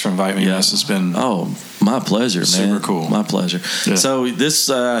people. Thanks for inviting me. This has been my pleasure, man. Super cool. My pleasure. Yeah. So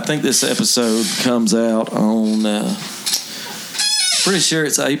this, I think this episode comes out on. Pretty sure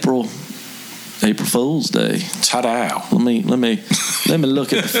it's April Fool's Day. Ta-da. Let me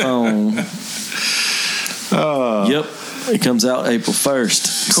look at the phone. Yep, it comes out April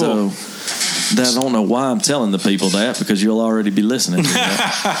 1st. Cool. So I don't know why I'm telling the people that because you'll already be listening to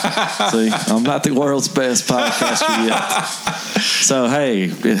that. See, I'm not the world's best podcaster yet. So hey,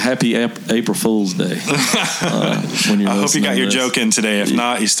 happy April Fool's Day. When I hope you got your joke in today. If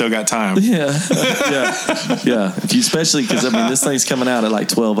not, you still got time. Yeah. If you, especially because this thing's coming out at like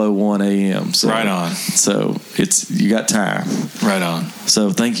 12:01 a.m. So, right on. So you got time. Right on. So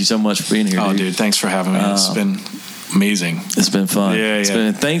thank you so much for being here. Oh, dude, thanks for having me. It's been amazing. It's been fun.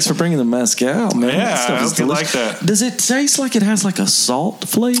 Thanks for bringing the mezcal, man. Yeah, I hope you like that. Does it taste like it has like a salt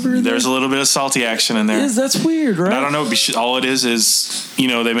flavor in There's a little bit of salty action in there. Yes, that's weird, right? I don't know. All it is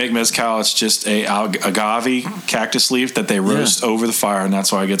they make mezcal. It's just a agave cactus leaf that they roast over the fire, and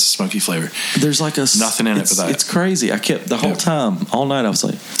that's why it gets a smoky flavor. There's like nothing in it but that. It's crazy. I kept the whole time, all night, I was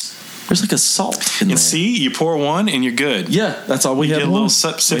like, there's like a salt in there. And see, you pour one and you're good. Yeah, that's all we had. Get a little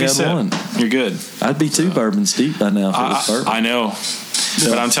sippy sip. You're good. I'd be 2 bourbons deep by now. I know. Yeah.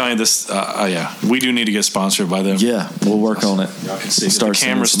 But I'm telling you this, we do need to get sponsored by them. Yeah, we'll work on it. Y'all can see. If the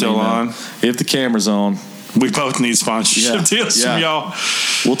camera's still on. If the camera's on. We both need sponsorship deals from y'all.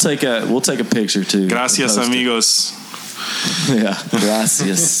 We'll take a picture too. Gracias, amigos. Yeah,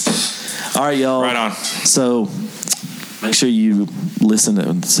 gracias. All right, y'all. Right on. So make sure you listen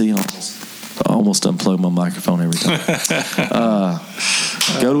to see. Almost unplug my microphone every time.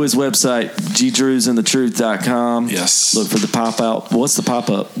 Go to his website, gdrewsandthetruth.com. Yes. Look for the pop-out. What's the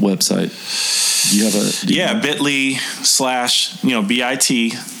pop-up website? You have a... bit.ly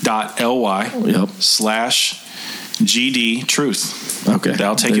bit.ly/GD Truth. Okay.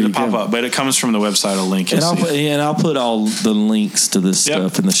 That'll take you to pop up. But it comes from the website, a link. And I'll put all the links to this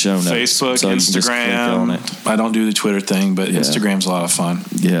stuff in the show notes. Facebook, so Instagram. I don't do the Twitter thing, but Instagram's a lot of fun.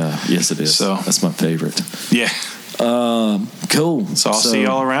 Yeah. Yes, it is. So that's my favorite. Yeah. Cool. So I'll see you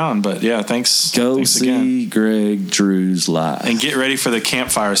all around. But yeah, thanks. Go see again. Greg Drews live. And get ready for the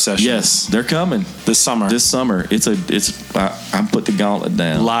campfire sessions. Yes, they're coming this summer. I put the gauntlet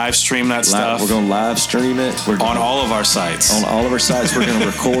down. Live stream that stuff. We're going to live stream it. On all of our sites. On all of our sites. We're going to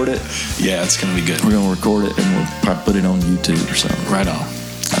record it. Yeah, it's going to be good. We're going to record it and we'll probably put it on YouTube or something. Right on.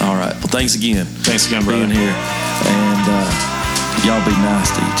 All right. Well, thanks again. Thanks again, brother. Being here. And y'all be nice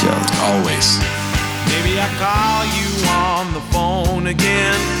to each other. Always. Maybe I call you on the phone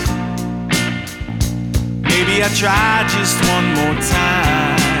again. Maybe I try just one more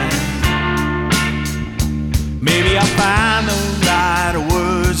time. Maybe I find the right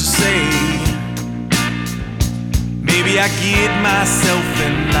words to say. Maybe I get myself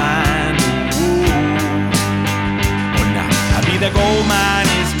in line. But now I be the gold mine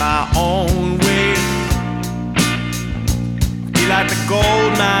is my own way. I feel like the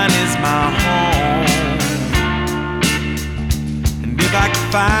gold mine is my home. If I can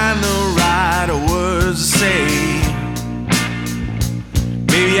find the right words to say,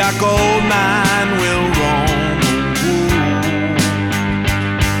 maybe our gold mine will roam.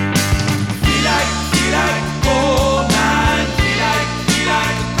 Feel like gold mine. Feel like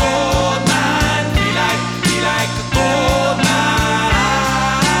a gold mine. Feel like a gold mine.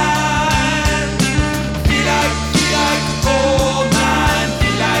 Feel like a gold mine. Feel like a gold mine.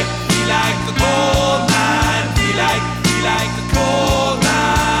 Feel like a gold mine.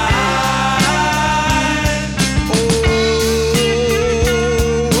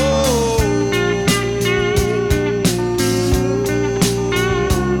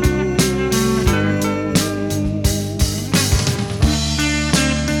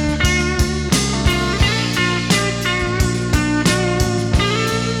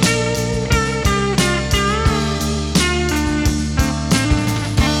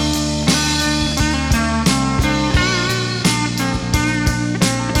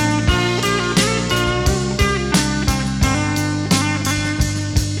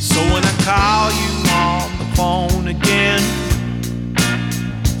 Call you on the phone again.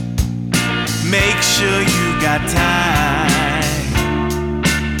 Make sure you got time,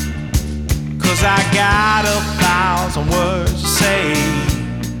 'cause I got 1,000 words to say,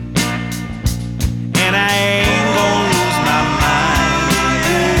 and I ain't gonna lose my mind.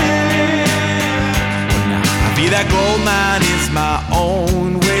 But now I feel that gold mine is my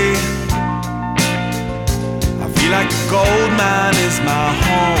own way. I feel like the gold mine